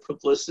alter your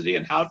publicity,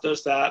 and how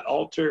does that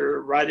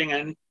alter writing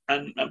and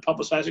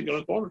publicizing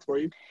going forward for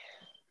you?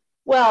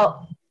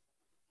 Well,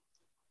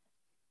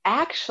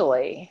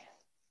 actually,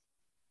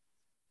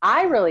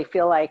 I really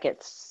feel like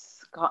it's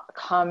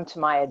come to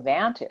my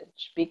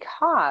advantage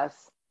because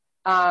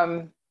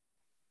I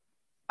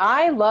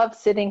love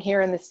sitting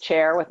here in this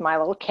chair with my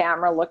little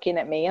camera looking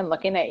at me and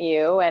looking at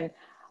you, and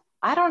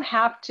I don't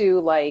have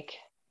to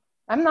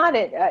I'm not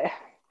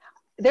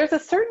there's a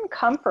certain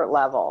comfort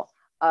level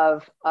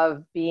of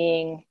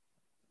being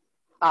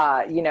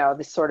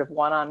this sort of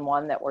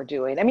one-on-one that we're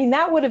doing. I mean,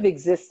 that would have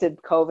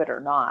existed COVID or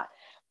not,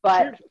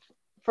 but sure.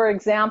 For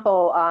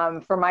example,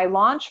 for my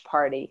launch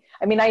party,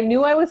 I mean, I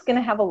knew I was going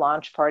to have a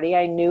launch party.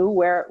 I knew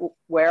where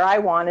I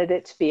wanted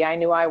it to be. I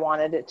knew I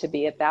wanted it to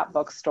be at that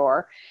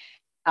bookstore,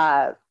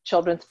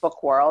 Children's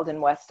Book World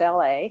in West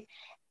LA.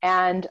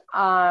 And,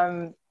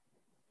 but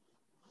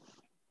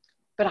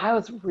I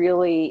was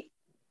really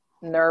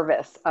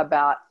nervous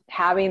about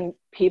having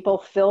people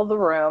fill the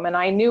room. And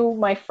I knew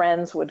my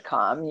friends would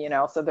come,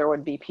 so there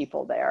would be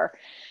people there.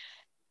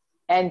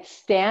 And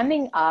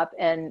standing up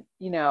and,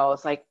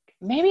 it's like,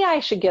 maybe I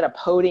should get a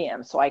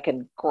podium so I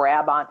can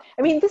grab on.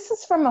 I mean, this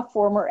is from a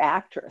former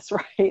actress,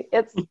 right?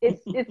 It's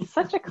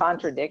such a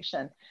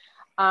contradiction.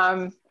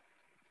 And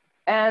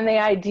the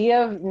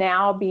idea of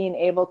now being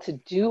able to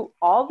do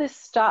all this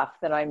stuff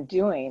that I'm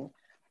doing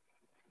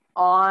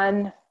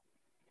on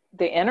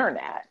the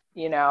internet,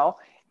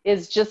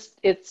 is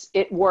just,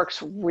 it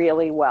works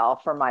really well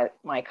for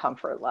my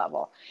comfort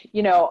level.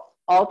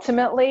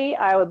 Ultimately,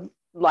 I would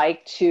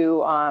like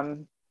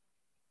to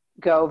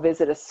go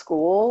visit a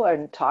school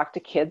and talk to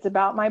kids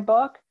about my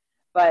book,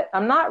 but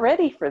I'm not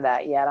ready for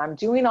that yet. I'm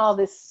doing all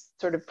this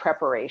sort of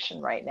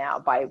preparation right now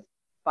by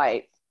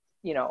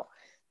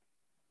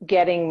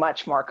getting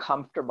much more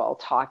comfortable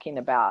talking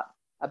about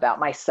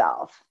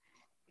myself,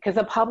 because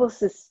a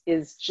publicist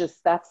is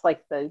just, that's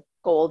like the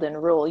golden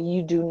rule.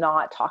 You do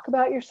not talk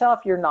about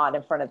yourself. You're not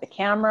in front of the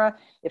camera.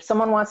 If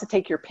someone wants to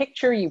take your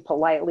picture, you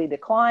politely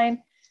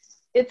decline.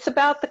 It's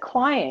about the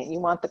client. You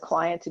want the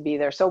client to be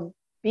there. So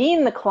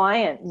being the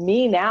client,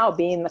 me now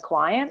being the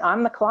client,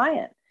 I'm the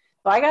client.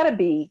 So I got to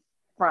be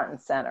front and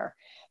center.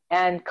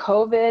 And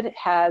COVID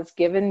has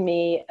given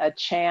me a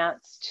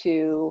chance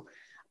to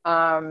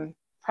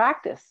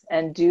practice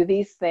and do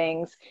these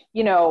things.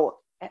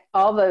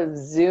 All the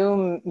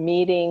Zoom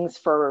meetings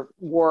for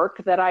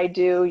work that I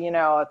do,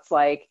 it's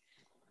like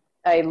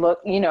I look,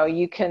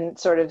 you can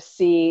sort of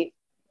see,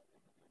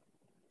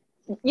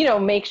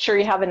 make sure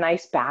you have a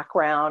nice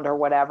background or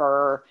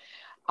whatever.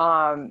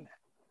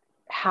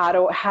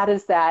 How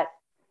does that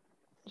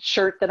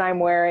shirt that I'm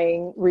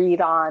wearing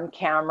read on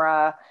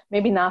camera?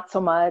 Maybe not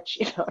so much,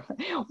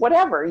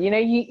 whatever,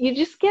 you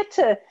just get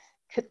to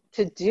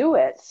do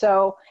it.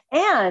 So,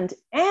 and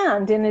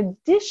in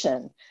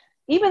addition,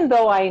 even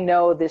though I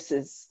know this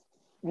is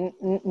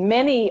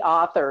many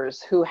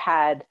authors who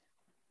had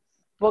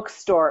book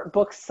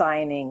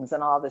signings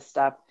and all this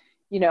stuff,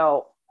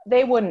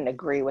 they wouldn't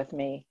agree with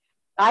me.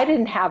 I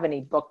didn't have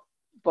any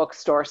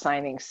bookstore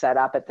signings set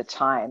up at the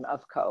time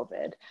of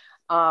COVID.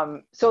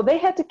 So they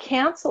had to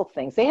cancel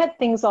things. They had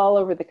things all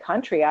over the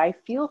country. I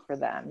feel for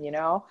them,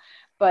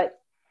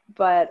 but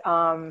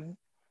I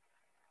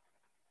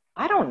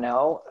don't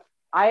know.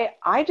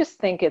 I just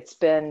think it's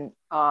been,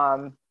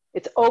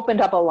 it's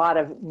opened up a lot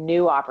of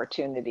new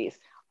opportunities.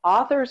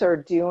 Authors are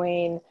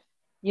doing,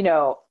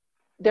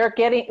 they're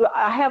getting,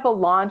 I have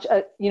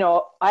I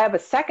have a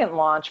second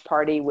launch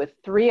party with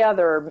 3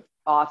 other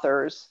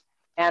authors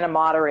and a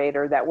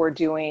moderator that we're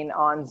doing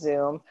on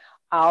Zoom.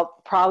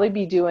 I'll probably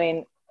be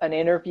doing an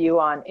interview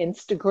on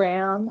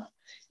Instagram,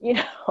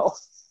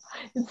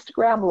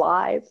 Instagram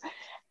Live.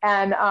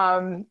 And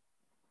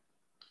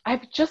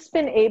I've just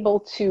been able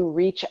to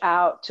reach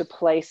out to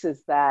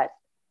places that,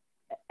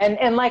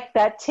 and like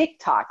that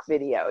TikTok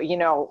video,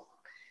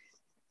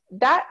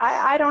 that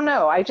I don't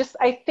know. I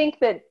think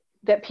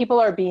that people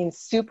are being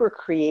super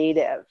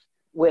creative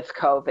with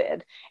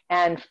COVID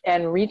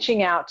and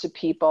reaching out to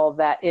people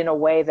that in a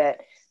way that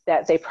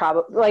that they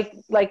probably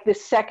like the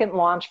second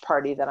launch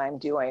party that I'm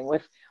doing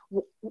with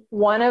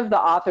one of the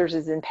authors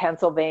is in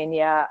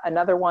Pennsylvania,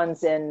 another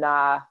one's in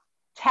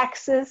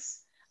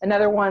Texas,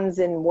 another one's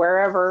in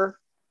wherever,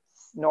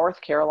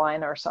 North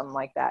Carolina or something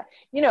like that.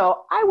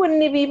 I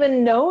wouldn't have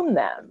even known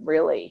them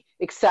really,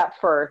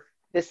 except for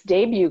this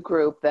debut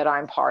group that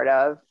I'm part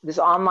of, this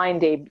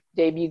online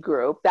debut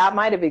group that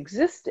might have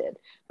existed.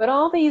 But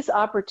all these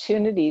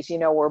opportunities,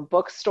 where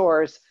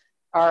bookstores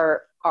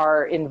are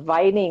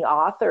inviting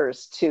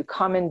authors to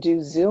come and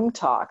do Zoom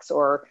talks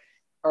or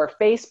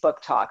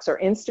Facebook talks or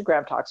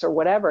Instagram talks or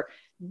whatever,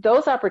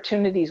 those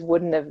opportunities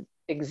wouldn't have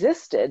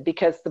existed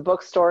because the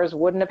bookstores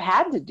wouldn't have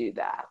had to do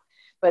that.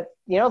 But,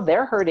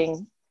 they're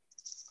hurting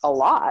a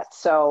lot.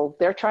 So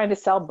they're trying to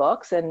sell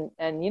books and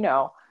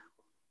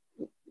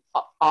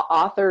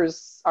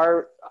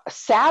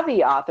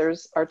savvy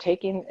authors are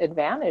taking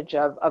advantage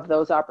of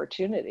those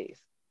opportunities.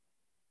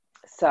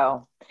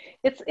 So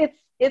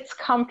it's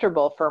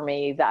comfortable for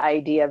me, the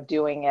idea of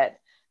doing it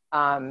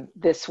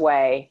this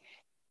way.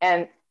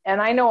 And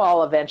I know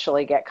I'll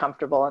eventually get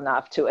comfortable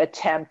enough to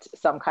attempt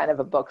some kind of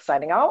a book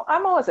signing.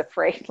 I'm always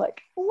afraid,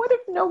 like, what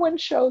if no one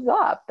shows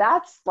up?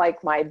 That's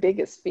like my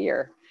biggest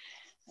fear.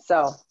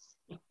 So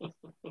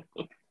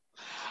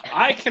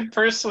I can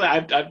personally,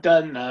 I've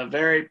done a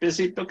very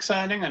busy book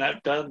signing, and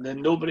I've done the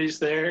nobody's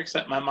there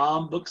except my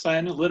mom book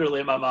signing,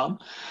 literally my mom.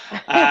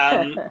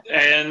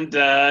 And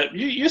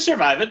you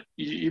survive it.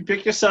 You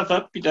pick yourself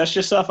up, you dust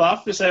yourself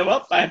off, you say,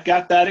 well, I've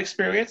got that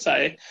experience.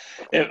 I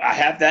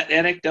have that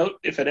anecdote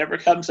if it ever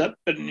comes up,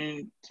 and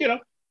you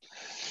don't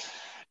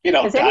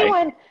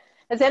die.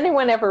 Has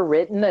anyone ever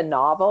written a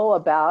novel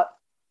about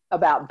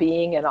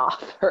being an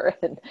author?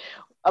 And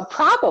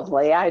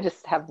probably, I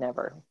just have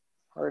never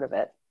heard of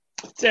it.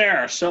 There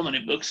are so many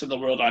books in the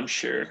world, I'm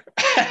sure.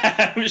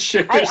 I'm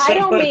sure. I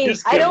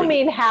don't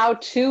mean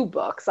how-to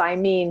books. I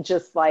mean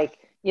just like,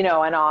 an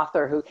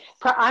author who,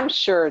 I'm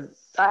sure,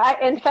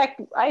 in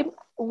fact,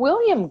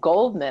 William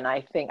Goldman,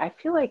 I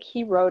feel like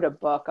he wrote a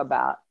book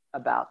about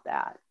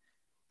that.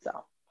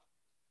 So.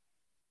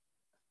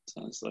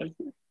 Sounds like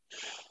it.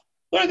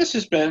 Well, this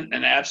has been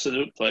an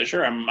absolute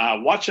pleasure.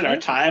 I'm watching our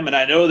time, and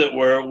I know that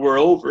we're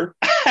over.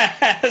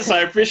 So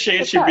I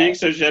appreciate you being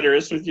so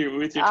generous with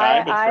your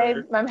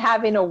time. I'm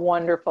having a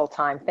wonderful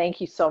time. Thank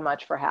you so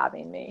much for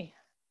having me.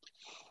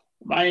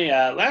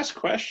 My last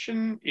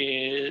question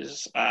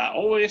is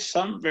always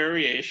some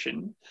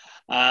variation.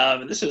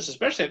 This is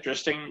especially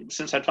interesting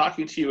since I'm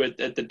talking to you at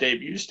the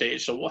debut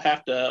stage. So we'll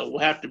have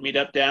to meet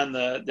up down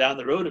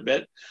the road a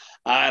bit,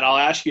 and I'll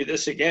ask you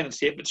this again and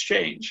see if it's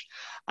changed.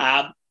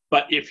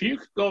 But if you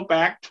could go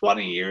back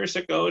 20 years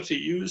ago to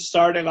you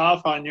starting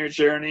off on your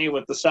journey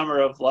with the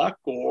Summer of Luck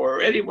or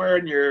anywhere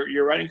in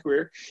your writing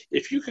career,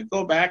 if you could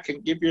go back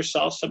and give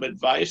yourself some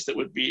advice that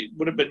would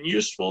have been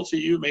useful to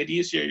you, made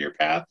easier your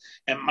path,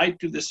 and might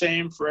do the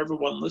same for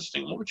everyone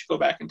listening, what would you go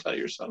back and tell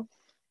yourself?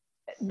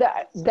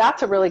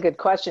 That's a really good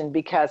question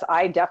because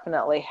I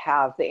definitely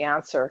have the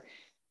answer.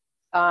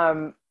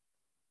 It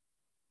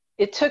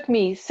took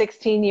me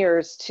 16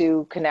 years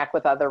to connect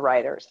with other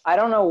writers. I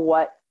don't know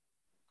what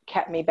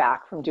kept me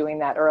back from doing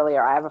that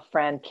earlier. I have a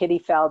friend, Kitty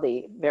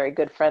Feldy, very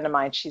good friend of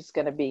mine. She's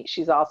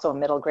also a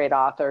middle grade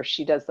author.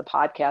 She does the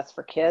podcast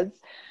for kids,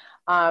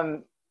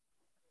 the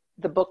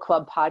book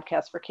club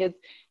podcast for kids.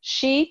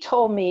 She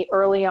told me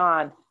early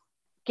on,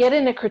 get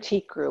in a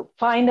critique group,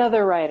 find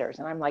other writers.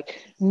 And I'm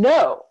like,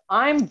 no,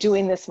 I'm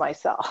doing this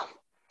myself.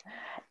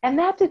 And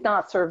that did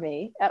not serve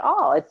me at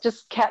all. It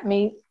just kept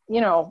me,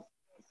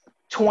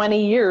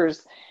 20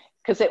 years,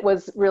 because it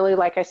was really,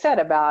 like I said,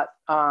 about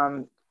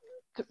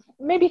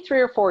maybe 3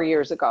 or 4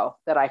 years ago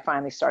that I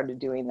finally started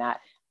doing that.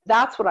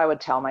 That's what I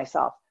would tell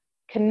myself.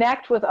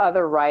 Connect with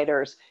other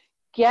writers.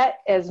 Get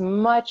as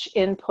much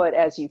input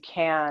as you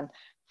can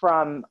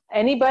from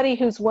anybody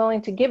who's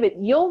willing to give it.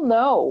 You'll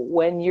know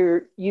when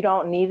you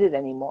don't need it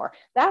anymore.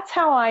 That's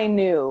how I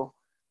knew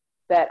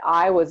that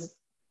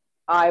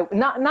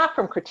not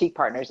from critique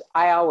partners.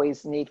 I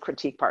always need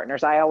critique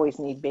partners. I always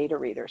need beta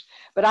readers.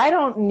 But I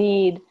don't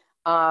need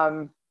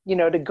to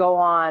go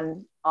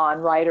on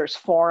writers'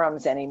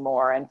 forums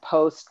anymore and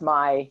post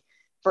my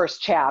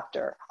first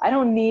chapter. I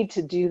don't need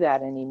to do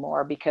that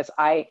anymore because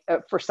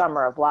for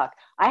Summer of Luck,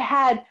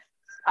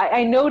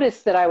 I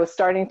noticed that I was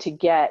starting to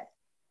get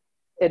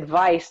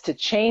advice to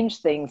change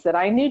things that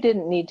I knew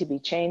didn't need to be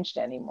changed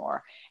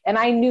anymore. And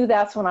I knew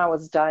that's when I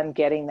was done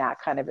getting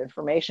that kind of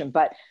information.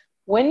 But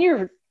when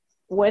you're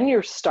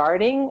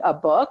starting a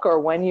book or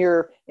when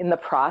you're in the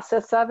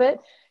process of it,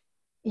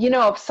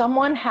 if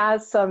someone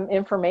has some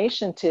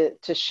information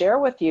to share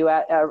with you,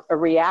 a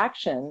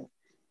reaction,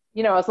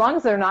 as long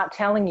as they're not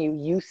telling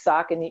you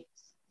suck and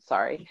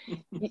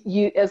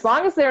as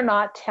long as they're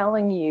not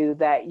telling you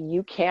that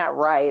you can't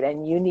write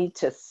and you need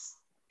to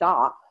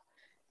stop,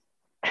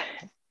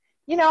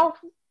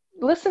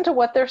 listen to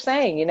what they're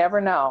saying. You never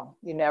know.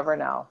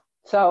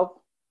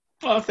 So.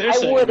 Well, if they're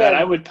saying that,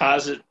 I would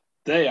posit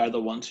they are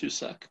the ones who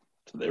suck.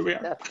 So there we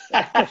are.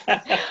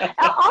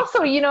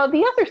 Also, you know,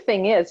 the other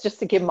thing is, just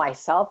to give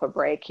myself a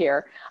break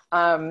here,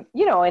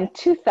 you know, in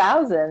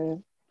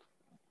 2000,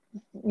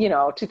 you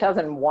know,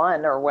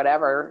 2001 or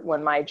whatever,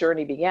 when my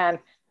journey began,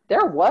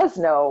 there was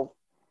no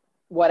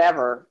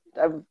whatever.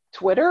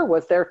 Twitter,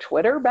 was there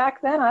Twitter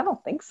back then? I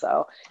don't think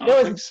so. I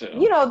There don't was, think so.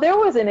 you know, there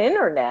was an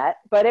internet,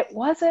 but it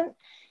wasn't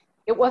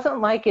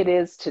like it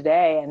is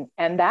today.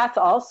 And that's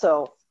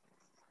also,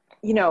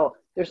 you know,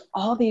 there's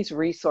all these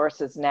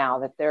resources now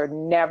that there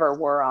never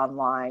were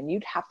online.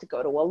 You'd have to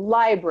go to a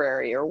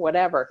library or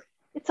whatever.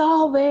 It's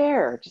all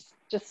there.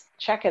 Just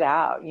check it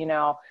out, you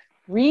know,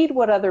 read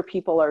what other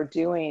people are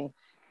doing.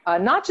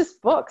 Not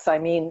just books. I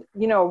mean,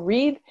 you know,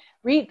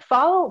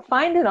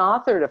 find an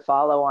author to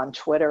follow on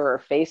Twitter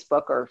or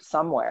Facebook or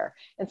somewhere,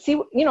 and see,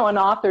 you know, an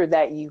author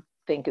that you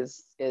think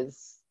is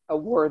a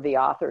worthy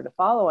author to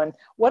follow, and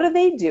what are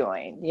they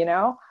doing? You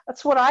know,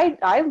 that's what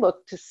I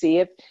look to see.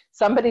 If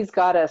somebody's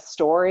got a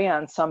story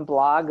on some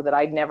blog that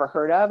I'd never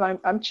heard of,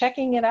 I'm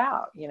checking it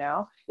out. You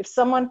know, if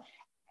someone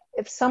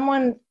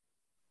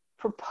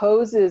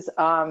proposes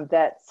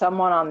that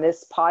someone on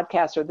this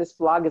podcast or this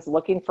blog is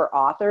looking for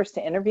authors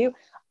to interview,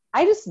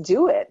 I just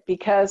do it,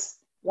 because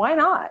why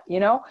not? You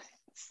know,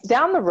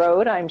 down the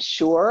road, I'm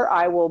sure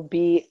I will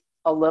be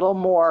a little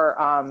more,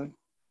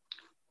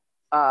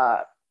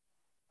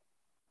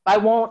 I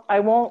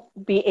won't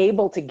be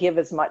able to give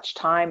as much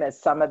time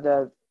as some of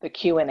the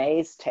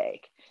Q&As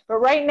take. But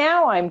right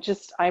now, I'm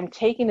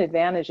taking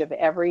advantage of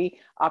every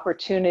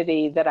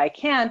opportunity that I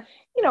can,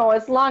 you know,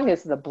 as long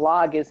as the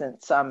blog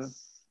isn't some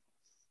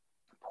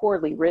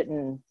poorly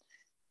written,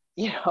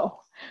 you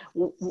know,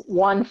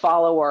 one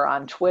follower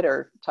on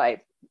Twitter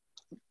type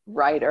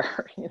writer,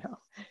 you know.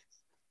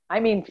 I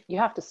mean, you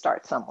have to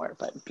start somewhere,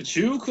 but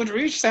you could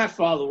reach that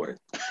follower.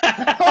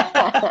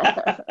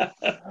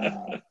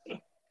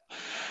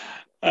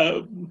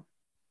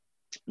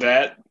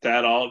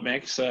 That all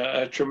makes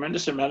a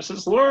tremendous amount of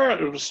sense. Laura,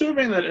 I'm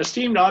assuming that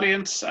esteemed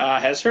audience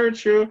has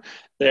heard you.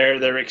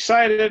 They're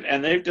excited,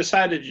 and they've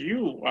decided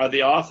you are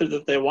the author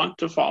that they want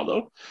to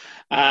follow.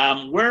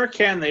 Where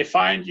can they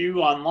find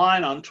you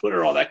online, on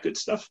Twitter, all that good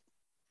stuff?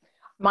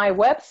 My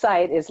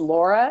website is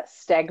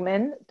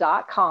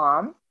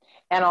laurastegman.com,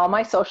 and all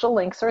my social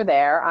links are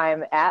there.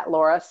 I'm at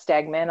Laura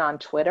Stegman on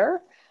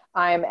Twitter.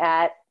 I'm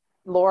at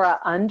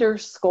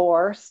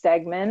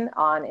Laura_Stegman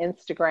on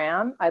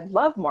Instagram. I'd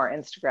love more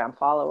Instagram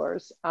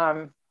followers.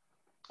 I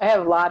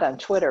have a lot on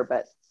Twitter,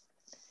 but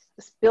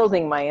just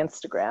building my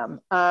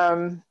Instagram.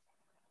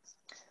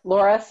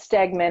 Laura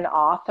Stegman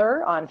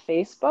Author on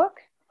Facebook.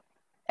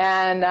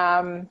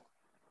 And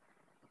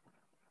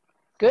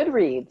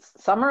Goodreads.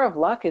 Summer of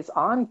Luck is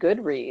on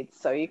Goodreads,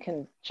 so you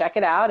can check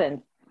it out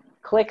and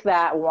click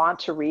that want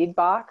to read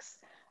box.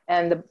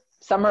 And the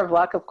Summer of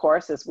Luck, of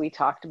course, as we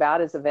talked about,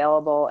 is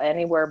available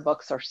anywhere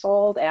books are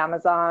sold: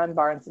 Amazon,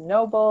 Barnes &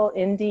 Noble,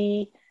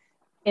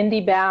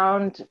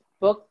 IndieBound,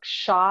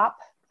 Bookshop,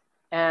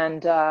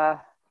 and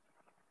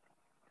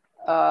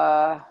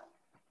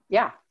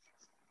yeah,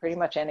 pretty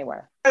much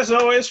anywhere. As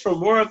always, for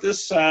more of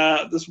this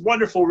this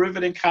wonderful,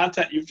 riveting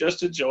content you've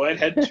just enjoyed,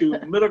 head to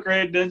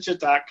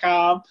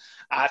middlegradeninja.com.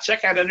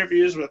 Check out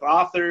interviews with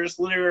authors,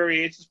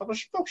 literary agents,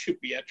 publishers, folks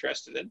you'd be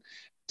interested in.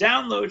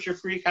 Download your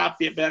free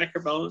copy of Banneker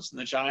Bones and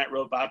the Giant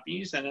Robot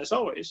Bees. And as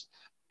always,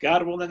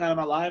 God willing, I'm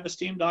alive,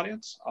 esteemed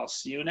audience. I'll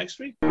see you next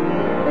week.